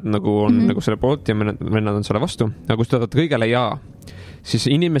mingid vennad nagu on nagu selle poolt ja vennad on selle vastu. Aga kui sa tahad kõigele jaa, siis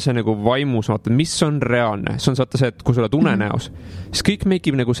inimese nagu vaimus vaata, mis on reaalne. See on saata see, et kui sa oled unenäos, siis kõik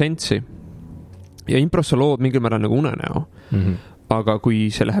meikib nagu sensi. Ja impros sa lood mingil määral nagu unenäo. Aga kui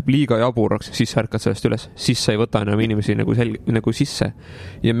see läheb liiga jaburaks, siis sa ärkad sellest üles. Siis sa ei võta enam inimesi nagu sisse.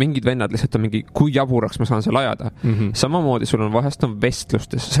 Ja mingid vennad lihtsalt on mingi, kui jaburaks ma saan seal ajada. Samamoodi sul on vahest on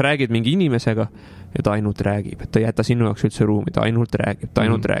vestlustes. Sa räägid mingi inimesega ja ta ainult räägib. Et ta jäta sinu jaoks üldse ruumi. Ta ainult räägib. Ta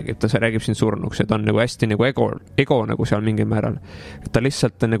räägib siin surnuks. Ja ta on nagu hästi nagu ego nagu seal mingil määral. Ta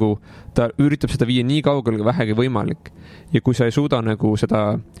lihtsalt nagu, ta üritab seda viia nii kaugele vähegi võimalik. Ja kui sa ei suuda nagu seda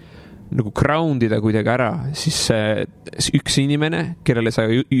nagu groundida kuidagi ära, siis üks inimene, kellele sa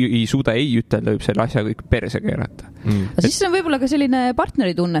ei suuda ei ütelda, võib selle asja kõik perse keerata. Siis on võib-olla ka selline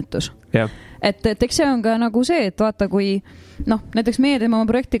partneritunnetus. Et eks see on ka nagu see, et vaata, kui näiteks meie teeme oma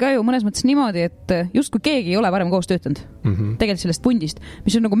projekti ka ju mõnes mõttes niimoodi, et just kui keegi ei ole varem koos töötanud, tegelikult sellest pundist,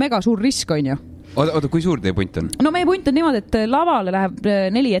 mis on nagu mega suur risk, on ju. Oota, kui suur teie punt on? No meie punt on niimoodi, et lavale läheb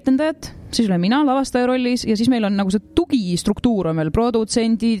 4 etendajat, siis olen mina lavastaja rollis ja siis meil on nagu see tugistruktuur on meil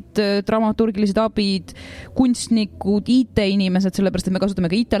produtsendid, dramaturgilised abid, kunstnikud, IT-inimesed, sellepärast, et me kasutame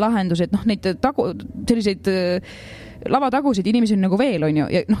ka IT-lahendusi, et neid selliseid lavatagusid inimesi on nagu veel, on ju,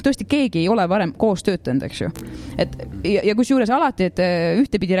 ja tõesti keegi ei ole varem koos töötanud, eks ju. Ja kus juures alati, et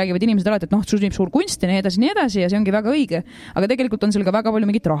ühtepidi räägivad inimesed alati, et sul on suur kunst ja nii edasi ja see ongi väga õige, aga tegelikult on seal ka väga palju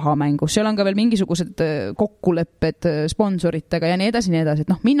mingit rahamängus, seal on ka veel mingisugused kokkulepped sponsoritega ja nii edasi,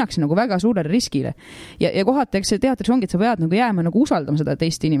 et minnakse nagu väga suurele riskile. Ja kohati, eks see teatris ongi, et sa pead nagu jääma nagu usaldama seda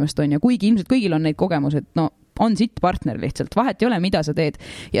teist inimest, on ju, kuigi ilmselt kõigil on neid kogemused, on sitt partner lihtsalt, vahet ei ole, mida sa teed.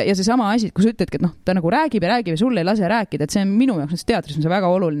 Ja see sama asi, kui sa ütledki, et ta nagu räägib ja sulle ei lase rääkida, et see on minu jaoks teatris on see väga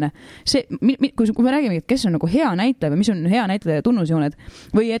oluline. Kui me räägime, kes on nagu hea näitleja või mis on hea näitleja tunnusjooned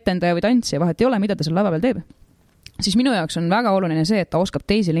või etendaja või tantsija, vahet ei ole, mida ta seal lava peal teeb, siis minu jaoks on väga oluline see, et ta oskab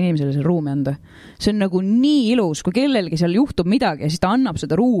teisele inimesele selle ruumi anda. See on nagu nii ilus, kui kellelgi seal juhtub midagi ja siis ta annab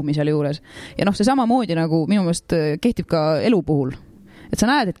seda ruumi seal juures. Ja see samamoodi nagu minu meelest kehtib ka elu puhul. Et sa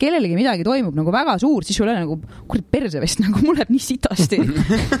näed, et kellelegi midagi toimub nagu väga suur, siis sul on nagu persevest, nagu mul läheb nii sitasti.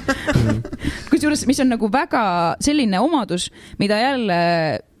 Kusjuures, mis on nagu väga selline omadus, mida jälle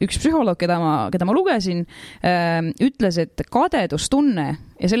üks psühholoog, keda ma lugesin, ütles, et kadedustunne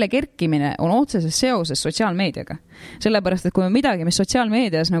ja selle kerkimine on otseses seoses sotsiaalmeediaga. Sellepärast, et kui me midagi, mis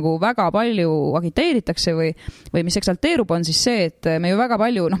sotsiaalmeedias nagu väga palju agiteeritakse või mis eksalteerub, on siis see, et me ju väga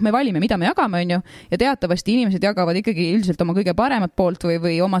palju, me valime, mida me jagame, on ju, ja teatavasti inimesed jagavad ikkagi üldiselt oma kõige paremat poolt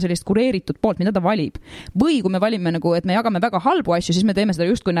või oma sellist kureeritud poolt, mida ta valib. Või kui me valime nagu, et me jagame väga halbu asju, siis me teeme seda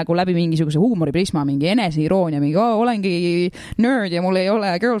justkui nagu läbi mingisuguse huumoriprisma, mingi eneseiiroonia, mingi olengi nerd ja mul ei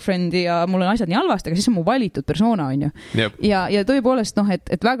ole girlfriend'i ja mul on asjad nii halvasti, aga siis on mu valitud persona, on ju. Yep. Ja tõepoolest,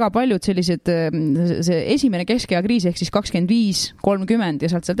 et väga paljud sellised, see esimene keskea kriis ehk siis 25, 30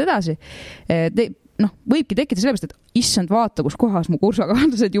 ja sealt edasi, võibki tekkida sellepärast, et issand vaata, kus kohas mu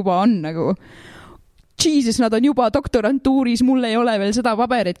kursakaardused juba on nagu Jesus, nad on juba doktorantuuris, mul ei ole veel seda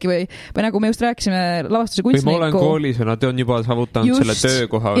paberitki või nagu me just rääkisime lavastuse kunstniku. Või ma olen koolis ja nad on juba saavutanud selle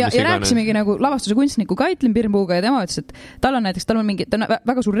töökoha. Ja rääkisimegi nagu lavastuse kunstniku Kaitlin Pirnpuuga ja tema ütles, et tal on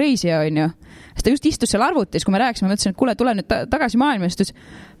väga suur reisija, on ju. Sest ta just istus seal arvutis, kui me rääkisime, mõtlesin, et kuule, tule nüüd tagasi maailma, sest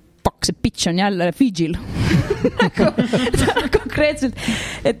fuck, see bitch on jälle Fidžil. Konkreetselt,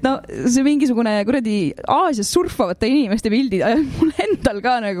 et see mingisugune kuradi Aasias surfavate inimeste pildid mul endal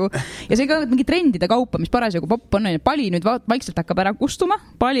ka nagu, ja see ka mingi trendide kaupa, mis parasjagu popp on, pali nüüd vaikselt hakkab ära kustuma,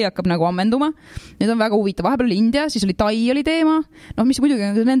 pali hakkab nagu ammenduma, nüüd on väga huvitav, vahepeal oli India, siis oli Tai oli teema, mis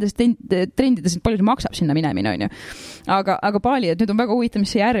muidugi nendest trendides palju see maksab sinna minemine, on ju, aga pali, et nüüd on väga huvitav,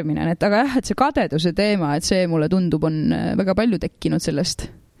 mis see järgmine on, et aga jah, et see kadeduse teema, et see mulle tundub on väga palju tekkinud sellest.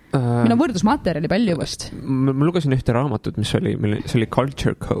 Meil on võrdusmaterjali palju vast. Ma lugesin ühte raamatut, mis oli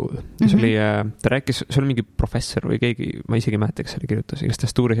Culture Code. See oli, ta rääkis, see oli mingi professor või keegi, ma isegi mäleta, kes selle kirjutas, kes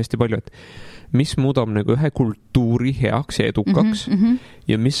ta uuris hästi palju, et mis muudab nagu ühe kultuuri heaks ja edukaks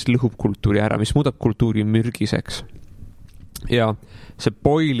ja mis lõhub kultuuri ära, mis muudab kultuuri mürgiseks. ja see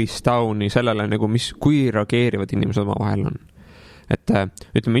boilis down'i sellele nagu, kui reageerivad inimesed oma vahel on. Et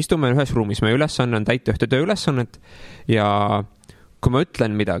ütleme, istume ühes ruumis, meie ülesanne on täita ühte tööülesannet ja kui ma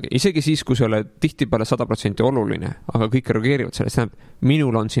ütlen midagi, isegi siis, kui see ole tihtipeale 100% oluline, aga kõik reageerivad sellest, tähendab,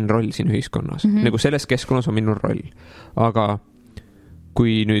 minul on siin roll siin ühiskonnas. Nagu selles keskkonnas on minul roll. Aga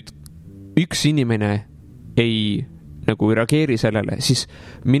kui nüüd üks inimene ei nagu reageeri sellele, siis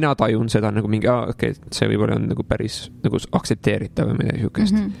mina tajun seda nagu mingi, see võib-olla on nagu päris nagu aktsepteeritav või midagi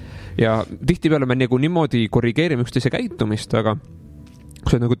siukest. Ja tihtipeale me nagu niimoodi korrigeerime üksteise käitumist, aga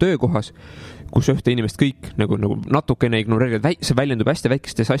kui sa nagu töökohas, kus ühte inimest kõik nagu natukene ignoreerivad, see väljendub hästi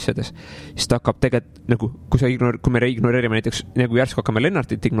väikestes asjades, siis ta hakkab nagu, kui me ignoreerime näiteks, nagu järsku hakkame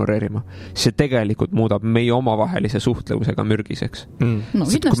Lennartit ignoreerima, siis see tegelikult muudab meie omavahelise suhtlevusega mürgiseks. No,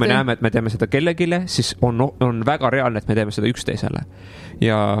 kui me näeme, et me teeme seda kellegile, siis on väga reaalne, et me teeme seda üksteisele.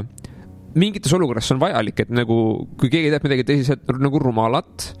 Ja mingites olukorras on vajalik, et nagu, kui keegi teeb midagi teisiselt nagu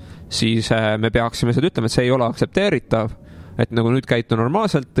rumalat, siis me peaksime seda ütlema, et see ei ole aktsepteeritav, et nagu nüüd käitu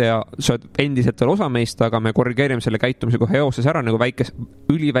normaalselt ja sa oled endiselt veel osa meist, aga me korrigeerime selle käitumise kohe eoses ära nagu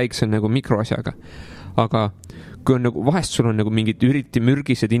üliväikse nagu mikroasjaga. Aga kui on nagu, vahest sul on nagu mingid üriti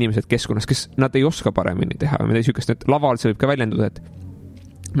mürgised inimesed keskkonnas, kes nad ei oska paremini teha või midagi sükest, et laval see võib ka väljenduda,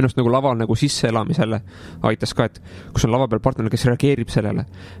 et minust nagu laval nagu sisseelamisele aitas ka, et kus on lava peal partner, kes reageerib sellele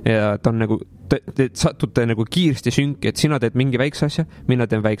ja ta on nagu, te satute nagu kiiresti sünki, et sina teed mingi väikse asja, mina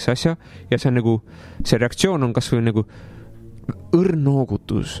teen väikse asja ja see on nagu, see reaktsioon on kas või nagu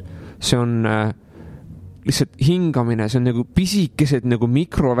õrnoogutus, see on lihtsalt hingamine, see on nagu pisikesed nagu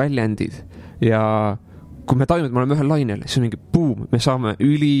mikroväljendid ja kui me tajume, et me oleme ühel lainel, siis on mingi boom, me saame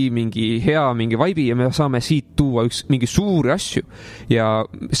mingi hea mingi vaibi ja me saame siit tuua mingi suuri asju ja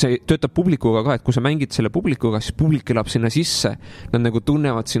see töötab publikuga ka, et kui sa mängid selle publikuga, siis publik elab sinna sisse, nad nagu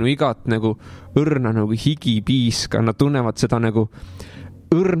tunnevad sinu igat nagu õrna nagu higipiiska, nad tunnevad seda nagu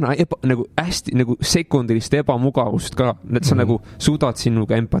õrna, nagu hästi nagu sekundilist ebamugavust ka, et sa nagu suudad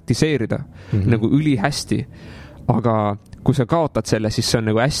sinuga empatiseerida nagu ülihästi, aga kui sa kaotad selle, siis see on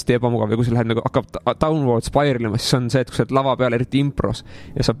nagu hästi ebamugav ja kui sa lähed nagu hakkab downward spiralima, siis on see, et kui sa oled lava peal eriti impros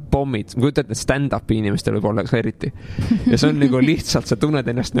ja sa pommid, ma kujutan, et stand-upi inimestel võib olla ka eriti ja see on nagu lihtsalt, sa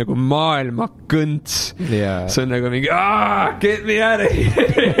tunned ennast nagu maailma kõnts see on nagu mingi get me out of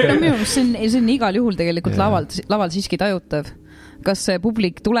here minu meelest see on igal juhul tegelikult laval siiski tajutav. Kas see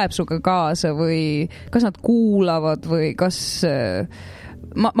publik tuleb suga kaasa või kas nad kuulavad või kas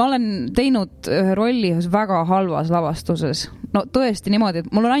ma olen teinud ühe rolli ühes väga halvas lavastuses. No tõesti niimoodi,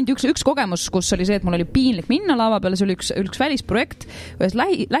 et mul on ainult üks kogemus, kus oli see, et mul oli piinlik minna lava peale, see oli üks välisprojekt ühes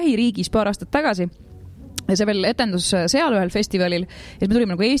lähiriigis paar aastat tagasi. Ja see veel etendus seal ühel festivalil ja siis me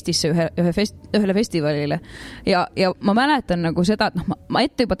tulime nagu Eestisse ühele festivalile ja ma mäletan nagu seda, et ma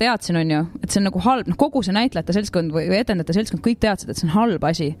ette juba teadsin, on ju, et see on nagu halb, kogu see näitlejate seltskond või etendajate seltskond, kõik teadsid, et see on halb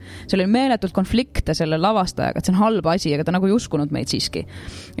asi. See oli meeletult konflikte selle lavastajaga, et see on halb asi, aga ta nagu ei uskunud meid siiski.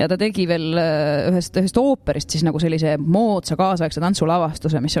 Ja ta tegi veel ühest ooperist siis nagu sellise moodsa kaasaegse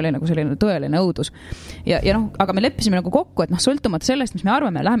tantsulavastuse, mis oli nagu selline tõeline õudus. Ja aga me leppisime nagu kokku, et sõltumata sellest, mis me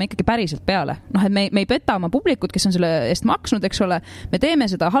arvame, läheme ikkagi päriselt peale. Et me ei peta oma publikut, kes on selle eest maksnud, eks ole, me teeme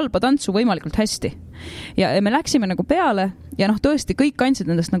seda halba tantsu võimalikult hästi. Ja me läksime nagu peale ja tõesti kõik andsid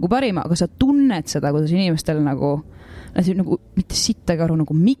endast nagu parima, aga sa tunned seda, kuidas inimestel nagu mitte sittagi aru,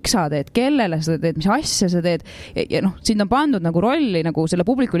 nagu miks sa teed, kellele sa teed, mis asja sa teed ja sind on pandud nagu rolli nagu selle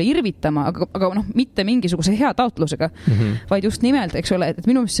publikule irvitama, aga mitte mingisuguse hea taotlusega, vaid just nimelt, eks ole, et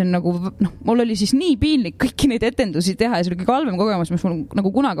minu meelest see on nagu, mul oli siis nii piinlik kõiki neid etendusi teha ja see oli kõige halvem kogemus, mis mul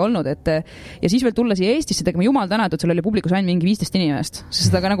nagu kunagi olnud, et ja siis veel tulla siia Eestisse tegema, jumal tänatud, seal oli publikus ainult mingi 15 inimest, sest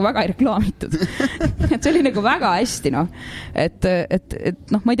seda ka nagu väga ei reklaamitud et see oli nagu väga hästi, et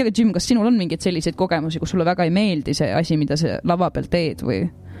ma ei tea, Jim, kas sinul on mingeid selliseid kogemusi, kus sulle väga ei meeldi see asi, mida see lava peal teed või?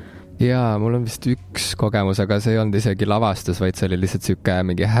 Jaa, mul on vist üks kogemus, aga see ei olnud isegi lavastus, vaid see oli lihtsalt siuke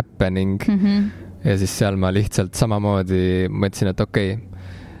mingi happening ja siis seal ma lihtsalt samamoodi mõtlesin, et okei,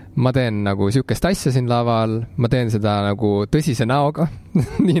 ma teen nagu siukest asja siin laval, ma teen seda nagu tõsise näoga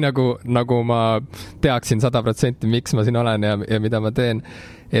nii nagu ma teaksin 100% miks ma siin olen ja mida ma teen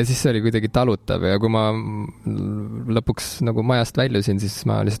ja siis see oli kuidagi talutav ja kui ma lõpuks nagu majast väljusin, siis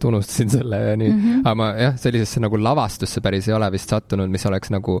ma lihtsalt unustasin selle ja nii. Aga ma sellisesse nagu lavastusse päris ei ole vist sattunud, mis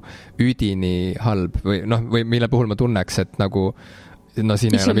oleks nagu üdini halb või mille puhul ma tunneks, et nagu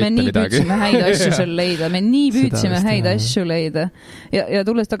siin ei ole mitte midagi. Me nii püüdsime häid asju leida. Ja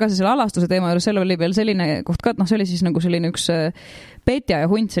tulles tagasi selle alastuse teema juurde, selle oli veel selline koht ka, et see oli siis nagu selline üks Petja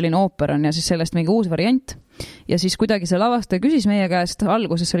ja hunt, selline ooper on ja siis sellest mingi uus variant. ja siis kuidagi see lavastaja küsis meie käest,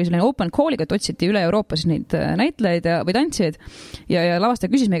 alguses oli selline open call'iga, et otsiti üle Euroopa siis neid näitlejaid või tantsijaid ja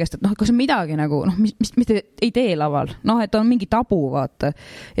lavastaja küsis meie käest, et kas on midagi nagu, mis te ei tee laval, et on mingi tabu, vaata.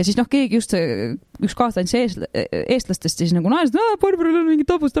 Ja siis keegi just üks kaastantsi eestlastest siis nagu naeris, Barbaril on mingi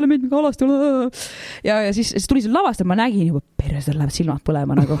tabus, talle meeldib mingi alasti. Ja siis tuli see lavastaja, ma nägin juba, perre, seal lähevad silmad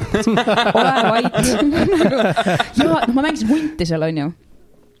põlema nagu. Ole vait. Ja ma mängisin hunti seal, on ju.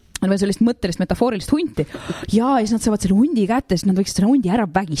 Või sellist mõttelist, metafoorilist hunti. Ja siis nad saavad selle hundi kätte, siis nad võiksid selle hundi ära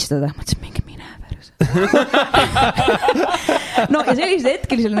vägistada. Ma ütlesin, mingi mine päris. Ja sellised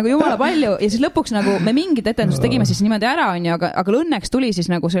hetkelisel nagu jumala palju ja siis lõpuks nagu me mingid etendused tegime siis niimoodi ära, on ju, aga õnneks tuli siis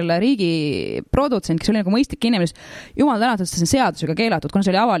nagu selle riigi produtsent, kes oli nagu mõistlik inimene, jumal tänatud, see on seadusega keelatud, kuna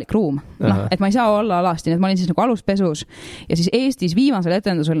see oli avalik ruum. Et ma ei saa olla alasti, nii et ma olin siis nagu aluspesus ja siis Eestis viimasel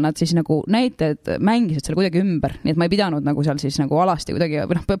etendusel nad siis nagu näited mängisid selle kuidagi ümber, nii et ma ei pidanud nagu seal siis nagu alasti kuidagi,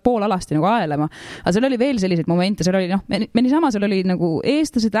 või pool alasti nagu aelema. Aga seal oli veel selliseid momente, seal oli me niisama, seal oli nagu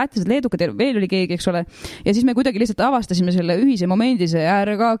eestlased, lätlased, leedukad ja veel oli keegi, eks ole. Ja siis me kuidagi lihtsalt avastasime selle ühise momendi, see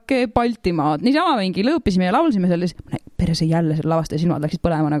ärgake Baltimaad. Niisama mingi lõõpisime ja laulsime seal. Peres jälle selle lavastaja silmad läksid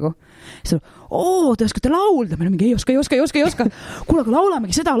põlema nagu. Siis te oskate laulda. Me mingi ei oska. Kuule, aga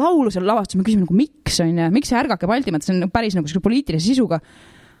laulamegi seda laulu seal lavastus. Me küsime nagu, miks see ärgake Baltimaad? See on päris nagu poliitilise sisuga.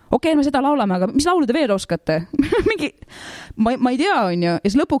 Okei, me seda laulame, aga mis laulu te veel oskate? Mingi, ma ei tea, on ju. Ja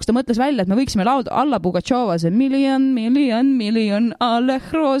siis lõpuks ta mõtles välja, et me võiksime laulda Alla Pugatšova see million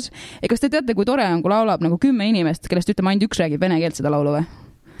Alehroos. Ja kas te teate, kui tore on, kui laulab nagu 10 inimest, kellest ütleme ainult üks räägib vene keelt seda laulu või?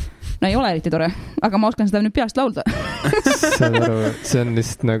 No ei ole eriti tore, aga ma oskan seda nüüd peast laulda. See on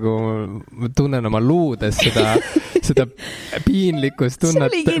lihtsalt nagu, tunnen oma luudes seda piinlikkust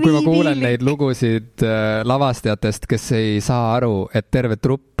tunnet, kui ma kuulen neid lugusid lavastajatest, kes ei saa aru, et terve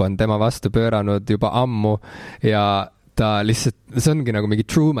trupp on tema vastu pööranud juba ammu ja ta lihtsalt, see ongi nagu mingi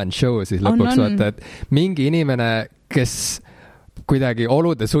Truman Show siis lõpuks, vaata, et mingi inimene, kes kuidagi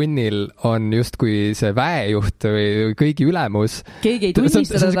olude sunnil on justkui see väejuht või kõigi ülemus. Keegi ei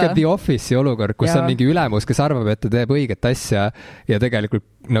tunnista seda. See on The Office'i olukord, kus on mingi ülemus, kes arvab, et ta teeb õiget asja ja tegelikult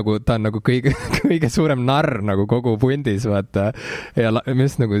nagu ta on nagu kõige suurem narr nagu kogu pundis, vaata. Ja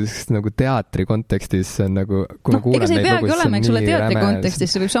mis nagu teatri kontekstis on nagu, kui ma kuulen neid lugu, olema, eks ole, teatri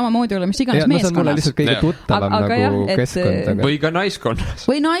kontekstis, see võib samamoodi olla, mis iganes meeskonnas. See on mulle lihtsalt kõige tuttavam nagu keskkond. Või ka naiskonnas.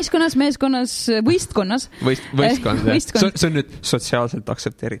 Või naiskonnas, meeskonnas, võistkonnas. Võistkond, see on nüüd sotsiaalselt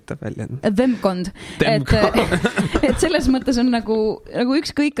aktsepteeritav väljend. Vemkond. Et selles mõttes on nagu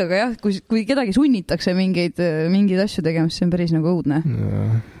ükskõik, aga jah, kui kedagi sunnitakse mingeid asju tegema, siis see on päris nagu õudne.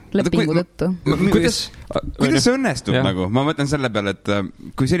 Lepingu tõttu. Kuidas see õnnestub nagu? Ma mõtlen selle peale,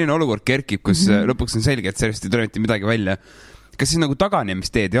 et kui selline olukord kerkib, kus lõpuks on selge, et sellest ei tule mitte midagi välja, kas siis nagu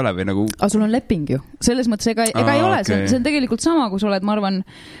taganemisteed ei ole või nagu... Aga sul on leping ju. Selles mõttes ega ei ole. See on tegelikult sama, kui sa oled, ma arvan,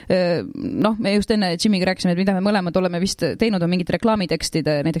 me just enne Jimiga rääkisime, et mida me mõlemad oleme vist teinud, on mingid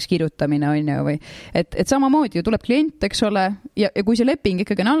reklaamitekstide näiteks kirjutamine, on ju, või et samamoodi ju tuleb klient, eks ole, ja kui see leping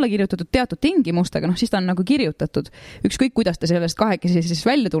ikkagi on alla kirjutatud teatud tingimustega, siis ta on nagu kirjutatud. Ükskõik, kuidas te sellest kahekesi siis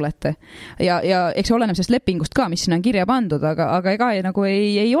välja tulete. Ja eks oleneb sellest lepingust ka, mis sinna on kirja pandud, aga ega nagu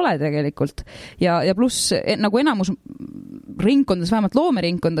ei ole tegelikult. Ja pluss nagu enamus ringkondades, vähemalt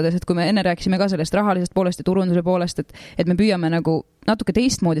loomeringkondades, et kui me enne rääkisime ka sellest rahalisest poolest ja turunduse poolest, et me püüame nagu natuke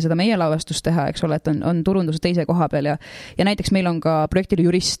teistmoodi seda meie lavastust teha, eks ole, et on turundus teise koha peal ja näiteks meil on ka projektil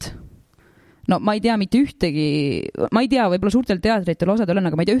jurist. No ma ei tea mitte ühtegi, ma ei tea, võib-olla suurtel teatritel osad olen,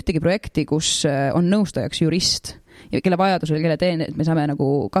 aga ma ei tea ühtegi projekti, kus on nõustajaks jurist ja kelle vajadusel, kelle teened me saame nagu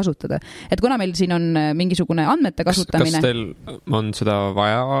kasutada. Et kuna meil siin on mingisugune andmete kasutamine... Kas teil on seda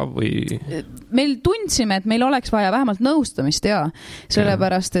vaja või...? Meil tundsime, et meil oleks vaja vähemalt nõustamist, jaa.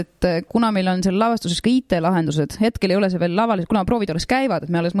 Sellepärast, et kuna meil on seal lavastuses ka IT-lahendused, hetkel ei ole see veel lavaliselt, kuna proovid alles käivad,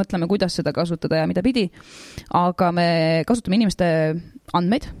 et me alles mõtleme, kuidas seda kasutada ja mida pidi, aga me kasutame inimeste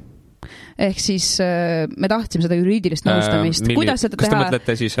andmeid. Ehk siis me tahtsime seda juriidilist nõustamist. Kuidas seda teha? Kas te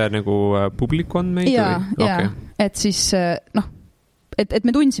mõtlete siis nagu publiku andmeid? Jaa, okay. Et siis et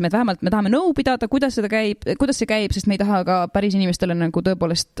me tundsime, et vähemalt me tahame nõu pidada, kuidas see käib, sest me ei taha ka päris inimestele nagu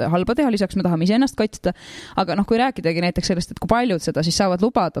tõepoolest halba teha, lisaks me tahame iseennast kaitsta. Aga kui rääkidagi näiteks sellest, et kui paljud seda siis saavad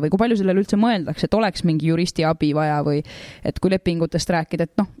lubada või kui palju sellele üldse mõeldakse, et oleks mingi juristi abi vaja või et kui lepingutest rääkida,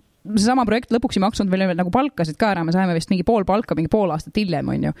 et see sama projekt lõpuks ei maksnud veel nagu palkasid ka ära, me saime vist mingi pool palka, mingi pool aastat hiljem,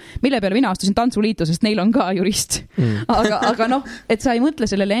 on ju. Mille peale mina astusin tantsuliitu, sest neil on ka jurist. Aga et sa ei mõtle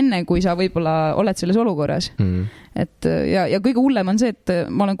sellele enne, kui sa võib-olla oled selles olukorras. Et, ja kõige hullem on see, et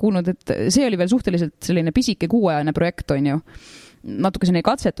ma olen kuulnud, et see oli veel suhteliselt selline pisike 6-ajane projekt, on ju. natuke selline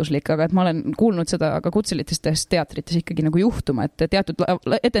katsetuslik, aga et ma olen kuulnud seda ka kutselitestes teatrites ikkagi nagu juhtuma, et teatud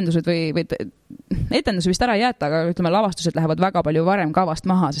etendused või etendus vist ära ei jäeta, aga ütleme, lavastused lähevad väga palju varem kavast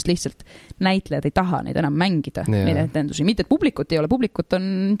maha, sest lihtsalt näitlejad ei taha neid enam mängida, neid etendusi. Mitte, et publikut ei ole, publikut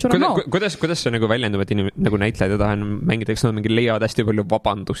on kuidas see nagu väljendub, et nagu näitlejad ei taha mängida, eks nad mingi leiavad hästi palju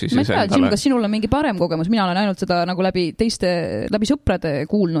vabandusi? Ma ei tea, Jim, kas sinul on mingi parem kogemus? Mina olen ainult seda nagu läbi sõprade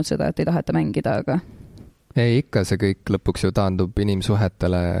kuulnud seda, et ei taheta mängida, aga... Ei, ikka see kõik lõpuks ju taandub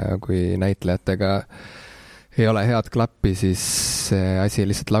inimsuhetele, kui näitlejatega ei ole head klappi, siis see asi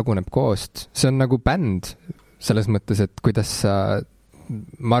lihtsalt laguneb koost. See on nagu bänd selles mõttes, et kuidas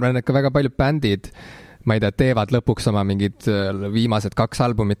ma arvan, et ka väga paljud bändid, ma ei tea, teevad lõpuks oma mingid viimased 2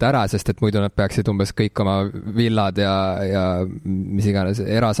 albumit ära, sest et muidu nad peaksid umbes kõik oma villad ja mis iganes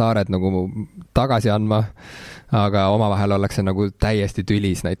erasaared nagu tagasi andma, aga omavahel ollakse nagu täiesti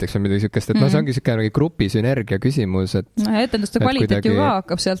tülis näiteks või midagi sükest, et no see ongi sükene grupi sünergia küsimus, et etenduste kvaliteet ju ka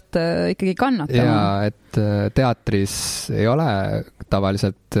hakkab sealt ikkagi kannatama. Ja, et teatris ei ole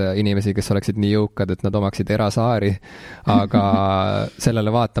tavaliselt inimesi, kes oleksid nii jõukad, et nad omaksid erasaari, aga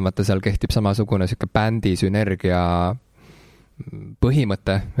sellele vaatamata seal kehtib samasugune süke bändi sünergia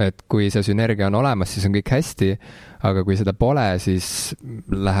põhimõte, et kui see sünergia on olemas, siis on kõik hästi, aga kui seda pole, siis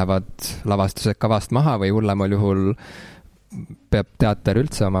lähevad lavastused kavast maha või hullemal juhul peab teater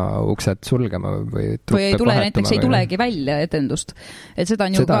üldse oma uksed sulgema või ei tule, näiteks ei tulegi välja etendust. Et seda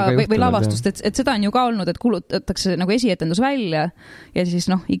on ju seda ka, või lavastust, et seda on ju ka olnud, et kulutatakse nagu esietendus välja ja siis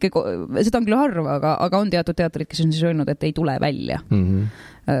seda on küll harva, aga on teatud teatrid, kes on siis öelnud, et ei tule välja.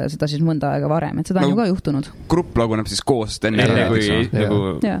 Seda siis mõnda aega varem, et seda on ju ka juhtunud. Grupp laguneb siis koos enne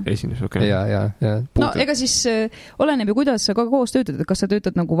esines, No ega siis oleneb ju, kuidas sa ka koos töötad, et kas sa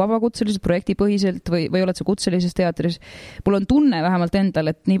töötad nagu vabakutseliselt, projektipõhiselt või oled sa kutselises teatris. Mul on tunne vähemalt endal,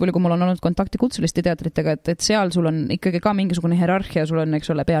 et nii palju, kui mul on olnud kontakti kutseliste teatritega, et seal sul on ikkagi ka mingisugune hierarhia, sul on,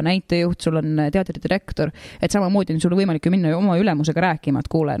 eks ole, pea näitejuht, sul on teatridirektor, et samamoodi on sul võimalik ju minna oma ülemusega rääkima, et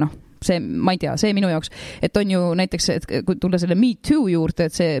kuule, see, ma ei tea, see minu jaoks, et on ju näiteks, et kui tulla selle Me Too juurde,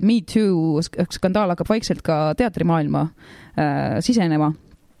 et see Me Too skandaal hakkab vaikselt ka teatrimaailma sisenema,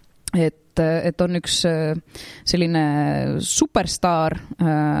 et on üks selline superstaar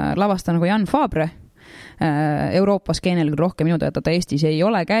lavastaja nagu Jan Fabre, Euroopas skeenel küll rohkem minu teada, ta Eestis ei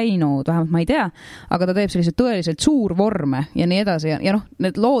ole käinud, vähemalt ma ei tea, aga ta teeb selliseid tõeliselt suurvorme ja nii edasi ja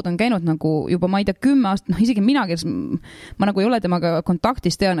need lood on käinud nagu juba, ma ei tea, 10 aastat, isegi mina, kes ma nagu ei ole temaga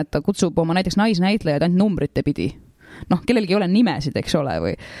kontaktis, tean, et ta kutsub oma näiteks naisnäitlejaid ainult numbrite pidi. Kellelgi ei ole nimesid, eks ole,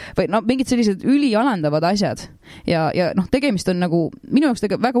 või mingid sellised ülialandavad asjad ja tegemist on nagu minu jaoks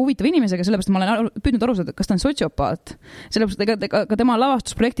väga huvitav inimesega, sellepärast ma olen püüdnud aru saada, kas ta on sotsiopaat, sellepärast ka tema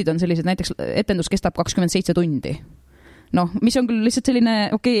lavastusprojektid on sellised, näiteks etendus kestab 27 tundi. Mis on küll lihtsalt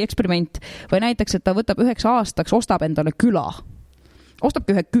selline eksperiment või näiteks, et ta võtab 9 aastaks, ostab endale küla,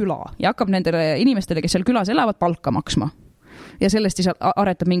 ostabki ühe küla ja hakkab nendele inimestele, kes seal külas elavad, palka maksma. Ja sellest siis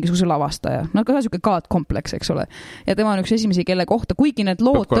aretab mingisuguse lavastaja. Ka selline kaadkompleks, eks ole. Ja tema on üks esimesi, kelle kohta, kuigi need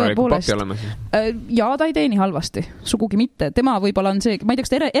lood tõepoolest... Ja ta ei tee nii halvasti, sugugi mitte. Tema võib-olla on see, ma ei tea,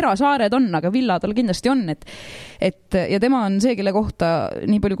 kas erasaared on, aga villa tal kindlasti on. Ja tema on see, kelle kohta,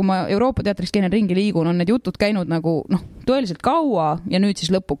 nii palju kui ma Euroopa teatris keenen ringi liigun, on need jutud käinud nagu tõeliselt kaua ja nüüd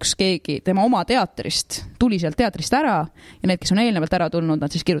siis lõpuks keegi tema oma teatrist tuli sealt teatrist ära ja need, kes on eelnevalt ära tulnud,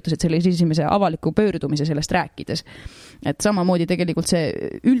 nad siis kirjutasid selle esimese avaliku pöördumise sellest rääkides. Et samamoodi tegelikult see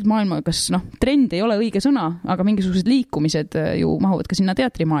üldmaailma, kas trend ei ole õige sõna, aga mingisugused liikumised ju mahuvad ka sinna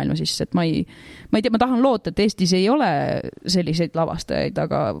teatrimaailma sisse, et ma ei tea, ma tahan loota, et Eestis ei ole selliseid lavastajaid,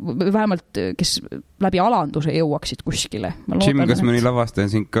 aga vähemalt, kes läbi alanduse jõuaksid kuskile. Jim, kas mõni lavastaja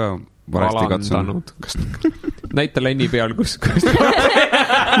sind ka varasti katsunud? Näita Lenni peal, kus kus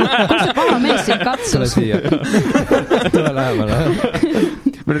see paha mees sind katsus? Tule lähemale.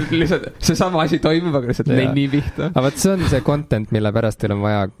 Lihtsalt see sama asi toimub, aga lihtsalt Lenni pihta. Aga võt, see on see content, mille pärast teil on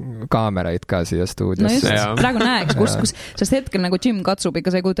vaja kaameraid ka siia stuudiosse. Praegu näeks, kus sest hetkel nagu Jim katsub,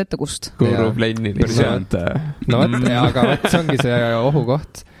 ikka sa ei kujuta ette kust. Kuulub Lenni lihtsalt. Aga võt, see ongi see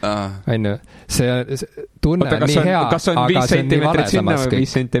ohukoht. See tunne on nii hea, aga see on nii vale samas kõik.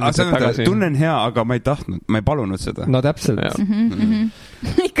 Tunnen hea, aga ma ei tahtnud, ma ei palunud seda. No täpselt.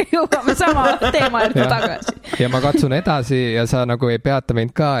 Ikka jõuame sama teema ette tagasi. Ja ma katsun edasi ja sa nagu ei peata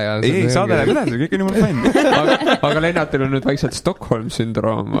mind ka. Ei, saade läheb edasi, kõik on jumala fine. Aga Lennatil on nüüd vaikselt Stockholm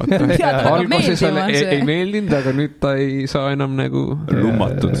sündroom. Alguses ei meeldinud, aga nüüd ta ei saa enam nagu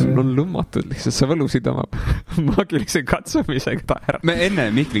lummatud. On lummatud lihtsalt, sa võlusid oma maagilise katsumisega ta ära. Me enne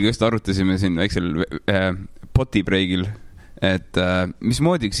Mihkliga just arutasime siin väiksel potibreigil, et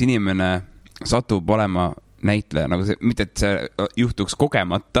mismoodi üks inimene satub olema näitleja, nagu see, mitte et see juhtuks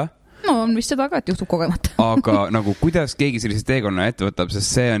kogemata, No on vist seda ka, et juhtub kogemata. Aga nagu kuidas keegi sellise teekonna ette võtab,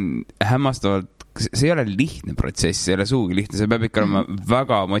 sest see on hämmastavalt, see ei ole lihtne protsess, see ei ole suugi lihtne, see peab ikka olema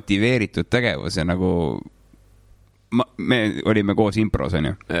väga motiveeritud tegevus ja nagu me olime koos impros, on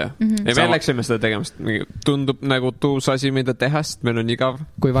ju. Ja me läksime seda tegemist. Tundub nagu tuus asi, mida teha, sest meil on igav.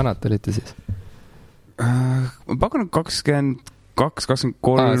 Kui vanad olite siis? Ma pakun 22,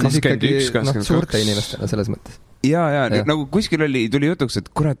 23, 21. Suurte inimestena selles mõttes. Ja. Nagu kuskil tuli jutuks, et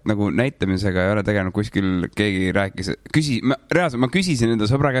kurat, nagu näitlemisega ei ole tegelenud kuskil, keegi rääkis, reaalselt ma küsisin enda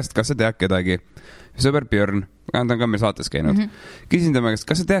sõbra käest, kas sa tead kedagi, sõber Björn, ta on ka meil saates käinud, küsisin tema käest,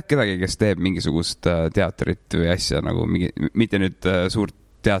 kas sa tead kedagi, kes teeb mingisugust teatrit või asja, nagu mitte nüüd suurt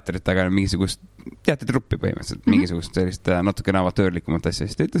teatrit, aga mingisugust teatritruppi põhimõtteliselt, mingisugust sellist natuke avatöörlikumat asja,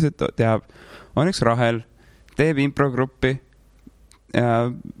 siis ta ütles, et teab, on üks Rahel, teeb improgruppi ja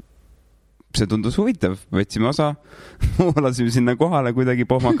see tundus huvitav, võtsime osa, moolasime sinna kohale kuidagi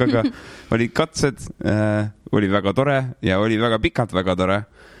pohmakaga, olid katsed, oli väga tore ja oli väga pikalt väga tore,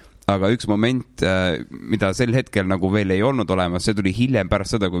 aga üks moment, mida sel hetkel nagu veel ei olnud olemas, see tuli hiljem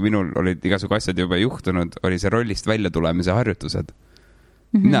pärast seda, kui minul olid igasugu asjad juba juhtunud, oli see rollist välja tulemise harjutused.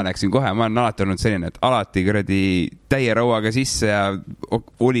 Mina läksin kohe, ma olen alati olnud selline, et alati kuradi täie rauaga sisse ja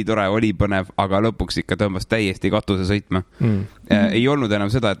oli tore, oli põnev, aga lõpuks ikka tõmbas täiesti katuse sõitma. Ei olnud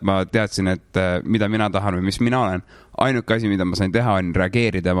enam seda, et ma teadsin, et mida mina tahan või mis mina olen. Ainuke asi, mida ma sain teha, on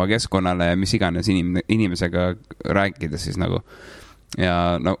reageerida oma keskkonnale ja mis iganes inimesega rääkides siis nagu.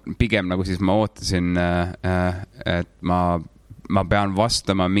 Ja no, pigem nagu siis ma ootasin, et ma pean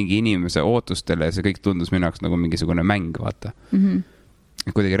vastama mingi inimese ootustele ja see kõik tundus minu jaoks nagu mingisugune mäng, vaata.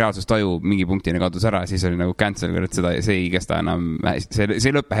 Kuidagi reaalsustaju mingi punktini kadus ära, siis oli nagu cancel, et see ei kesta enam, see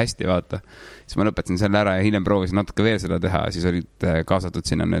ei lõppe hästi, vaata. Siis ma lõpetasin selle ära ja hiljem proovisin natuke veel seda teha, siis olid kaasatud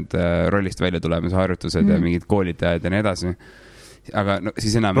sinna need rollist välja tulemise harjutused ja mingid koolitajad ja nii edasi. Aga no,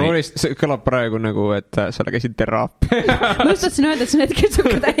 siis enam roolist, see kõlab praegu nagu, et sa käisid teraapia. Ma just tahtsin öelda, et see on hetkel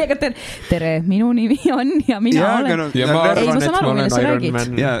suhka täiega tere, minu nimi on ja mina olen. Ja ma arvan, et ma olen Iron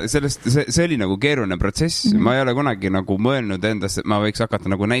Man. Ja sellest, see oli nagu keeruline protsess. Ma ei ole kunagi nagu mõelnud endast, et ma võiks hakata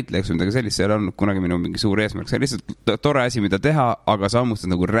nagu näitlejaks või midagi sellist, see ei ole olnud kunagi minu mingi suur eesmärk. See on lihtsalt tore asi, mida teha, aga sa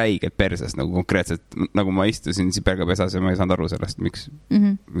ammustad nagu räigelt persest, nagu konkreetselt, nagu ma istusin sipelgapesas ja ma ei saanud aru sellest, miks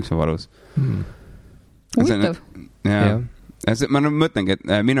on valus. Huvitav. Jah. Ma mõtlengi, et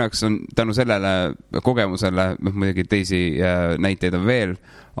minu jaoks on tänu sellele kogemusele, muidugi teisi näiteid on veel,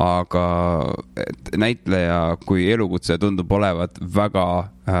 aga et näitleja kui elukutse tundub olevat väga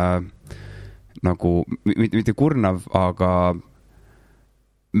nagu, mitte kurnav, aga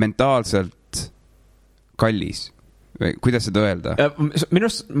mentaalselt kallis. Kuidas seda öelda?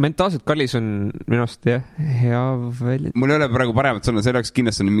 Minust mentaalselt kallis on minust hea välja. Mul ei ole praegu paremat sõna, see oleks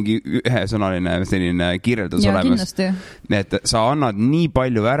kindlasti mingi ühesõnaline selline kirjeldus olemas. Et sa annad nii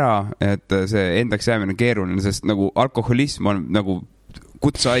palju ära, et see endaks jäämine keeruline, sest nagu alkoholism on nagu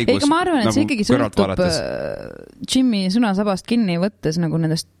kutsehaigus. Ega ma arvan, et see ikkagi sõltub Jimmy sõnasabast kinni võttes nagu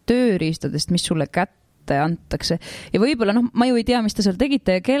nendest tööriistadest, mis sulle kätte antakse. Ja võib-olla, ma ju ei tea, mis te seal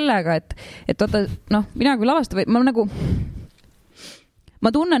tegite ja kellega, et oota, mina kui lavastaja,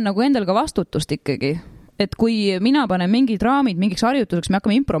 ma tunnen nagu endal ka vastutust ikkagi. Et kui mina panen mingid raamid mingiks harjutuseks, me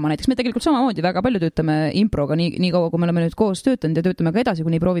hakkame improma näiteks, me tegelikult samamoodi väga palju töötame improga nii kaua, kui me oleme nüüd koos töötanud ja töötame ka edasi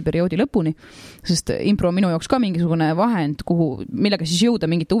kuni prooviperioodi lõpuni, sest impro on minu jaoks ka mingisugune vahend, millega siis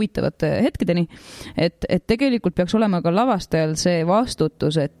jõuda mingite huvitavate hetkedeni, et tegelikult peaks olema ka lavastajal see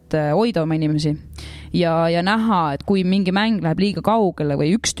vastutus, et hoida oma inimesi ja näha, et kui mingi mäng läheb liiga kaugele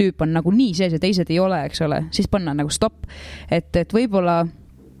või üks tüüp on nagu nii sees ja teised ei ole, eks ole, siis panna nagu stopp, et võib-olla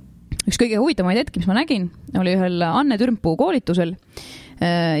üks kõige huvitavaid hetki, mis ma nägin, oli ühel Anne Türmpuu koolitusel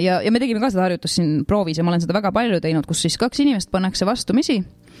ja me tegime ka seda harjutust siin proovis ja ma olen seda väga palju teinud, kus siis 2 inimest pannakse vastumisi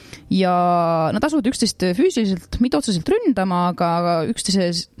ja nad asuvad üksteist füüsiliselt, mitte otseselt ründama, aga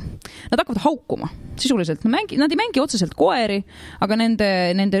nad hakkavad haukuma sisuliselt. Nad ei mängi otseselt koeri, aga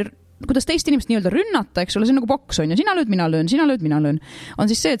nende kuidas teist inimest nii-öelda rünnata, eks ole, see on nagu boks on ja sina lööd, mina löön, sina lööd, mina löön.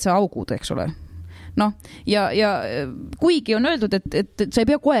 On siis see, et sa augud, eks ole. Ja kuigi on öeldud, et sa ei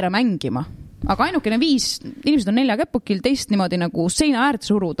pea koera mängima, aga ainukene 5 inimesed on 4 käpukil, teist niimoodi nagu seina äärde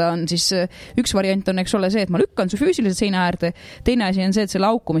suruda on siis üks variant on, eks ole, see, et ma lükkan su füüsiliselt seina äärde, teine asi on see, et selle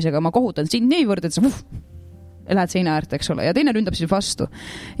laukumisega ma kohutan sind niivõrd, et sa lähed seina äärde, eks ole, ja teine ründab siis vastu.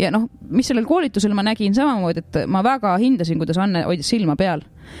 Ja mis sellel koolitusel ma nägin samamoodi, et ma väga hindasin, kuidas Anne hoidis silma peal.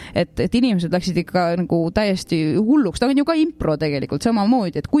 et inimesed läksid ikka nagu täiesti hulluks. Ta on ju ka impro tegelikult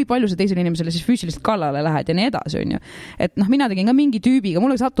samamoodi, et kui palju sa teisele inimesele siis füüsiliselt kallale lähed ja nii edasi, on ju. Et noh, mina tegin ka mingi tüübiga,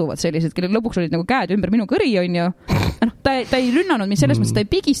 mulle satuvad sellised, kellel lõpuks olid nagu käed ümber minu kõri, on ju. No, ta ei rünnanud mind selles mõttes, ta ei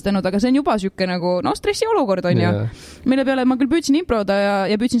pigistanud, aga see on juba siuke nagu, no stressi olukord, on ju. Mille peale ma küll püüdsin improda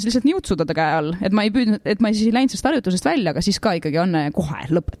ja püüdsin lihtsalt niutsuda ta käe all, et ma ei siis läinud sellest harjutusest välja, aga siis ka ikkagi Anne kohe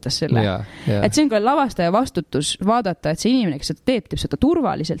lõpetas selle. Et see on ka lavastaja vastutus vaadata, et see inimene, kes seda teeb seda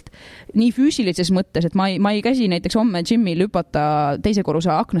turvaliselt. Nii füüsilises mõttes, et ma ei käsi näiteks homme Jimil hüpata teise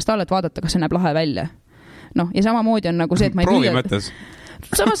korruse aknast alla, et vaadata, kas see näeb lahe välja. Noh, ja samamoodi on nagu see, et ma ei proovi mõttes.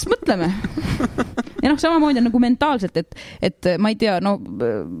 Samas mõtleme. Ja noh, samamoodi on nagu mentaalselt, et ma ei tea,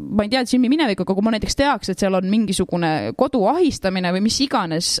 Jimmi minevikku, aga kui ma näiteks teaks, et seal on mingisugune kodu ahistamine või mis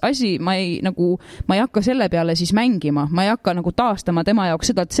iganes asi, ma ei hakka selle peale siis mängima, ma ei hakka nagu taastama tema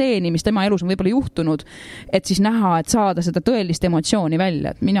jaoks seda tseeni, mis tema elus on võib-olla juhtunud, et siis näha, et saada seda tõelist emotsiooni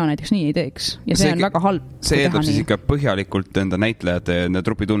välja, et mina näiteks nii ei teeks. Ja see on väga halb. See eeldab siis ikka põhjalikult enda näitlejate ja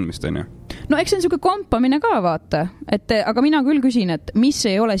trupi tundmist, on ju? No eks see on siuke kompamine ka, vaata. Aga mina küll küsin, et mis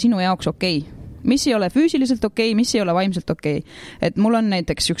ei ole sinu jaoks okei. Mis ei ole füüsiliselt okei, mis ei ole vaimselt okei. Et mul on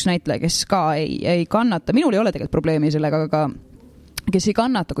näiteks üks näitleja, kes ka ei kannata. Minul ei ole tegelikult probleemi sellega, aga kes ei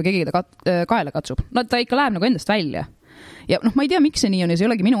kannata, kui keegi ta kaela katsub. No ta ikka läheb nagu endast välja. Ja noh, ma ei tea, miks see nii on ja see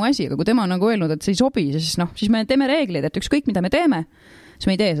ei olegi minu asi, aga kui tema on nagu öelnud, et see ei sobi, siis me teeme reeglid, et ükskõik mida me teeme, siis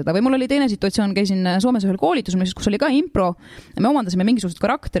me ei tee seda. Või mul oli teine situatsioon, käisin Soomes ühel koolitusel, kus oli ka impro. Me omandasime mingisugused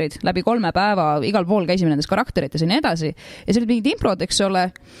karakterid läbi 3 päeva, igal pool käisime nendes karakterites ja nii edasi. Ja see oli mingid improd, eks ole.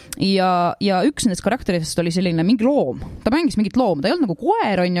 Ja üks nendest karakteritest oli selline mingi loom. Ta mängis mingit loom. Ta ei olnud nagu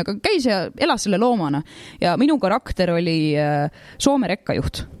koer, on ju, aga käis ja elas selle loomana. Ja minu karakter oli Soome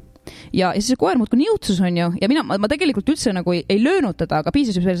rekkajuht. Ja siis see koer muudku niutsus, on ju, ja ma tegelikult üldse nagu ei löönud teda, aga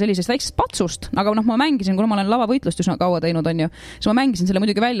piisis sellisest väiksest patsust, aga noh, ma mängisin, kuna ma olen lavavõitlust üsna kaua teinud, on ju, siis ma mängisin selle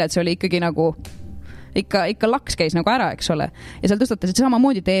muidugi välja, et see oli ikkagi nagu ikka laks käis nagu ära, eks ole. Ja seal tõstatasid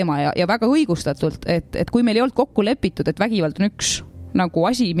samamoodi teema ja väga õigustatult, et kui meil ei olnud kokku lepitud, et vägivald on üks nagu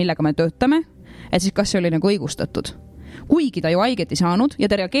asi, millega me töötame, et siis kas see oli nagu õigustatud. Kuigi ta ju haiget ei saanud ja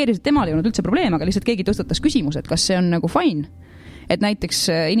ta reageeris, et temal ei olnud üldse probleem, aga lihtsalt keegi tõstatas küsimus, et kas see on nagu fine. Et näiteks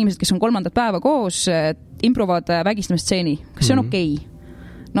inimesed, kes on 3. päeva koos, improvad vägistamistseeni. Kas see on okei?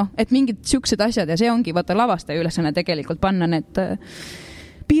 Noh, et mingid siuksed asjad ja see ongi vaata lavastaja ülesanne tegelikult panna need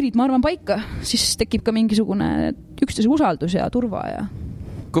piirid, ma arvan, paika. Siis tekib ka mingisugune üksteise usaldus ja turva ja...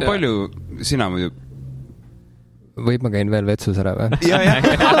 Kui palju sina muidu... Võib ma käin veel vetsus ära või? Ja.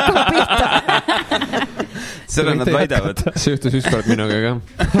 Selle nad väidavad. See juhtus ükskord minuga ka.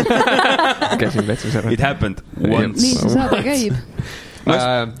 Käisin vetsus ära. It happened once. Nii see saade käib.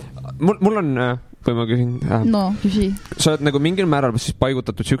 Mul on, või ma küsin? No, küsi. Sa oled nagu mingil määral siis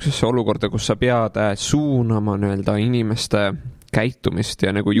paigutatud siuksesse olukorda, kus sa pead suunama inimeste käitumist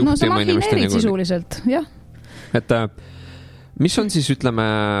ja nagu juhtima inimeste... No sa mahineerid sisuliselt, jah. Et mis on siis, ütleme,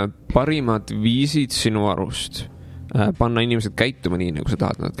 parimad viisid sinu arust panna inimesed käituma nii, nagu sa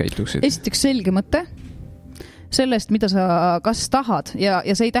tahad nad käituksid? Esiteks selge mõte sellest, mida sa kas tahad ja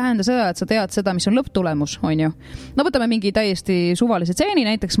see ei tähenda seda, et sa tead seda, mis on lõpptulemus, on ju. No võtame mingi täiesti suvalise tseeni,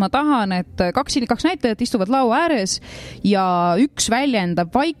 näiteks ma tahan, et kaks näitlejat istuvad laua ääres ja üks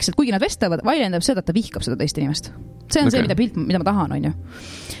väljendab vaikselt, kuigi nad vestlevad, väljendab seda, et ta vihkab seda teist inimest. See on see, mida ma tahan, on ju.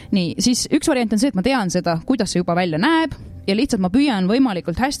 Nii, siis üks variant on see, et ma tean seda, kuidas see juba välja näeb ja lihtsalt ma püüan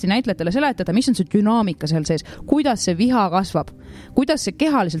võimalikult hästi näitlejatele seletada, mis on see dünaamika seal sees, kuidas see viha kasvab, kuidas see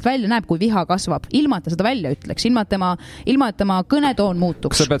kehaliselt välja näeb, kui viha kasvab, ilma et ta seda välja ütleks, ilma et tema kõnetoon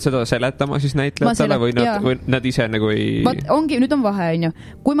muutuks. Kas sa pead seda seletama siis näitlejatele või nad ise nagu ei... Nüüd on vahe, on ju.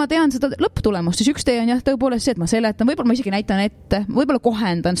 Kui ma tean seda lõpptulemust, siis üks tee on jah tõepoolest see, et ma seletan, võib-olla ma isegi näitan ette, võib-olla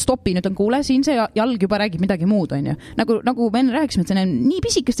kohendan, stopi, nüüd on kuule, siin see jalg juba räägib midagi muud, on ju. Nagu me enne rääkisime, et see on nii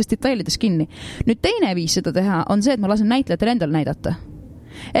pisikestest detailides kinni. Nüüd teine viis seda teha on see, et ma lasen näitlejatel endal näidata.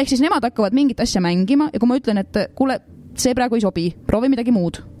 Ehk siis nemad hakkavad mingit asja mängima ja kui ma ütlen, et kuule, see praegu ei sobi, proovi midagi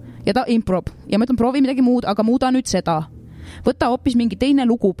muud. Ja ta improb. Ja ma ütlen, proovi midagi muud, aga muuda nüüd seda. Võta hoopis mingi teine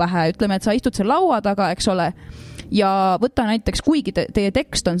lugu pähe. Ütleme, et sa istud seal laua taga, eks ole. Ja võta näiteks, kuigi teie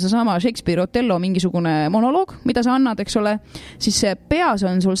tekst on seesama Shakespeare Othello mingisugune monoloog, mida sa annad, eks ole, siis peas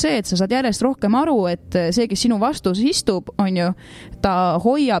on sul see, et sa saad järjest rohkem aru, et see, kes sinu vastus istub, on ju, ta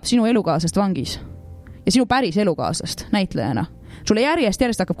hoiab sinu elukaaslast vangis. Ja sinu päris elukaaslast näitlejana. Sulle järjest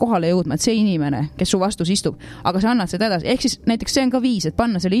hakkab kohale jõudma, et see inimene, kes su vastus istub, aga sa annad seda edasi. Ehk siis näiteks see on ka viis, et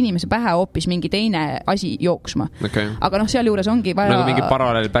panna selle inimese pähe hoopis mingi teine asi jooksma. Okay. Aga seal juures ongi vaja... Nagu mingi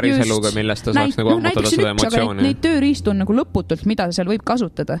paralleel päris eluga, millest ta saaks nagu ammutada seda emotsiooni. Neid tööriistu on nagu lõputult, mida seal võib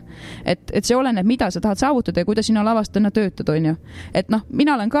kasutada. Et see oleneb, mida sa tahad saavutada ja kuidas sina lavastajana töötad, on ju. Et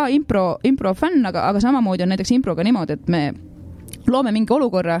mina olen ka impro fänn, aga samamoodi on näiteks improga niimoodi, et me loome mingi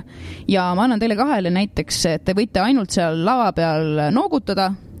olukorra ja ma annan teile kahele näiteks, et te võite ainult seal lava peal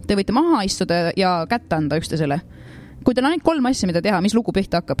noogutada, te võite maha istuda ja kätte anda üksteisele. Kui teil on ainult 3 asja, mida teha, mis lugu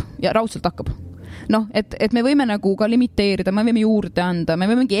pihta hakkab ja raudselt hakkab. Et me võime nagu ka limiteerida, me võime juurde anda, me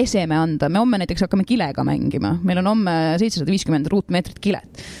võime mingi eseme anda, me homme näiteks hakkame kilega mängima, meil on homme 750 ruutmeetrit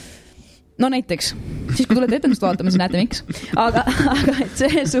kilet. No näiteks, siis kui tulete etendust vaatama, siis näete miks. Aga et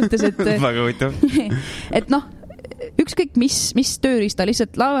selles suhtes, et väga huvitav. Et ükskõik mis tööriista,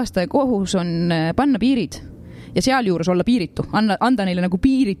 lihtsalt lavastaja kohus on panna piirid ja sealjuures olla piiritu, anda neile nagu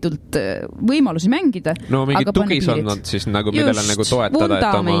piiritult võimalusi mängida. No mingid tugisonnad siis nagu, millele nagu toetada.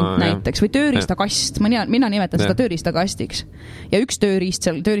 Vundament näiteks või tööriistakast, mina nimetan seda tööriistakastiks. Ja üks tööriist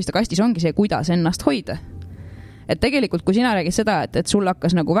seal tööriistakastis ongi see, kuidas ennast hoida. Et tegelikult, kui sina räägid seda, et sul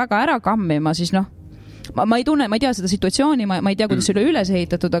hakkas nagu väga ära kammima, siis ma ei tea seda situatsiooni, ma ei tea, kuidas see üles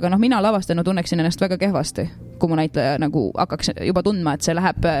ehitatud, aga mina lavastajana tunneksin ennast väga kehvasti, kui mu näitleja nagu hakkaks juba tundma, et see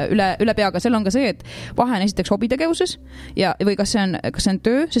läheb üle peaga. Seal on ka see, et vahe on esiteks hobitegevuses või kas see on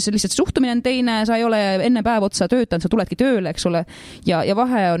töö, sest see lihtsalt suhtumine on teine, sa ei ole enne päev otsa töötanud, sa tuledki tööle, eks ole, ja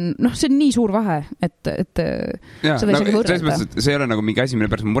vahe on, see on nii suur vahe, et ja, seda ei saagi võrrata. See ei ole nagu mingi asi, mille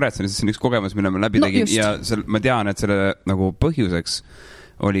pärast ma muretsen, sest see on üks kogemus, mille ma läbi tegin ja ma tean, et selle nagu põhjuseks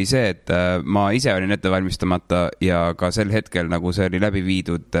oli see, et ma ise olin ette valmistamata ja ka sel hetkel nagu see oli läbi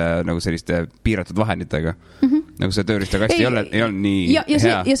viidud nagu selliste piiratud vahenditega. Nagu see tööriistakast ei olnud nii hea.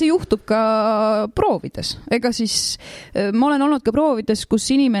 Ja see juhtub ka proovides. Ega siis ma olen olnud ka proovides, kus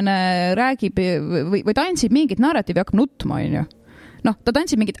inimene räägib või tantsib mingit narratiivi ja hakkab nutma, on ju. Ta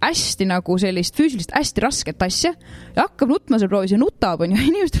tantsib mingit hästi nagu sellist füüsilist hästi rasket asja ja hakkab nutma seal proovis ja nutab, on ju.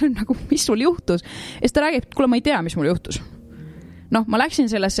 Inimestel on nagu, mis sul juhtus? Ja siis ta räägib, et kuule, ma ei tea, mis mul juhtus. Ma läksin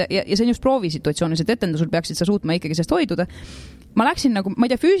sellesse ja see on just proovisituatsioonis, et etendusul peaksid sa suutma ikkagi sellest hoiduda. Ma läksin nagu, ma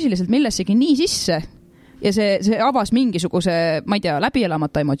ei tea, füüsiliselt millessegi nii sisse ja see avas mingisuguse, ma ei tea,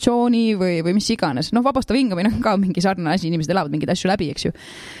 läbielamata emotsiooni või mis iganes. Vabastav hingamine on ka mingi sarnane asi, inimesed elavad mingeid asju läbi, eks ju.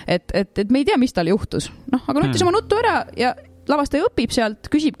 Et me ei tea, mis tal juhtus. Aga nutis oma nuttu ära ja lavastaja õpib sealt,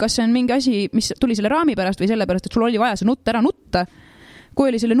 küsib, kas see on mingi asi, mis tuli selle raami pärast või selle pärast, et sul oli vaja see nutt ära nutta.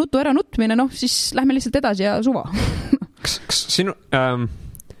 Kui oli selle nutu ära nutmine, siis lähme lihtsalt edasi ja suva. Kas sinu,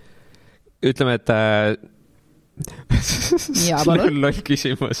 ütleme, et loll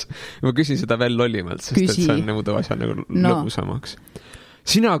küsimus. Ma küsin seda veel lollimalt, sest et see on muudu asja nagu lõbusamaks.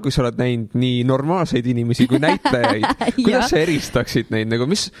 Sina, kui sa oled näinud nii normaalseid inimesi kui näitlejaid, kuidas sa eristaksid neid? Nagu,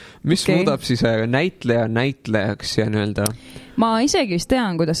 mis muudab siis näitlejaks ja nii-öelda? Ma isegi vist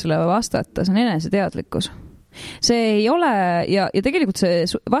tean, kuidas selle vastata. See on eneseteadlikkus. See ei ole ja tegelikult see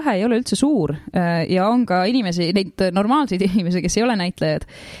vahe ei ole üldse suur ja on ka inimesi, neid normaalseid inimesi, kes ei ole näitlejad,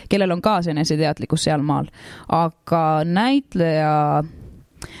 kellel on ka see eneseteadlikkus seal maal. Aga näitleja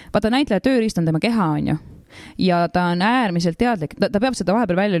tööriist on tema keha, on ju. Ja ta on äärmiselt teadlik, ta peab seda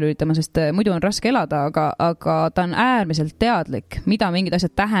vahepeal välja lülitama, sest muidu on raske elada, aga ta on äärmiselt teadlik, mida mingid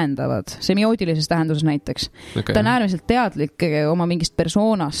asjad tähendavad, semiootilises tähenduses näiteks. Okay. Ta on äärmiselt teadlik oma mingist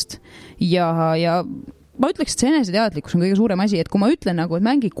persoonast ja ma ütleks, et see eneseteadlikkus on kõige suurem asi, et kui ma ütlen nagu, et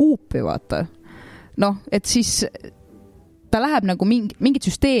mängi kuupi, vaata, et siis ta läheb nagu mingit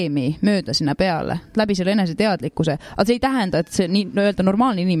süsteemi mööda sinna peale, läbi selle eneseteadlikkuse, aga see ei tähenda, et see nii-öelda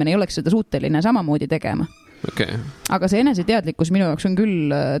normaalne inimene ei oleks seda suuteline samamoodi tegema. Okay. Aga see eneseteadlikkus minu jaoks on küll,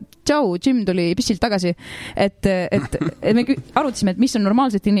 Jim tuli pissilt tagasi, et me arutasime, et mis on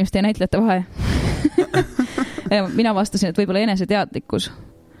normaalsete inimeste ja näitlejate vahe. Ja mina vastasin, et võib-olla eneseteadlikkus.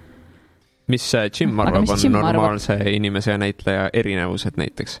 Mis Jim arvab on normaalse inimese ja näitleja erinevused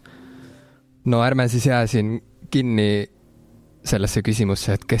näiteks? No ärme siis jää siin kinni sellesse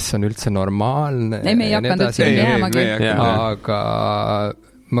küsimusse, et kes on üldse normaalne. Ei, me ei hakanud üldse jäämagi. Aga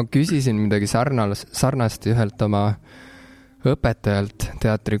ma küsisin midagi sarnast ühelt oma õpetajalt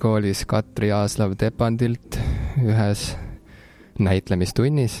teatrikoolis Katri Aaslav-Tepandilt ühes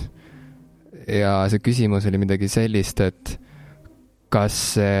näitlemistunnis. Ja see küsimus oli midagi sellist, et kas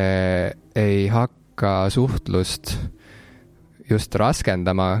see ei hakka suhtlust just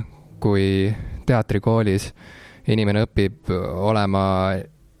raskendama, kui teatrikoolis inimene õpib olema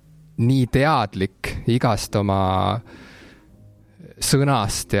nii teadlik igast oma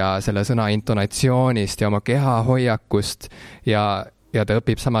sõnast ja selle sõna intonatsioonist ja oma kehahoiakust ja ta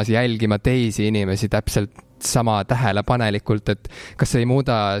õpib samas jälgima teisi inimesi täpselt sama tähelepanelikult, et kas ei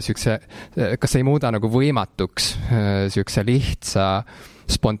muuda nagu võimatuks sükse lihtsa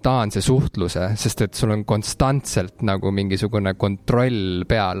spontaanse suhtluse, sest et sul on konstantselt nagu mingisugune kontroll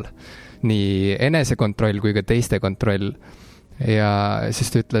peal, nii enesekontroll kui ka teiste kontroll. Ja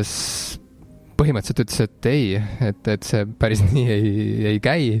siis ta põhimõtteliselt ütles, et ei, et see päris nii ei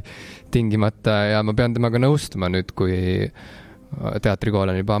käi tingimata ja ma pean temaga nõustuma nüüd, kui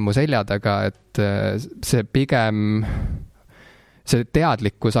teatrikool on juba ammu selja taga, et see pigem, see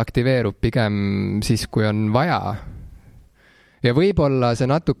teadlikkus aktiveerub pigem siis, kui on vaja. Ja võib-olla see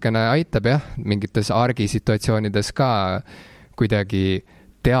natukene aitab mingites argisituatsioonides ka kuidagi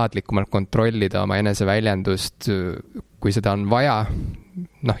teadlikumalt kontrollida oma eneseväljendust, kui seda on vaja.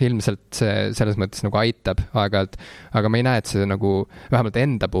 Ilmselt see selles mõttes nagu aitab aeg-ajalt, aga ma ei näe, et see nagu, vähemalt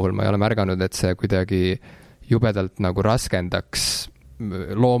enda puhul ma ei ole märganud, et see kuidagi jubedalt nagu raskendaks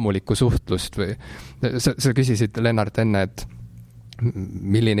loomulikku suhtlust või sa küsisid, Lennart, enne, et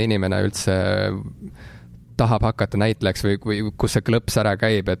milline inimene üldse tahab hakata näitlejaks või kus see klõps ära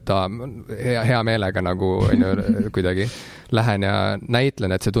käib, et ta hea meelega nagu kuidagi lähen ja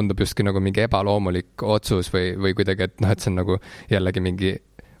näitlen, et see tundub justkui nagu mingi ebaloomulik otsus või kuidagi, et et see on nagu jällegi mingi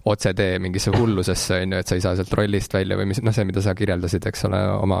otsetee mingisse hullusesse, et sa ei saa sealt rollist välja või see, mida sa kirjeldasid, eks ole,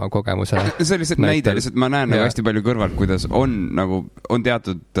 oma kogemuse. See on lihtsalt näide, lihtsalt ma näen nagu hästi palju kõrvalt, kuidas on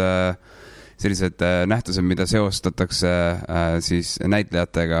teatud sellised nähtused, mida seostatakse siis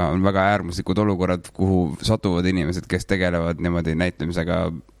näitlejatega, on väga äärmuslikud olukorrad, kuhu satuvad inimesed, kes tegelevad niimoodi näitlemisega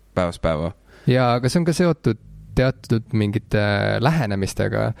päevast päeva. Ja aga see on ka seotud teatud mingite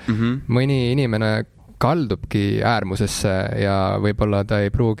lähenemistega. Mõni inimene kaldubki äärmusesse ja võib-olla ta ei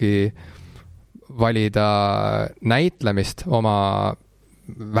pruugi valida näitlemist oma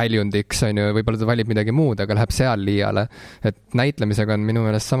väljundiks, võib-olla ta valib midagi muud, aga läheb seal liiale. Et näitlemisega on minu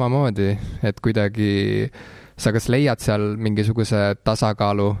meelest samamoodi, et kuidagi sa kas leiad seal mingisuguse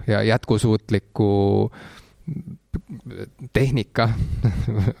tasakaalu ja jätkusuutliku tehnika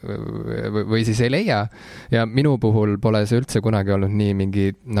või siis ei leia. Ja minu puhul pole see üldse kunagi olnud nii mingi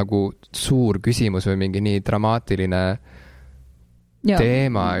nagu suur küsimus või mingi nii dramaatiline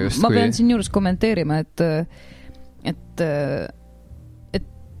teema. Ma pean siin juures kommenteerima, et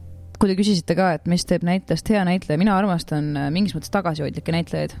kui te küsisite ka, et mis teeb näitlejast hea näitleja, mina armastan mingis mõttes tagasihoidlikke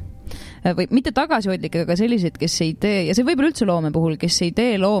näitlejaid. Või mitte tagasihoidlikke, aga selliseid, kes ei tee, ja see võib üldse loome puhul, kes ei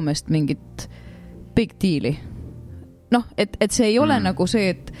tee loomest mingit big deali. Et see ei ole nagu see,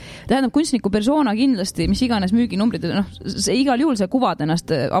 et tähendab kunstniku persona kindlasti, mis iganes müüginumbrid, see igal juhul sa kuvad ennast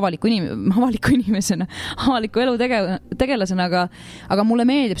avaliku inimesena, avaliku elu tegelasena, aga mulle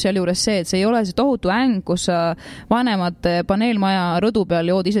meeldib seal juures see, et see ei ole see tohutu äng, kus sa vanemad paneelmaja rõdu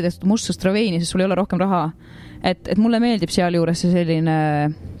peal jood ise tehtud musta straveini, sest sul ei ole rohkem raha. Et mulle meeldib seal juures see selline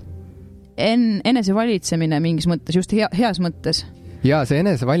enesevalitsemine mingis mõttes, just heas mõttes. Ja see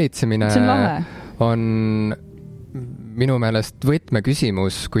enesevalitsemine on minu meelest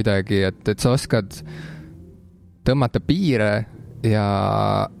võtmeküsimus kuidagi, et sa oskad tõmmata piire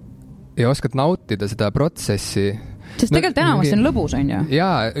ja oskad nautida seda protsessi. Sest tegelikult enamasti on lõbus, on ju?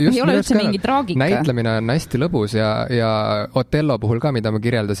 Ei ole üldse mingi traagika. Näitlemine on hästi lõbus ja Otello puhul ka, mida ma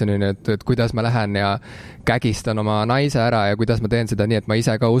kirjeldasin, et kuidas ma lähen ja kägistan oma naise ära ja kuidas ma teen seda nii, et ma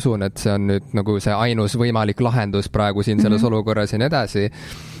ise ka usun, et see on nüüd nagu see ainus võimalik lahendus praegu siin selles olukorras ja nii edasi.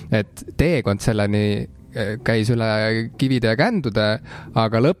 Et teekond selleni käis üle kivide ja kändude,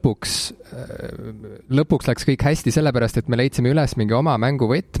 aga lõpuks läks kõik hästi sellepärast, et me leidsime üles mingi oma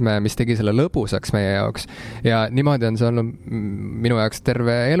mänguvõtme, mis tegi selle lõbusaks meie jaoks. Ja niimoodi on see olnud minu jaoks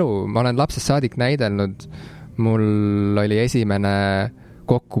terve elu. Ma olen lapsest saadik näidelnud. Mul oli esimene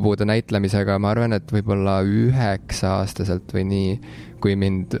kokkupuude näitlemisega, ma arvan, et võib-olla 9-aastaselt või nii, kui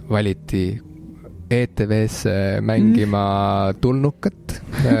mind valiti ETV-sse mängima tulnukat.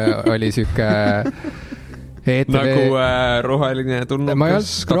 Oli süke ETV... Nagu roheline tulnukas. Ma ei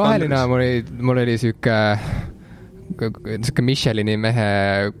olnud roheline, mul oli süke Michelini mehe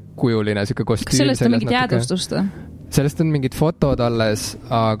kujuline süke kostüüm. Kas sellest on mingit jäädvustust? Sellest on mingid fotod alles,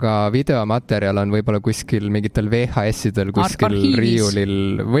 aga videomaterjal on võib-olla kuskil mingitel VHS-idel, kuskil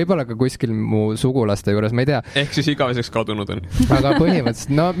riiulil, võib-olla ka kuskil mu sugulaste juures, ma ei tea. Ehk siis igaveseks kadunud on. Aga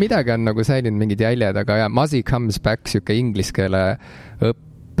põhimõtteliselt, midagi on nagu säilinud mingid jäljed, aga Muzzy Comes Back, süke ingliskeele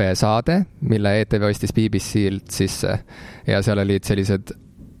õppesaade, mille ETV ostis BBC-lt sisse ja seal olid sellised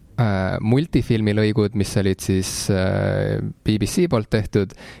multifilmilõigud, mis olid siis BBC poolt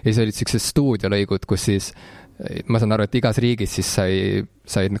tehtud ja siis olid sellised stuudiolõigud, kus siis ma saan aru, et igas riigis siis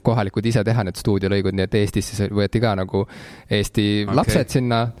said kohalikud ise teha need stuudiolõigud, nii et Eestis siis võeti ka nagu Eesti lapsed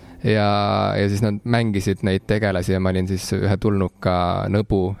sinna ja siis nad mängisid neid tegelasi ja ma olin siis ühe tulnuka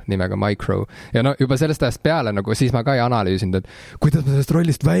nõbu nimega Micro. Ja juba sellest ajast peale, nagu siis ma ka ei analüüsinud, et kuidas ma sellest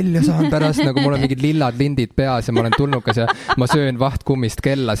rollist välja saan pärast, nagu mul on mingid lillad lindid peas ja ma olen tulnukas ja ma söön vahtkummist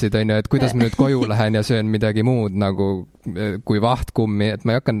kellasid, et kuidas ma nüüd koju lähen ja söön midagi muud nagu kui vahtkummi, et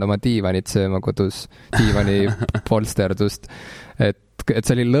ma ei hakanud oma diivanit sööma kodus, diivani polsterdust, et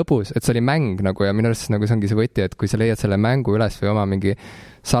see oli lõbus, et see oli mäng nagu ja minu arust nagu see ongi see võti, et kui sa leiad selle mängu üles või oma mingi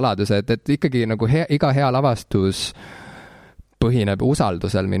saladuse, et ikkagi nagu iga hea lavastus põhineb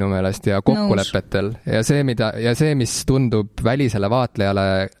usaldusel minu meelest ja kokkulepetel ja see, mis tundub välisele vaatlejale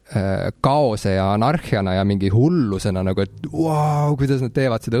kaose ja anarhiana ja mingi hullusena nagu, et wow, kuidas nad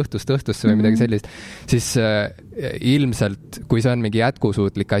teevad seda õhtust õhtusse või midagi sellist, siis ilmselt, kui see on mingi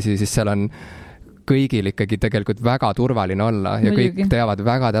jätkusuutlik asi, siis seal on kõigil ikkagi tegelikult väga turvaline olla ja kõik teavad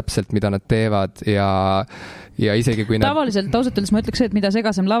väga täpselt, mida nad teevad ja isegi kui tavaliselt ausalt öeldes ma ütleks, et mida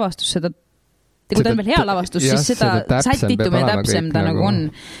segasem lavastus, seda kui ta on veel hea lavastus, siis seda sätitum ja täpsem ta nagu on.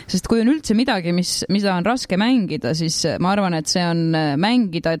 Sest kui on üldse midagi, mida on raske mängida, siis ma arvan, et see on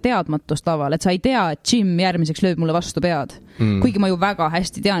mängida teadmatust laval, et sa ei tea, et Jim järgmiseks lööb mulle vastu pead. Kuigi ma ju väga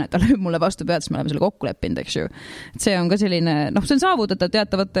hästi tean, et ta lööb mulle vastu pead, siis me oleme selle kokku leppinud, eks ju. Et see on ka selline, see on saavutada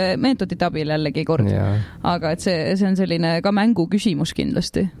teatavate meetodite abil jällegi kord. Aga et see on selline ka mängu küsimus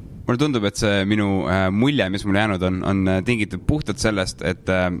kindlasti. Mulle tundub, et see minu mulje, mis mulle jäänud on tingitud puhtalt sellest, et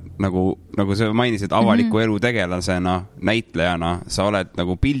nagu sa mainisid avaliku elu tegelasena, näitlejana, sa oled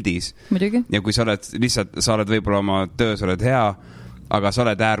nagu pildis. Muidugi. Ja kui sa oled võib-olla oma töös oled hea, aga sa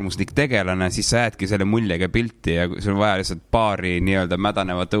oled äärmuslik tegelane, siis sa jäädki selle muljega pilti ja sul on vaja lihtsalt paari nii-öelda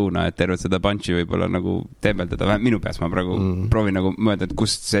mädanevat õuna, et tervet seda punchi võib-olla nagu tembeldada. Minu peas ma praegu proovin nagu mõelda, et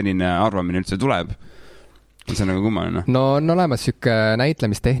kust selline arvamine üldse tuleb. See on nagu kummaline. No on olemas siuke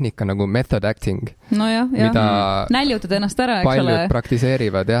näitlemistehnika nagu method acting. No jah. Mida näljutad ennast ära, eks ole. Paljud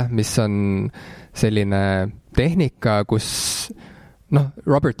praktiseerivad, mis on selline tehnika, kus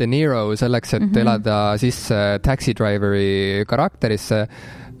Robert De Niro selleks, et elada sisse taxi driveri karakterisse,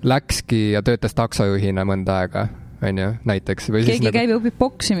 läkski ja töötas taksojuhina mõnda aega. Näiteks. Või keegi käib ja õpib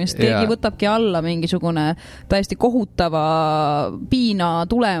boksimist, keegi võtabki alla mingisugune täiesti kohutava piina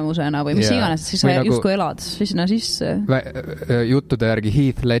tulemusena või mis iganes, siis sa justkui elad sinna sisse. Juttude järgi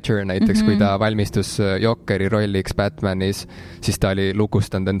Heath Ledger näiteks, kui ta valmistus Jokeri rolliks Batmanis, siis ta oli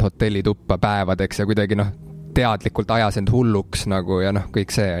lukustanud end hotellituppa päevadeks ja kuidagi teadlikult ajas end hulluks nagu ja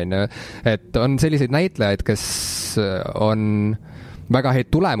kõik see. Et on selliseid näitlejaid, kes on väga häid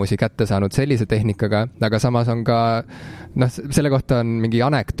tulemusi kätte saanud sellise tehnikaga, aga samas on ka, selle kohta on mingi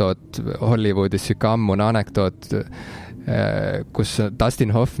anekdoot Hollywoodis, siuke ammune anekdoot, kus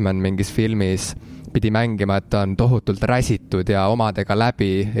Dustin Hoffman mingis filmis pidi mängima, et ta on tohutult räsitud ja omadega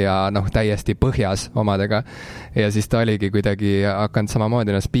läbi ja täiesti põhjas omadega. Ja siis ta oligi kuidagi hakanud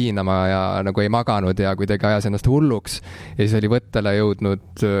samamoodi ennast piinama ja nagu ei maganud ja kuidagi ajas ennast hulluks. Ja siis oli võttele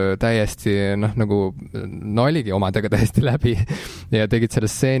jõudnud täiesti, oligi omadega täiesti läbi ja tegid selle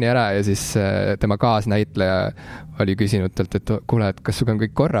stseeni ära ja siis tema kaasnäitleja oli küsinud talt, et kuule, et kas sul on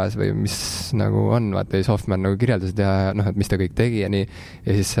kõik korras või mis nagu on, vaata, ja siis Hoffman nagu kirjeldasid ja et mis ta kõik tegi ja nii.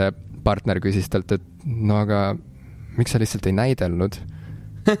 Ja siis partner küsis talt, et aga miks sa lihtsalt ei näidelnud?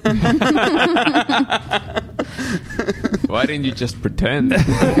 Why didn't you just pretend?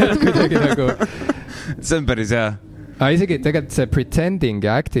 Kuidagi nagu... See on päris hea. Isegi tegelikult see pretending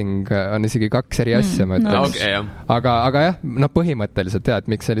ja acting on isegi kaks eri asja, ma ütlen. Okay, aga jah, põhimõtteliselt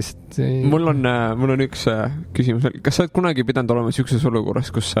et miks sa lihtsalt... Mul on üks küsimus. Kas sa oled kunagi pidanud olema siukses olukorras,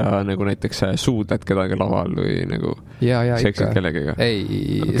 kus sa nagu näiteks suudled kedagi laval või nagu seksid kellegiga? Ei,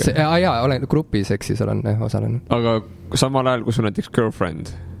 olen grupiseksis olen osalenud. Aga samal ajal, kui sul näiteks girlfriend,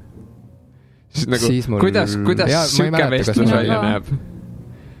 siis nagu, kuidas siuke vestlus välja näeb?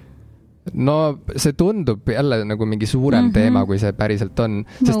 No see tundub jälle nagu mingi suurem teema, kui see päriselt on.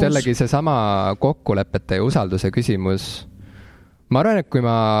 Sest jällegi see sama kokkulepete ja usalduse küsimus. Ma arvan, et kui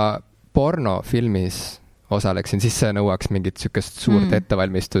ma pornofilmis osaleksin, siis see nõuaks mingit sükest suurt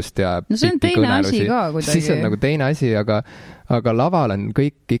ettevalmistust ja see on teine asi ka kuidagi. Siis on nagu teine asi, aga laval on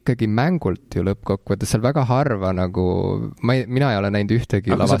kõik ikkagi mängult ju lõppkokkuvõttes. Seal väga harva nagu, mina ei ole näinud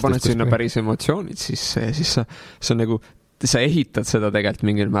ühtegi lavastust. Aga sa paned sinna päris emotsioonid, siis sa nagu sa ehitad seda tegelikult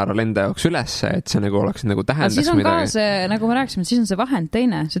mingil määral enda jaoks üles, et see nagu oleks nagu tähendaks midagi. Siis on ka see, nagu me rääkisime, siis on see vahend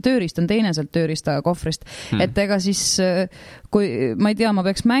teine, see tööriist on teine sealt tööriista kohvrist. Et ega siis, kui ma ei tea, ma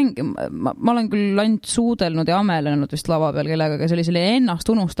peaks ma olen küll ainult suudelnud ja amelenud vist lava peal kellega, aga see oli selle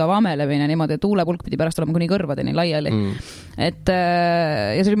ennast unustav amelemine niimoodi, et tuulepulk pidi pärast olema kuni kõrvadeni laiali. Et,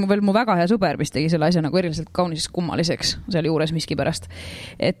 ja see oli veel mu väga hea sõber, mis tegi selle asja nagu eriliselt kaunis kummaliseks seal juures miski pärast.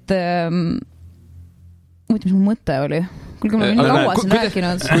 Et mis mu mõte oli? Kuulge, ma olen nii kaua siin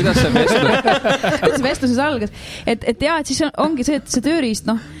rääkinud. Kuidas see vestluses algas? Et siis ongi see, et see tööriist,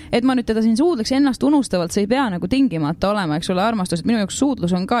 et ma nüüd teda siin suudleks ennast unustavalt, see ei pea nagu tingimata olema, eks ole, armastus, et minu jaoks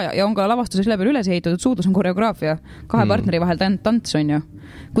suudlus on ka ja on ka lavastuses läbi üles ehitatud, suudlus on koreograafia, kahe partneri vahel tants on ju.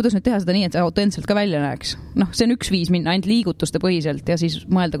 Kuidas nüüd teha seda nii, et see autentselt ka välja näeks? See on üks viis minna ainult liigutuste põhiselt ja siis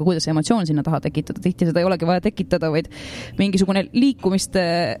mõelda ka, kuidas see emotsioon sinna taha tekitada. Tihti seda ei olegi vaja tekitada, vaid mingisugune liikumiste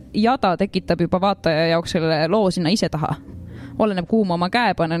jada tekitab juba vaataja jaoks selle loo sinna ise taha. Oleneb, kuhu ma oma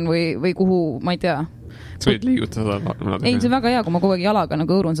käe panen või kuhu, ma ei tea, Sa võid liigutada seda. Ei, see on väga hea, kui ma kogu aeg jalaga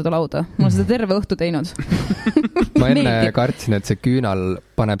nagu õurun seda lauda. Ma olen seda terve õhtu teinud. Ma enne kartsin, et see küünal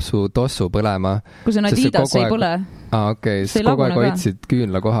paneb su tossu põlema. Kui see Adidas ei põle. Okei, siis kogu aeg hoidsid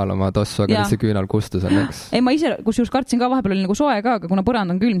küünla kohal oma tossu, aga see küünal kustus õnneks. Ei, ma ise, kus just kartsin ka, vahepeal oli nagu soe ka, aga kuna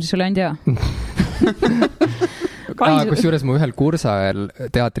põrand on külm, siis oli ainult hea. Kusjuures mu ühel kursaajal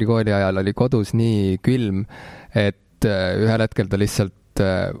teatrikooli ajal oli kodus nii külm, et ühel hetkel ta lihtsalt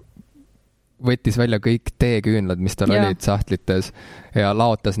võttis välja kõik teeküünlad, mis tal olid sahtlites ja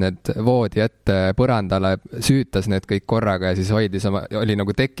laotas need voodi ette põrandale, süütas need kõik korraga ja siis hoidis oma, oli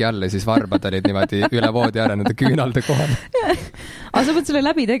nagu teki all ja siis varbad olid niimoodi üle voodi ära nende küünalde kohal. Aga sa pead selle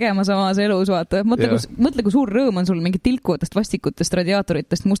läbi tegema samas elus, vaata. Mõtle, kui suur rõõm on sul mingi tilkuvatest vastikutest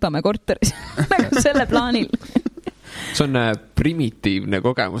radiaatoritest Mustamäe korteris. Nagu selle plaanil. See on primitiivne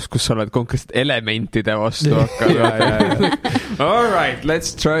kogemus, kus sa oled konkreetselt elementide vastu hakkad. All right,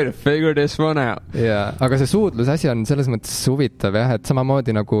 let's try to figure this one out. Aga see suudluse asi on selles mõttes huvitav, et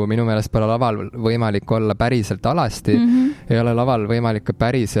samamoodi nagu minu meelest pole laval võimalik olla päriselt alasti, ei ole laval võimalik ka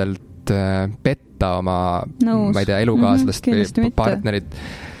päriselt petta oma, ma ei tea, elukaaslast või partnerit.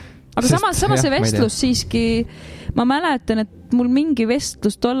 Aga samas see vestlus siiski, ma mäletan, et mul mingi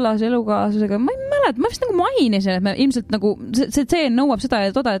vestlus tollase elukaaslasega, ma ei mäleta, ma vist nagu mainisin, et me ilmselt nagu, see tseen nõuab seda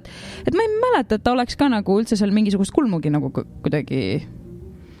ja toda, et ma ei mäleta, et ta oleks ka nagu üldse seal mingisugust kulmugi nagu kuidagi,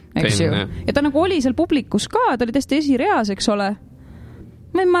 eks ju. Ja ta nagu oli seal publikus ka, ta oli täiesti esireas, eks ole.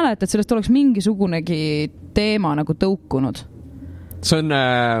 Ma ei mäleta, et sellest oleks mingisugunegi teema nagu tõukunud. See on...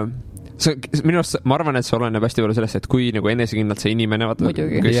 minu arust, ma arvan, et see oleneb hästi palju sellest, et kui nagu enesekindlalt see inimene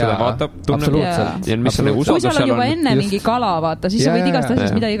kes seda vaatab, tunneb ja mis on nagu usaldus seal on. Kui sa oled juba enne mingi kala, vaata, siis sa võid igast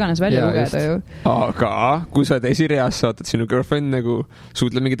asjast mida iganes välja lugeda ju. Aga kui sa oled esireas, vaatad sinu girlfriend nagu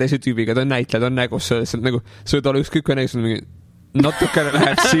suutleb mingi teise tüübiga, ta on näitleja, ta on nägus, nagu sa võid olla ükskõik kui nägus, mingi natukene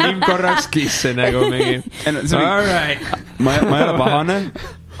läheb silm korraks kisse nagu mingi all right. Ma ei ole pahane,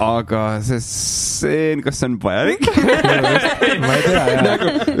 aga see, kas see on vajalik? Ma ei tea,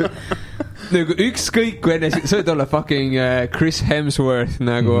 nagu ükskõik kui enne, sa võid olla fucking Chris Hemsworth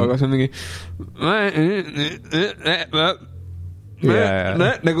nagu, aga see on mingi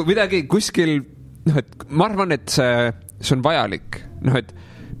nagu midagi kuskil, et ma arvan, et see on vajalik, et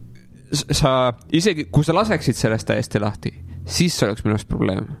sa isegi, kui sa laseksid sellest täiesti lahti, siis see oleks minu arust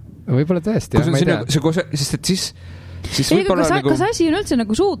probleem. Võib-olla tõesti, ma ei tea. Sest et siis kas asi on üldse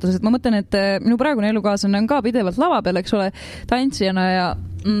nagu suutluses, et ma mõtlen, et minu praegune elukaaslane on ka pidevalt lava peal, eks ole, tantsijana ja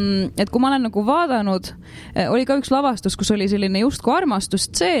et kui ma olen nagu vaadanud, oli ka üks lavastus, kus oli selline justku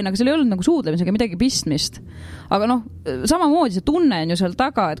armastustseen, aga seal ei olnud nagu suudlemisega midagi pistmist. Aga samamoodi see tunne on ju seal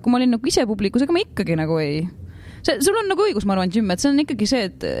taga, et kui ma olin nagu ise publikus, ega ma ikkagi nagu ei... Sul on nagu õigus, ma arvan, Jim, et see on ikkagi see,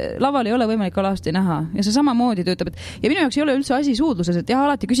 et laval ei ole võimalik alasti näha ja see samamoodi töötab, ja minu jaoks ei ole üldse asi suudluses, et jah,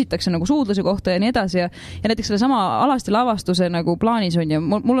 alati küsitakse nagu suudluse kohta ja nii edasi ja näiteks selle sama alasti lavastuse nagu plaanis on ja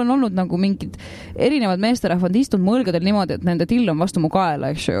mul on olnud nagu mingid erinevad meesterahvad istunud mu õlgadel niimoodi, et nende till on vastu mu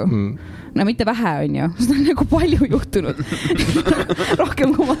kaela, eks ju. No mitte vähe on ju, seda on nagu palju juhtunud.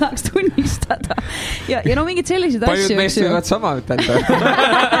 Rohkem kui ma tahaks tunnistada. Ja no mingid sellised asju. Paljud meest võivad sama ütelda.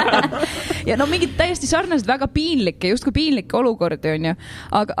 Ja no mingid täiesti sarnased väga piinlikke, justkui piinlikke olukordi on ju.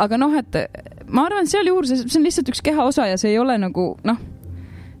 Aga et ma arvan, et seal juures see on lihtsalt üks keha osa ja see ei ole nagu,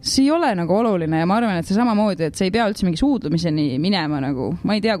 see ei ole nagu oluline ja ma arvan, et see samamoodi, et see ei pea üldse mingi suudlumiseni minema nagu,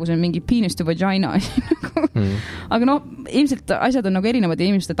 ma ei tea, kui see on mingi penis to vagina. Aga ilmselt asjad on nagu erinevad ja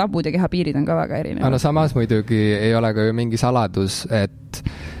inimeste tabud ja kehapiirid on ka väga erinevad. Aga samas muidugi ei ole ka ju mingi saladus, et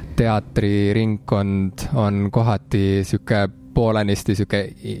teatriringkond on kohati siuke poolenisti siuke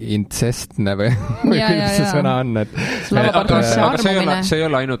intsestne või kuidas see sõna on, et see ei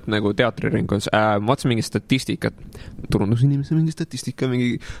ole ainult nagu teatriringkond, ma vaatasin mingi statistikat, turundusinimese mingi statistika,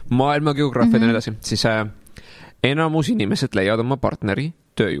 mingi maailma geograafia ja nii edasi, siis enamus inimesed leiavad oma partneri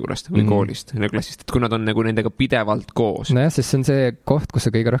töö juurest või koolist, klassist, et kui nad on nagu nendega pidevalt koos. Nojah, sest see on see koht, kus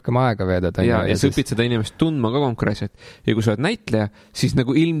sa kõige rohkem aega veedad. Ja sa õpid seda inimest tundma ka konkreetselt. Ja kui sa oled näitleja, siis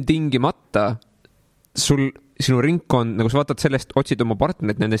nagu ilmtingimata sinu ringkond, nagu sa vaatad sellest, otsid oma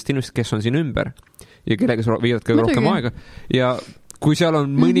partnerit nendest inimesest, kes on siin ümber ja kellega sa viidad kõige rohkem aega. Ja kui seal on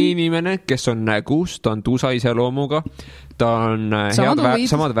mõni inimene, kes on nägus, ta on tusa iseloomuga, ta on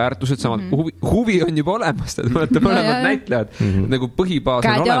samad väärtused, samad huvi on juba olemas, te olete mõlemad näitlejad, nagu põhibaas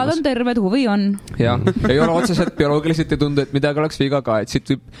on olemas. Käed on terved, huvi on. Ja, ei ole otseselt bioloogiliselt ei tundu, et midagi oleks viga ka, et siit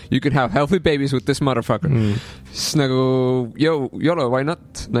võib, you can have healthy babies with this motherfucker. Siis nagu, YOLO, why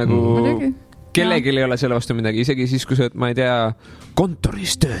not? Nagu... kellelgi ei ole selle vastu midagi, isegi siis, kui sa, ma ei tea,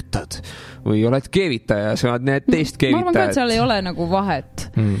 kontoris töötad või oled keevitaja, sa oled need teist keevitajad. Ma arvan ka, et seal ei ole nagu vahet.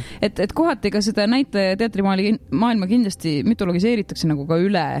 Et kohati ka seda näitleja teatrimaailma kindlasti mütologiseeritakse nagu ka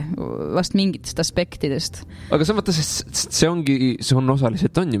üle vast mingitest aspektidest. Aga sa mõttes, see on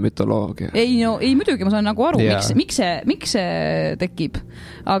osaliselt on ju mütoloogia. Ei muidugi, ma saan nagu aru, miks see tekib.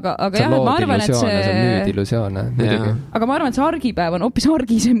 Aga jah, ma arvan, et see on müüdillusioone. Aga ma arvan, et see argipäev on hoopis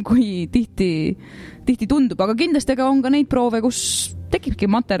argisem, kui tihti tundub, aga kindlasti on ka neid proove, kus tekibki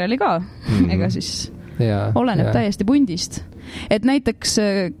materjali ka. Ega siis oleneb täiesti pundist. Et näiteks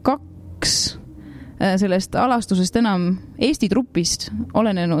 2 sellest alastusest enam Eesti trupist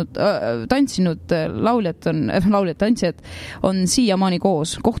tantsinud tantsijad on siiamaani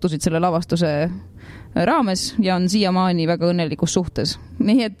koos, kohtusid selle lavastuse raames ja on siiamaani väga õnnelikus suhtes.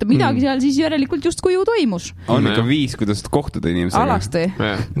 Nii et midagi seal siis järelikult justkui ju toimus. On ikka viis, kuidas kohtuda inimesega. Alasti.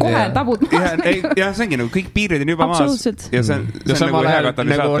 Kohe tabud maast. Ja see ongi nagu kõik piirid on juba maas. Ja see on nagu hea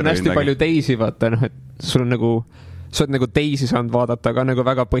katalüsaator. On hästi palju teisi, vaata, et sul on nagu sa oled nagu teisi saanud vaadata, aga nagu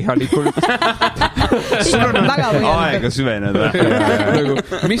väga põhjalikult. Sul on aega süveneda.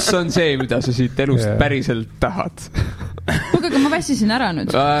 Mis on see, mida sa siit elust päriselt tahad? Kuulge, aga ma vässisin ära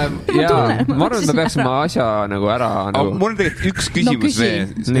nüüd. Ma arvan, et me peaksime asja nagu ära... Mul on tegelikult üks küsimus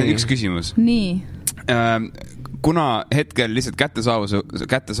veel. Üks küsimus. Nii. Kuna hetkel lihtsalt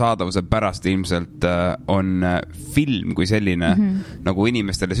kättesaadavuse pärast ilmselt on film kui selline nagu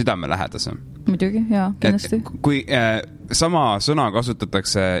inimestele südamelähedasem. Muidugi, jaa, kindlasti. Kui sama sõna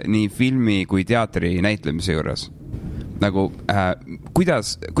kasutatakse nii filmi kui teatri näitlemise juures, nagu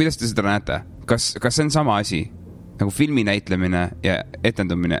kuidas te seda näete? Kas see on sama asi? Nagu filmi näitlemine ja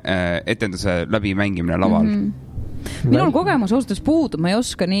etenduse läbi mängimine laval? Minul kogemus ausalt puudub, ma ei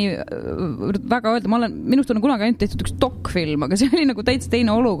oska nii väga öelda, minust on kunagi ainult tehtud üks dokfilm, aga see oli nagu täitsa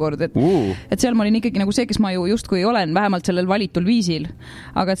teine olukord, et seal ma olin ikkagi nagu see, kes ma ju justkui olen, vähemalt sellel valitul viisil,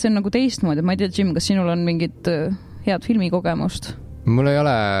 aga et see on nagu teistmoodi, ma ei tea, Jim, kas sinul on mingit head filmikogemust? Mul ei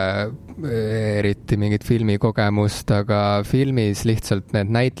ole eriti mingit filmikogemust, aga filmis lihtsalt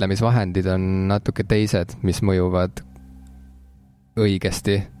need näitlemisvahendid on natuke teised, mis mõjuvad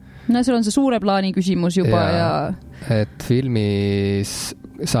õigesti. No seal on see suure plaani küsimus juba ja... Et filmis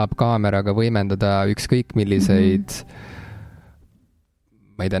saab kaameraga võimendada ükskõik milliseid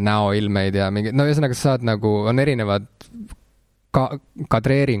ma ei tea, näoilmeid ja mingi... No ühesõnaga sa saad nagu... On erinevad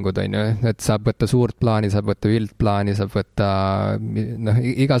kadreeringud, on ju, et saab võtta suurt plaani, saab võtta üldplaani, saab võtta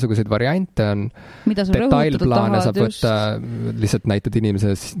igasuguseid variante on. Mida sa rõhutada tahad saab võtta, lihtsalt näitad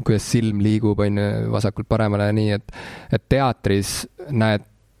inimese, kuidas silm liigub, on ju, vasakult paremale ja nii, et teatris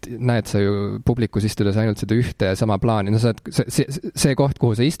näed sa ju publikus istudes ainult seda ühte ja sama plaani. No see koht,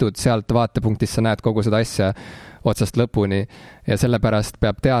 kuhu sa istud, sealt vaatepunktist sa näed kogu seda asja otsast lõpuni ja sellepärast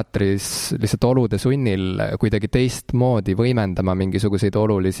peab teatris lihtsalt olude sunnil kuidagi teistmoodi võimendama mingisuguseid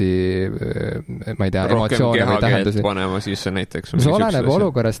olulisi, ma ei tea, emotsioone või tähendusi. Panema siis näiteks. See oleneb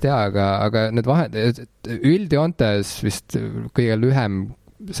olukorrast aga need üldjoontes vist kõige lühem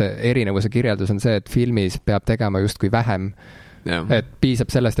see erinevuse kirjeldus on see, et filmis peab tegema justkui vähem. Ja. Et piisab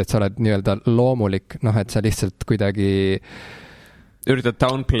sellest, et sa oled nii-öelda loomulik, et sa lihtsalt kuidagi üritad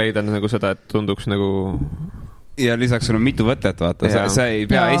downplayda nagu seda, et tunduks nagu ja lisaks sul on mitu võtet, vaata, sa ei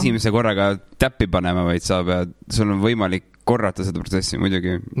pea esimese korraga täppi panema, vaid sul on võimalik korrata seda protsessi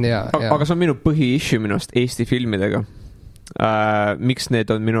muidugi. Aga see on minu põhi-issue minust Eesti filmidega. Miks need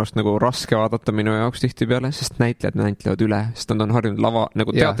on minu arust nagu raske vaadata minu jaoks tihti peale, sest näitlejad näitlevad üle, sest nad on harjunud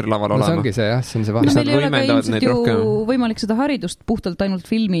nagu teatrilaval olema. See ongi see, see on see vahe. Meil ei ole ka ilmselt ju võimalik seda haridust puhtalt ainult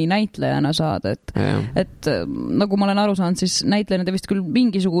filmi näitlejana saada, et nagu ma olen aru saanud, siis näitlejana te vist küll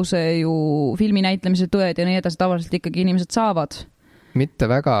mingisuguse ju filmi näitlemise tõed ja nii edasi tavaliselt ikkagi inimesed saavad.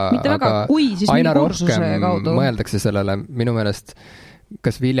 Mitte väga, aga kui, siis aina rohkem mõeldakse sellele, minu meelest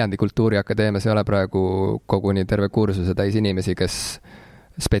kas Viljandi Kultuuriakadeemias ei ole praegu koguni terve kursuse täis inimesi, kes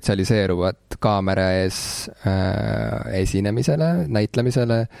spetsialiseeruvad kaamera ees esinemisele,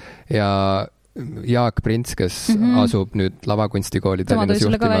 näitlemisele ja Jaak Prints, kes asub nüüd lavakunstikooli Tallinnas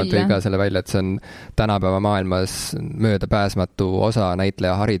juhtima, tõi ka selle välja, et see on tänapäeva maailmas möödapääsmatu osa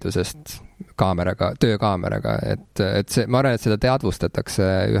näitleja haridusest töökaameraga, et see, ma arvan, et seda teadvustatakse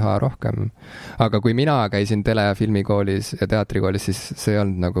üha rohkem. Aga kui mina käisin tele- ja filmikoolis ja teatrikoolis, siis see ei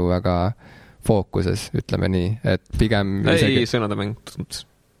olnud nagu väga fookuses, ütleme nii, et pigem... Ei, sõnademäng tunds.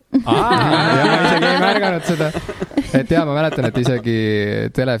 Ma isegi ei märganud seda. Et ma mäletan, et isegi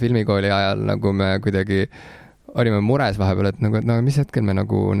telefilmikooli ajal nagu me kuidagi olime mures vahepeal, et nagu, mis hetkel me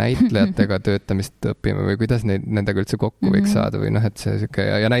nagu näitlejatega töötamist õpime või kuidas nendega üldse kokku võiks saada või et see siuke,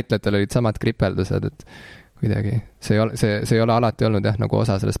 ja näitlejatel olid samad kripeldused, et kuidagi. See ei ole alati olnud jah, nagu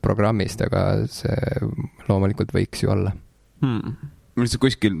osa sellest programmist, aga see loomulikult võiks ju olla. Mul lihtsalt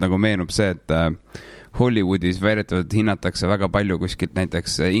kuskil nagu meenub see, et Hollywoodis väidetavalt hinnatakse väga palju kuskilt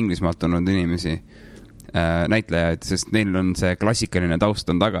näiteks Inglismaalt tulnud inimesi, näitlejaid, sest neil on see klassikaline taust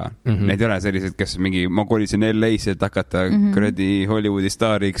on taga. Neid ei ole sellised, kes mingi, ma kolisin LA-s, et hakata kuradi Hollywoodi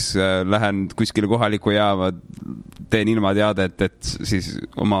staariks, lähen kuskile kohaliku jaama, teen ilmateadet, et siis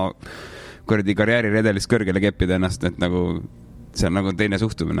oma kuradi karjääriredelist kõrgele keppida ennast, et nagu see on nagu teine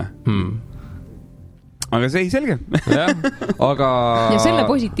suhtumine. Aga see ei selge. Ja, aga... Ja selle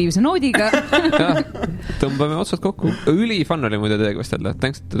positiivse noodiga. Ja, tõmbame otsad kokku. Üli fun oli muide teiega vestelda.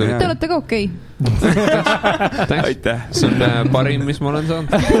 Thanks, et te tulite. Te olete ka okei. Aitäh. See on parim, mis ma olen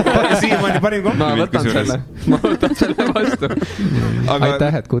saanud. Siiamaani parim kompliment. Ma võtan selle vastu.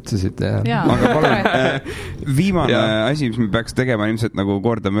 Aitäh, et kutsusite. Aga palun, viimane asi, mis me peaks tegema, ilmselt nagu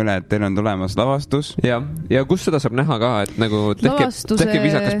kordame üle, et teil on tulemas lavastus. Ja kus seda saab näha ka, et nagu tehke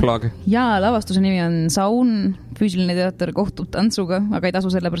viisakas plaag. Jaa, lavastuse nimi on Saun, füüsiline teater kohtub tantsuga, aga ei tasu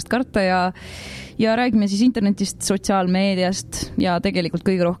selle pärast karta ja räägime siis internetist, sotsiaalmeediast ja tegelikult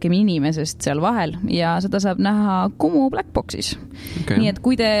kõige rohkem inimesest seal vahel ja seda saab näha Kumu Blackboxis. Okay. Nii et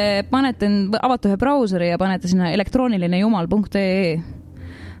kui te avate ühe brauseri ja panete sinna elektrooniline-jumal.ee,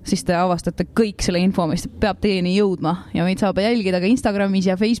 siis te avastate kõik selle info, mis peab teieni jõudma ja meid saab jälgida ka Instagramis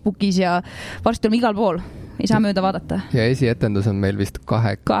ja Facebookis ja varsti oleme igal pool. Ei saa mööda vaadata. Ja esietendus on meil vist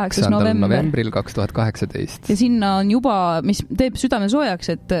 8. novembril 2018. Ja sinna on juba, mis teeb südame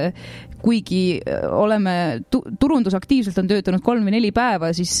soojaks, et kuigi oleme turundusaktiivselt on töötanud 3 või 4 päeva,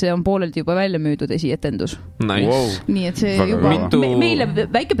 siis see on pooleldi juba välja müüdud esietendus. Nice. Wow. Nii et see juba meile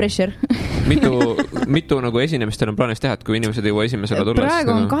väike pressure. mitu nagu esinemist teil on plaanis teha, et kui inimesed ei jõua esimesele tulla?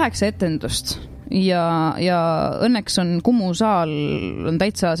 Praegu on 8 etendust ja õnneks on Kumu saal on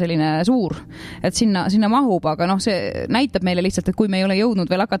täitsa selline suur, et sinna mahub, aga see näitab meile lihtsalt, et kui me ei ole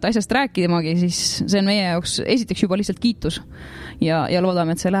jõudnud veel hakata asjast rääkimagi, siis see on meie jaoks esiteks juba lihtsalt kiitus ja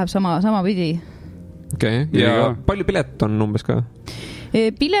loodame, et see läheb sama pidi. Okay. Ja palju pilet on umbes ka?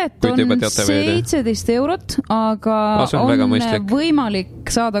 Pilet on 17 €, aga on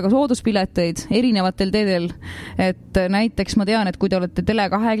võimalik saada ka sooduspileteid erinevatel teedel. Et näiteks ma tean, et kui te olete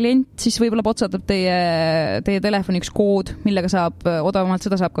Tele2 klient, siis võib-olla potsatab teie telefoni üks kood, millega saab odavamalt,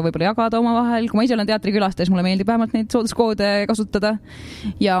 seda saab ka võib-olla jagada omavahel. Kui ma ise olen teatrikülastes, mulle meeldib vähemalt neid sooduskoode kasutada.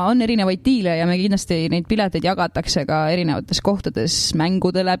 Ja on erinevaid diile ja me kindlasti neid pileteid jagatakse ka erinevates kohtades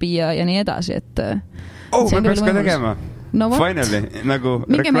mängude läbi ja nii edasi. Et me peaks ka tegema. No finally, nagu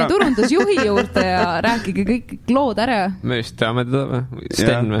minge meie turundusjuhi juurde ja rääkige kõik lood ära. Me vist teame teda või?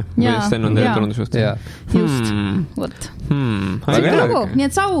 Sten või? Sten on teie turundusjuht. Just, võt. Nii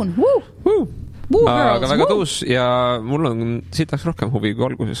et Saun, aga väga tuus ja mul on sitaks rohkem huvi kui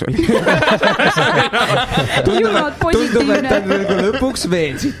alguses oli. Tundub, et ta lõpuks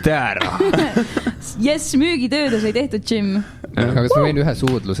veetsite ära. Yes, müügitöödes ei tehtud, Jim. Aga kas ma võin ühe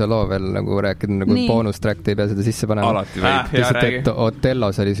suudluse loo veel nagu rääkida, nagu boonus-track ei pea seda sisse panema? Alati võib. Lihtsalt, et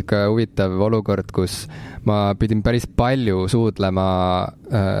Otellos oli siuke huvitav olukord, kus ma pidin päris palju suudlema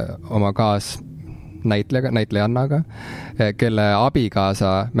oma näitlejannaga, kelle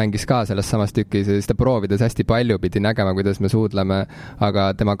abikaasa mängis ka selles samas tükis ja siis ta proovides hästi palju pidi nägema, kuidas me suudleme, aga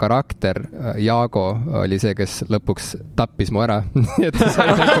tema karakter Jaago oli see, kes lõpuks tappis mu ära.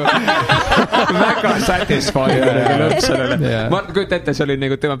 Väga satisfying lõpp sellele. Ma kujutan ette, see oli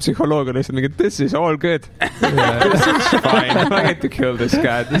nagu tema psühholoog oli lihtsalt mingi, this is all good. This is fine. I get to kill this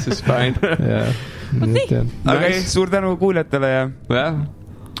guy. This is fine. Aga suur tänu kuuljatele ja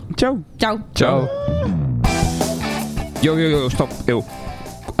Tšau. Tšau. Stopp.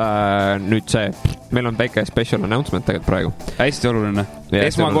 Nüüd see, meil on väike special announcement tegelikult praegu. Hästi oluline.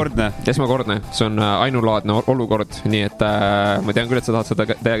 Esmakordne. See on ainulaadne olukord, nii et ma tean küll, et sa tahad seda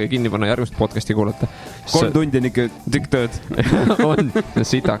täiega kinni panna järgmist podcasti kuulata. 3 tundi on ikka tükk tööd. On,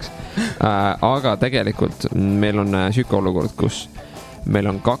 sitaks. Aga tegelikult meil on süke olukord, kus meil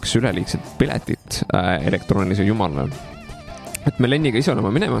on 2 üleliigset piletit elektroonilise jumalale. Et me Lenniga ise oleme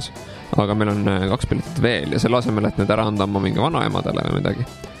minemas, aga meil on 2 piletit veel ja selle asemel, et need ära anda oma mingi vanaemadele või midagi.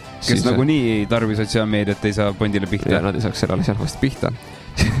 Kes nagu nii tarbi sotsiaalmeediat ei saa pondile pihta. Ja nad ei saaks sellele seal vast pihta.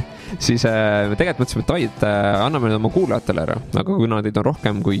 Siis me tegelikult mõtlesime, et anname need oma kuulajatele ära, aga kui nad on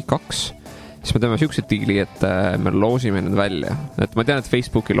rohkem kui 2, siis me teeme siukse diili, et me loosime need välja. Et ma tean, et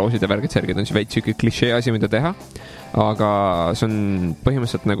Facebooki loosid ja värgid särgid on siis veits siuke klišee asi, mida teha, aga see on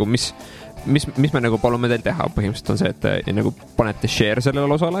põhimõtteliselt nagu, mis me nagu palume teil teha põhimõtteliselt on see, et nagu panete share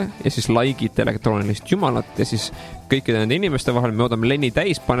sellele osale ja siis likeite elektroonilist jumalat ja siis kõikide nende inimeste vahel me oodame Lenni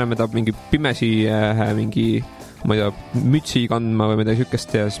täis, paneme ta mingi pimesi mingi ma ei tea, mütsi kandma või midagi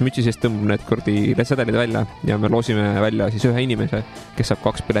sükest ja siis mütsi seest tõmbab need need sedelid välja ja me loosime välja siis ühe inimese, kes saab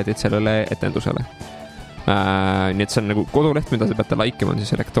 2 piletit sellele etendusele. Nii et see on nagu koduleht, mida te peate laikima, on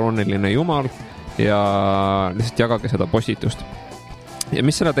siis elektrooniline jumal ja lihtsalt jagage seda postitust. Ja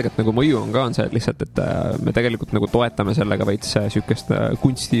mis selle tegelikult nagu mõju on ka, on see lihtsalt, et me tegelikult nagu toetame sellega veits sükest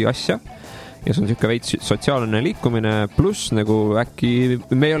kunsti asja ja see on siuke veits sotsiaalne liikumine, pluss nagu äkki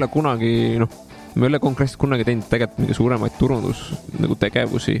me ei ole kunagi, me ei ole konkreetselt kunagi teinud tegelikult mingi suuremaid turundus nagu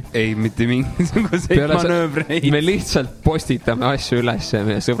tegevusi. Ei, mitte mingisuguseid manöövreid. Me lihtsalt postitame asju üles ja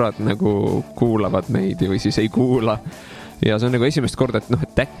meie sõbrad nagu kuulavad meid või siis ei kuula. Ja see on nagu esimest korda,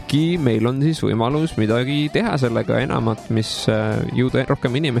 et äkki meil on siis võimalus midagi teha sellega enamat, mis jõuda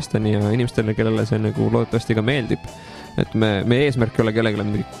rohkem inimesteni ja inimestele, kellele see nagu loodetavasti ka meeldib. Et me eesmärk ei ole kellelegi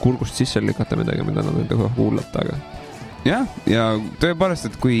mingi kurgust sisse lükata midagi, mida nad enda kohe kuulata, aga... Ja tõepoolest,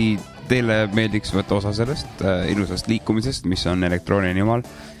 et kui teile meeldiks võtta osa sellest ilusast liikumisest, mis on elektrooniline jumal,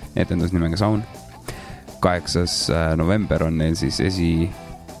 etendus nimega Saun. 8. november on neil siis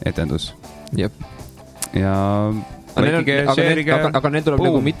esietendus. Jep. Ja... Aga neil tuleb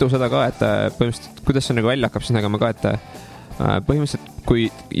nagu mitu seda ka, et põhimõtteliselt, kuidas see nagu välja hakkab, siis nägema ka, et põhimõtteliselt,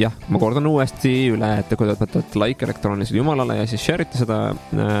 kui ma kordan uuesti üle, et kui te võtate like elektroonilisele jumalale ja siis share'ite seda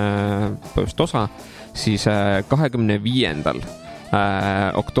põhimõtteliselt osa, siis 25.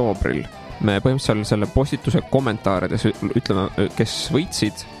 Oktoobril me põhimõtteliselt selle postituse kommentaarides ütleme, kes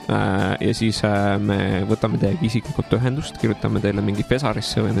võitsid ja siis me võtame teiega isiklikult ühendust, kirjutame teile mingi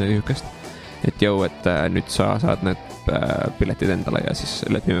pesarisse või midagi jõukest. Et et nüüd sa saad need piletid endale ja siis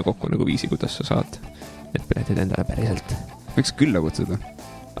lepime kokku nagu viisi, kuidas sa saad need piletid endale päriselt. Võiks külla kutsuda?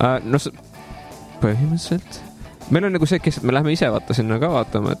 Põhimõtteliselt. Meil on nagu see, kes me lähme ise vaata sinna ka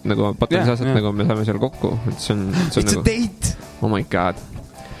vaatama, et nagu potentsiaalselt nagu me saame seal kokku. Et see on It's nagu... a date! Oh my god.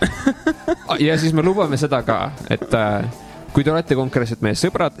 Ja siis me lubame seda ka, et... Kui te olete konkreetselt meie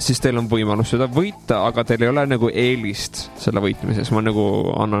sõbrad, siis teil on võimalus seda võita, aga teil ei ole nagu eelist selle võitmises. Ma nagu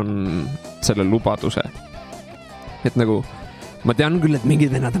annan selle lubaduse. Et nagu, ma tean küll, et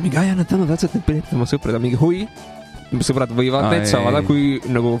mingid vennad on mingi, nad annavad tähtsalt need piletid oma sõprad, mingi hui. Sõbrad võivad need saada, kui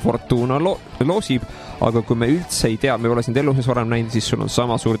nagu Fortuna loosib, aga kui me üldse ei tea, me ei ole sind eluses varem näinud, siis sul on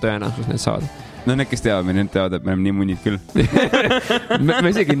sama suur tõenäosus need saada. No need, kes teavad, need teavad, et me oleme nii munid küll.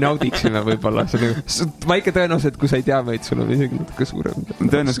 me isegi naudiksime võib-olla. See on väike tõenäoliselt, kui sa ei tea meid, sul on isegi natuke suurem.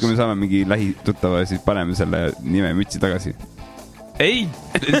 Tõenäoliselt, kui me saame mingi lähituttava, siis paneme selle nime mütsi tagasi. Ei!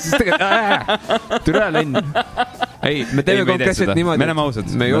 Türa Lenn. Ei, me teeme konkreetselt niimoodi.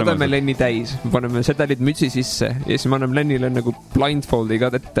 Me joodame Lenni täis. Me paneme sedelid mütsi sisse ja siis me anname Lennile nagu blindfoldi ka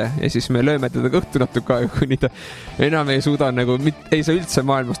ette ja siis me lööme teda kõhtu natuke aega, kuni ta enam ei suuda nagu, ei saa üldse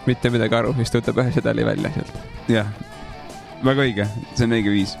maailmast mitte midagi aru, mis ta võtab ühe sedeli välja sealt. Jah, väga õige. See on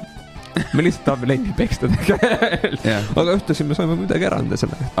õige viis. Me lihtsalt tahame Lenni peksta aga õhtusi me saame midagi ära anda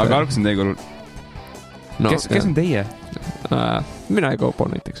selle. Aga algus on teie kulul. Kes on teie? Mina ja Kaupo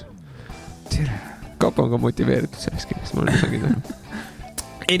näiteks. Kaupo on ka motiveeritud sellest kindlasti, ma olen üsna kindel.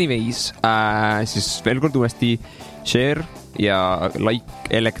 Anyways, siis veel kord uuesti share ja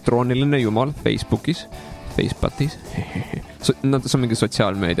like elektrooniline jumal Facebookis, Facepatis. See on mingi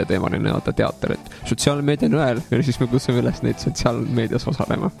sotsiaalmeedia teemaline teater, et sotsiaalmeedia on ühel ja siis me kutsume üles neid sotsiaalmeedias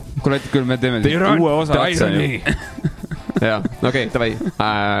osalema. Kuule, et küll me teeme uue osa otsa ju. Jaa, okei, davai.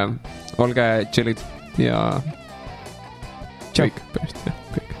 Olge chillid ja kõik.